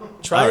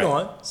out. Try All it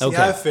right. on. See Okay.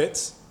 how it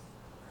fits.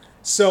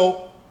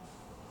 So,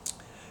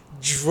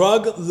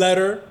 drug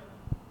letter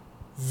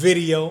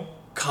video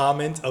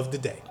comment of the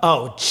day.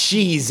 Oh,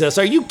 Jesus.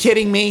 Are you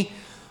kidding me?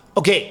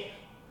 Okay.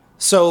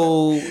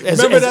 So,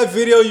 Remember that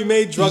video you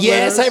made, drug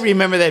Yes, letters? I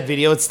remember that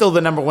video. It's still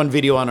the #1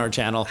 video on our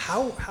channel.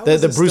 How the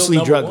is it Bruce still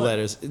Lee drug #1?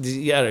 letters?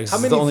 Yeah, it's How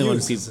the many only one.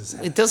 views does this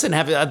have? It doesn't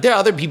have. There are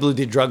other people who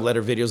did drug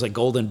letter videos, like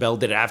Golden Bell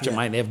did it after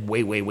mine. They have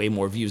way, way, way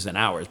more views than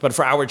ours. But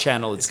for our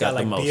channel, It's got the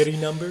like most. Beardy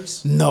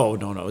numbers? No.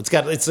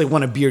 It's like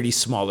one of Beardy's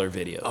smaller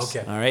videos.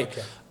 Okay, All right.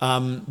 okay.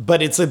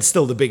 But it's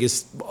still the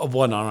biggest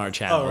one on our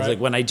channel. Oh, It's right.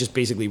 like when I just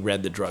basically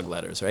read the drug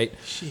letters, right?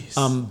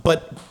 Jeez.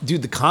 But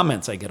dude, the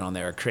comments I get on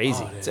there are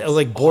crazy. Oh, it It's is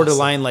like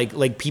borderline, like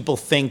people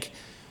think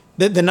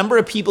the number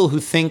of people who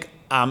think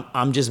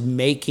I'm just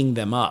making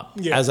them up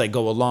as I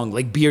go along,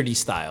 like Beardy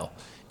style,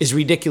 is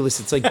ridiculous.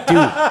 It's like,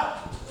 dude,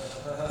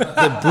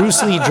 the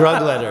Bruce Lee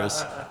drug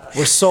letters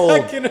were sold I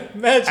can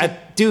imagine.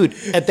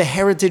 at the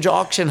Heritage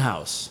Auction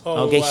House.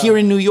 Oh, okay, wow. here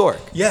in New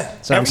York. Yeah.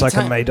 Sounds like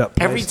a made-up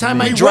place Every to time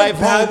me. I We drive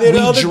went past home, it we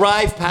other-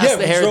 drive past Yeah,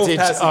 the we drove Heritage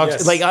past it, Auction.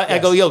 yes, Like I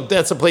yes. go, yo,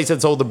 that's the place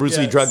that sold the Bruce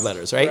Lee Yes. drug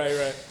letters, right?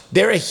 Right.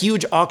 They're a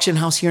huge auction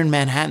house here in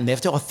Manhattan. They have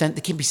to authentic.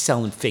 They can't be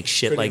selling fake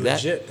shit Pretty like that.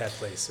 legit, that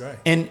place, right?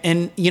 And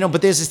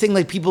but there's this thing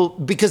like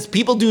because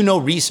people do no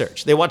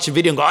research. They watch a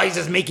video and go, oh, he's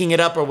just making it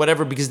up or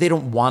whatever because they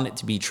don't want it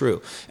to be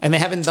true. And they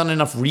haven't done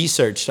enough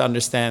research to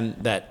understand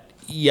that,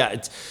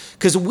 it's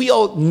because we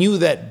all knew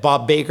that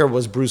Bob Baker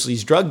was Bruce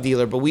Lee's drug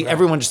dealer, but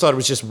everyone just thought it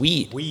was just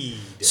weed.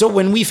 So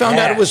when we found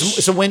out it was,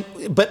 Hash.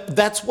 but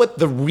that's what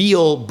the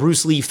real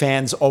Bruce Lee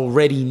fans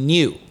already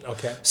knew.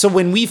 Okay. So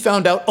when we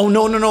found out, oh,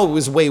 no, it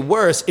was way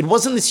worse, it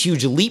wasn't this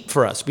huge leap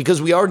for us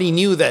because we already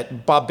knew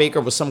that Bob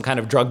Baker was some kind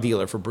of drug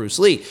dealer for Bruce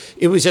Lee.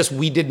 It was just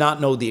we did not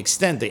know the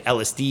extent, the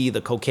LSD,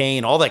 the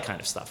cocaine, all that kind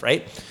of stuff,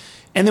 right?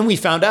 And then we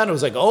found out, it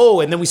was like,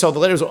 oh, and then we saw the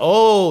letters,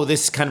 oh,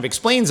 this kind of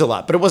explains a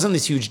lot. But it wasn't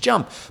this huge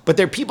jump. But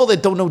there are people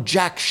that don't know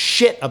jack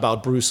shit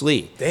about Bruce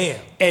Lee. Damn.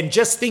 And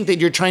just think that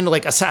you're trying to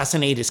like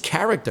assassinate his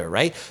character,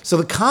 right? So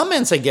the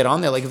comments I get on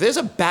there, like if there's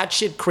a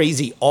batshit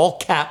crazy all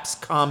caps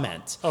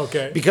comment.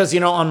 Okay. Because,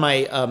 on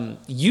my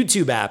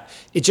YouTube app,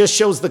 it just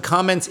shows the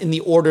comments in the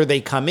order they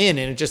come in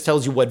and it just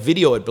tells you what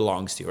video it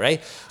belongs to,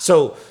 right?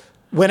 So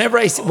whenever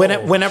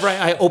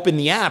I open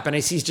the app and I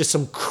see just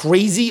some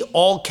crazy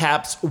all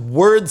caps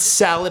word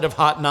salad of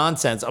hot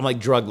nonsense, I'm like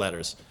drug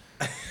letters.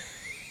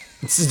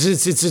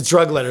 It's a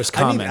drug letters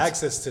comment. I need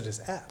access to this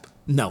app.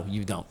 No,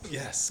 you don't.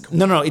 Yes. Come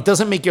No. It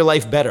doesn't make your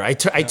life better. I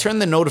turn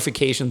the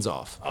notifications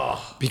off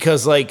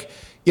because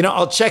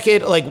I'll check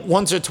it like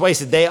once or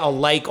twice a day. I'll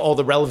like all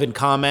the relevant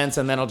comments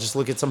and then I'll just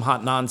look at some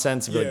hot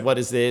nonsense and be like, what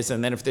is this?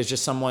 And then if there's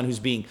just someone who's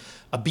being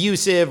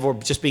abusive or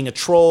just being a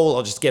troll,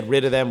 I'll just get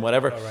rid of them,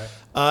 whatever. All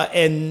right.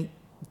 And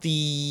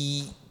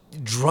the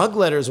drug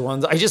letters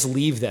ones, I just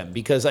leave them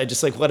because I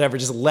just like whatever.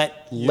 Just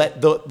let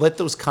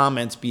those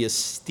comments be a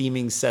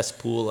steaming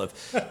cesspool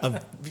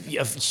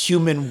of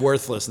human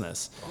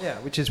worthlessness. Yeah,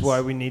 which is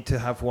why we need to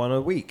have one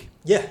a week.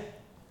 Yeah.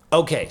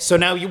 Okay, so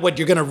now you're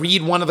going to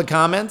read one of the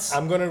comments?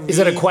 I'm gonna Is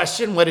it a read-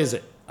 question? What is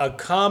it? A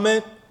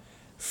comment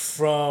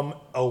from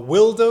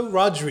Awilda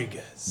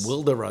Rodriguez.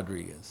 Wilda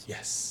Rodriguez.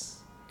 Yes.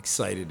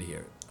 Excited to hear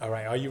it. All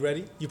right. Are you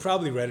ready? You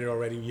probably read it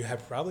already. You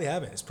probably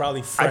haven't. It's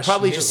probably fresh. I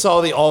probably new. just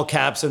saw the all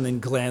caps and then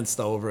glanced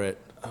over it.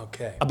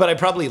 Okay. But I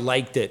probably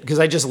liked it because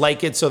I just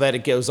like it so that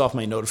it goes off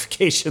my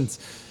notifications.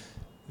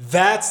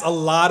 That's a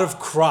lot of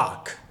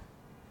crock.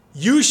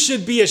 You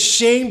should be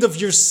ashamed of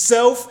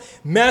yourself.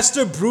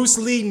 Master Bruce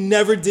Lee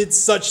never did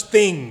such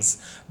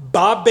things.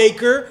 Bob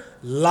Baker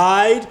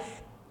lied.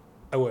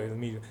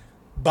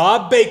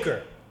 Bob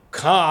Baker,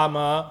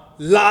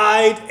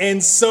 lied,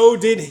 and so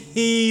did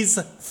his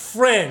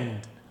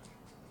friend.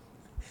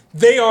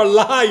 They are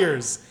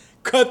liars,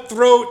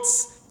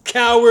 cutthroats,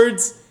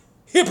 cowards,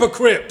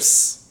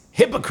 hypocrites.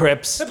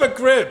 Hypocrites.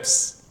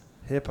 Hypocrites.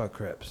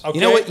 Hypocrites. Okay?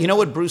 You know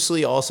what Bruce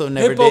Lee also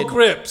never did?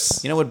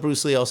 Hypocrites. You know what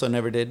Bruce Lee also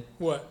never did?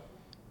 What?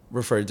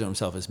 referred to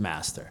himself as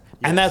master.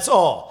 And that's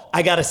all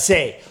I gotta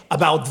say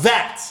about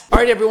that. All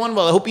right, everyone.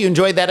 Well, I hope you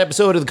enjoyed that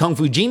episode of the Kung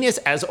Fu Genius.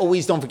 As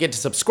always, don't forget to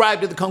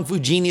subscribe to the Kung Fu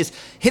Genius.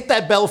 Hit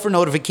that bell for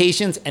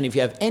notifications. And if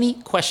you have any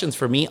questions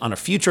for me on a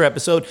future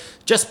episode,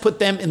 just put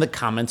them in the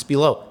comments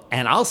below.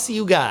 And I'll see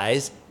you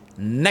guys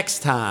next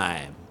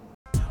time.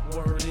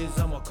 Word is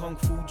I'm a kung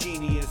fu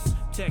genius.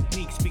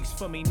 Technique speaks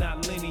for me,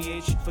 not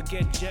lineage.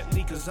 Forget Jet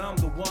Li, cause I'm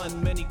the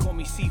one. Many call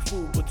me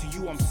seafood, but to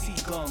you I'm sea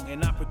gung.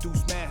 And I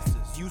produce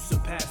masters. You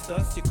surpassed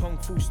us. Your kung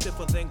fu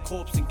stiffer than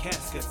corpse and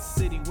caskets.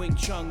 City Wing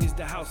Chun is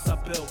the house I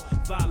built.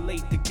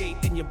 Violate the gate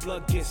and your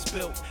blood gets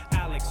spilt.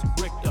 Alex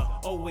Richter,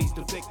 always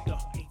the victor.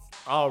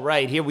 All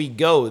right, here we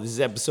go. This is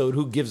episode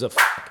Who Gives a F***.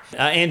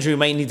 Andrew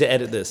might need to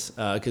edit this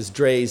because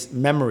Dre's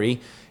memory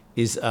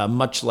is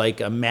much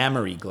like a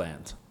mammary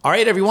gland. All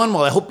right, everyone.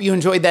 Well, I hope you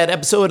enjoyed that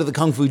episode of the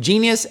Kung Fu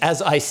Genius.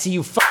 As I see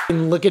you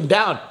fucking looking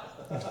down.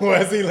 Why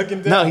is he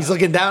looking down? No, he's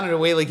looking down in a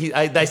way like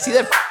I see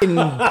that fucking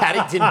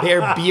Paddington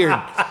Bear beard.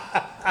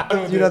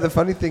 You know, the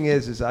funny thing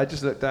is I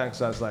just looked down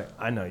because I was like,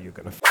 I know you're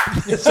going to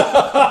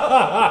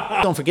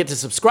Don't forget to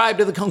subscribe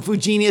to the Kung Fu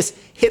Genius.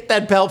 Hit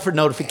that bell for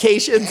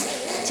notifications.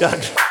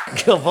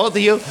 Kill both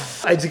of you.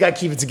 I just got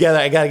to keep it together.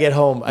 I got to get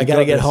home. I got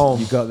to get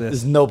home. You got this.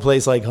 There's no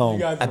place like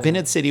home. I've been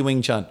at City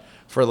Wing Chun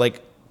for like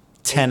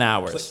 10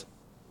 hours.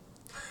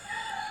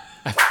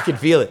 I fucking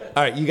feel it.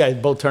 All right, you guys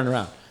both turn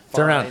around.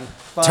 Turn around.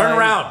 Fine. Turn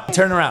around.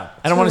 Turn around.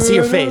 I don't want to see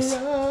your face.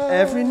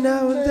 Every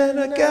now and then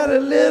I got a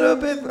little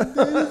bit.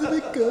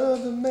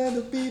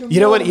 You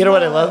know what? You know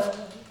what I love?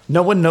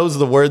 No one knows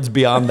the words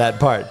beyond that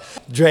part.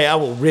 Dre, I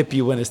will rip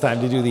you when it's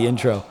time to do the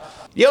intro.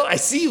 Yo, I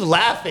see you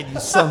laughing, you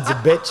sons of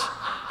bitch.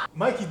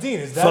 Mikey Dean,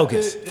 is that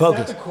Focus.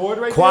 Focus. That the cord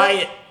right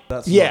Quiet.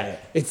 That's Yeah, not it.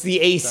 it's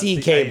the AC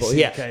the cable. AC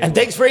Yeah, cable. and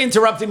thanks for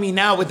interrupting me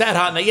now with that,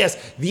 Hotna. Yes,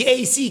 the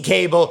AC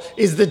cable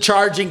is the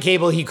charging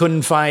cable he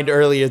couldn't find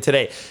earlier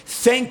today.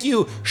 Thank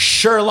you,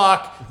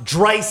 Sherlock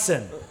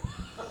Dryson.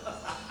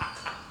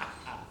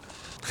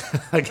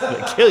 I'm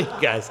gonna kill you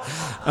guys.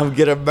 I'm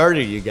gonna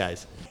murder you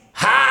guys.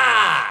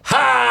 Ha!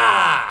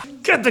 Ha!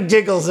 Get the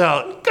giggles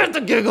out. Get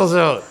the giggles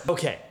out.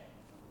 Okay,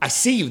 I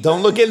see you.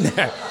 Don't look in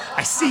there.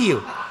 I see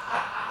you.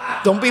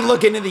 Don't be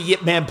looking in the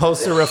Yip Man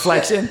poster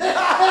reflection.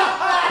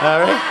 All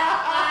right?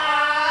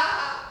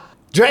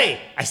 Dre,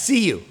 I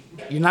see you.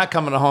 You're not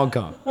coming to Hong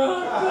Kong.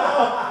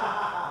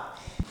 I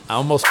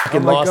almost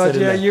fucking lost it.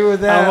 Yeah, in you were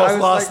there. I almost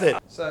was lost like,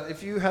 it. So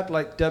if you had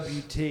like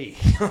WT,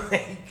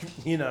 like,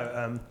 you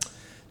know,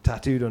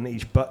 tattooed on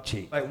each butt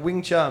cheek, like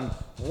Wing Chun,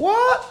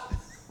 what?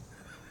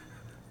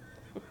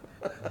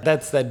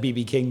 That's that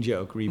BB King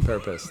joke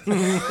repurposed.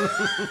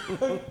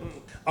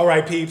 All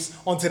right, peeps.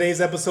 On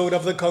today's episode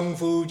of the Kung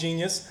Fu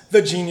Genius,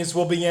 the genius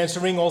will be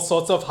answering all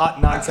sorts of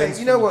hot nonsense. Okay,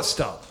 you know what?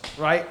 Stop.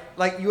 Right?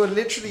 Like you are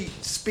literally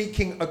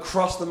speaking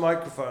across the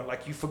microphone,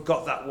 like you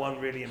forgot that one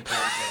really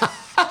important thing.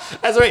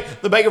 That's right.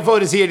 The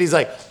microphone is here, and he's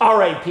like, all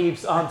right,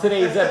 peeps, on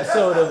today's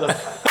episode of the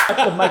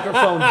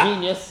Microphone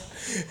Genius.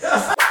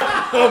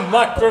 The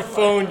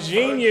microphone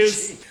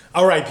genius.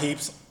 All right,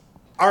 peeps.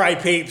 All right,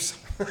 peeps.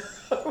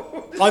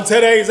 On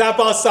today's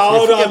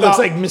episode It of looks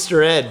the like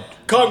Mr. Ed.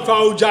 Kung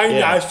Fu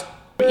Genius.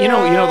 You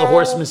know the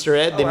horse Mr.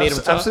 Ed? They made him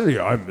talk? Absolutely,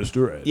 I'm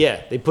Mr. Ed.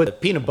 Yeah, they put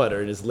peanut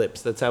butter in his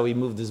lips. That's how he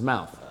moved his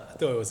mouth. I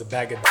thought it was a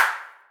bag of.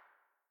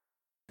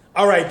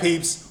 All right,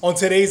 peeps. On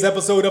today's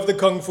episode of the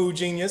Kung Fu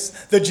Genius,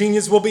 the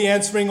genius will be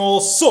answering all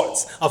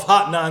sorts of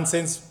hot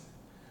nonsense.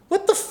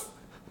 What the f?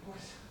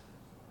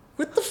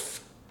 What the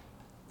f?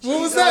 What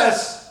was that?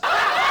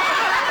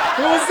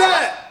 What was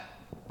that?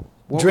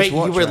 Dre,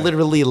 you were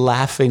literally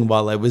laughing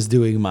while I was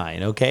doing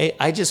mine, okay?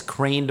 I just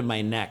craned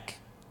my neck.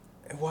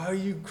 Why are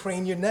you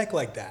crane your neck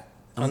like that?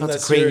 I'm about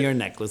to crane your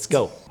neck. Let's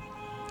go.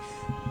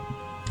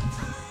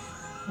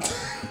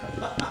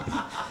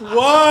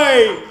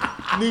 Why?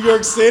 New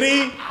York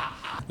City?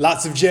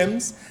 Lots of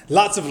gyms,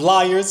 lots of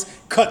liars,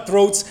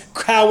 cutthroats,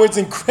 cowards,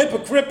 and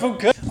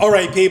cripple. All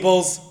right,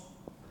 peoples.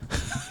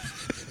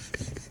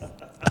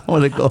 I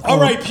want to go home. All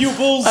right,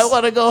 pupils. I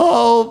want to go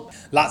home.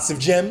 Lots of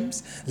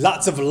gyms,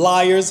 lots of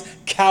liars,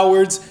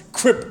 cowards,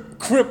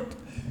 Kryptonians.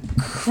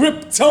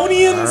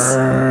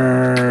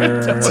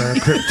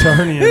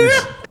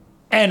 Kryptonians.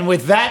 And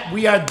with that,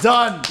 we are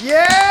done.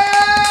 Yeah!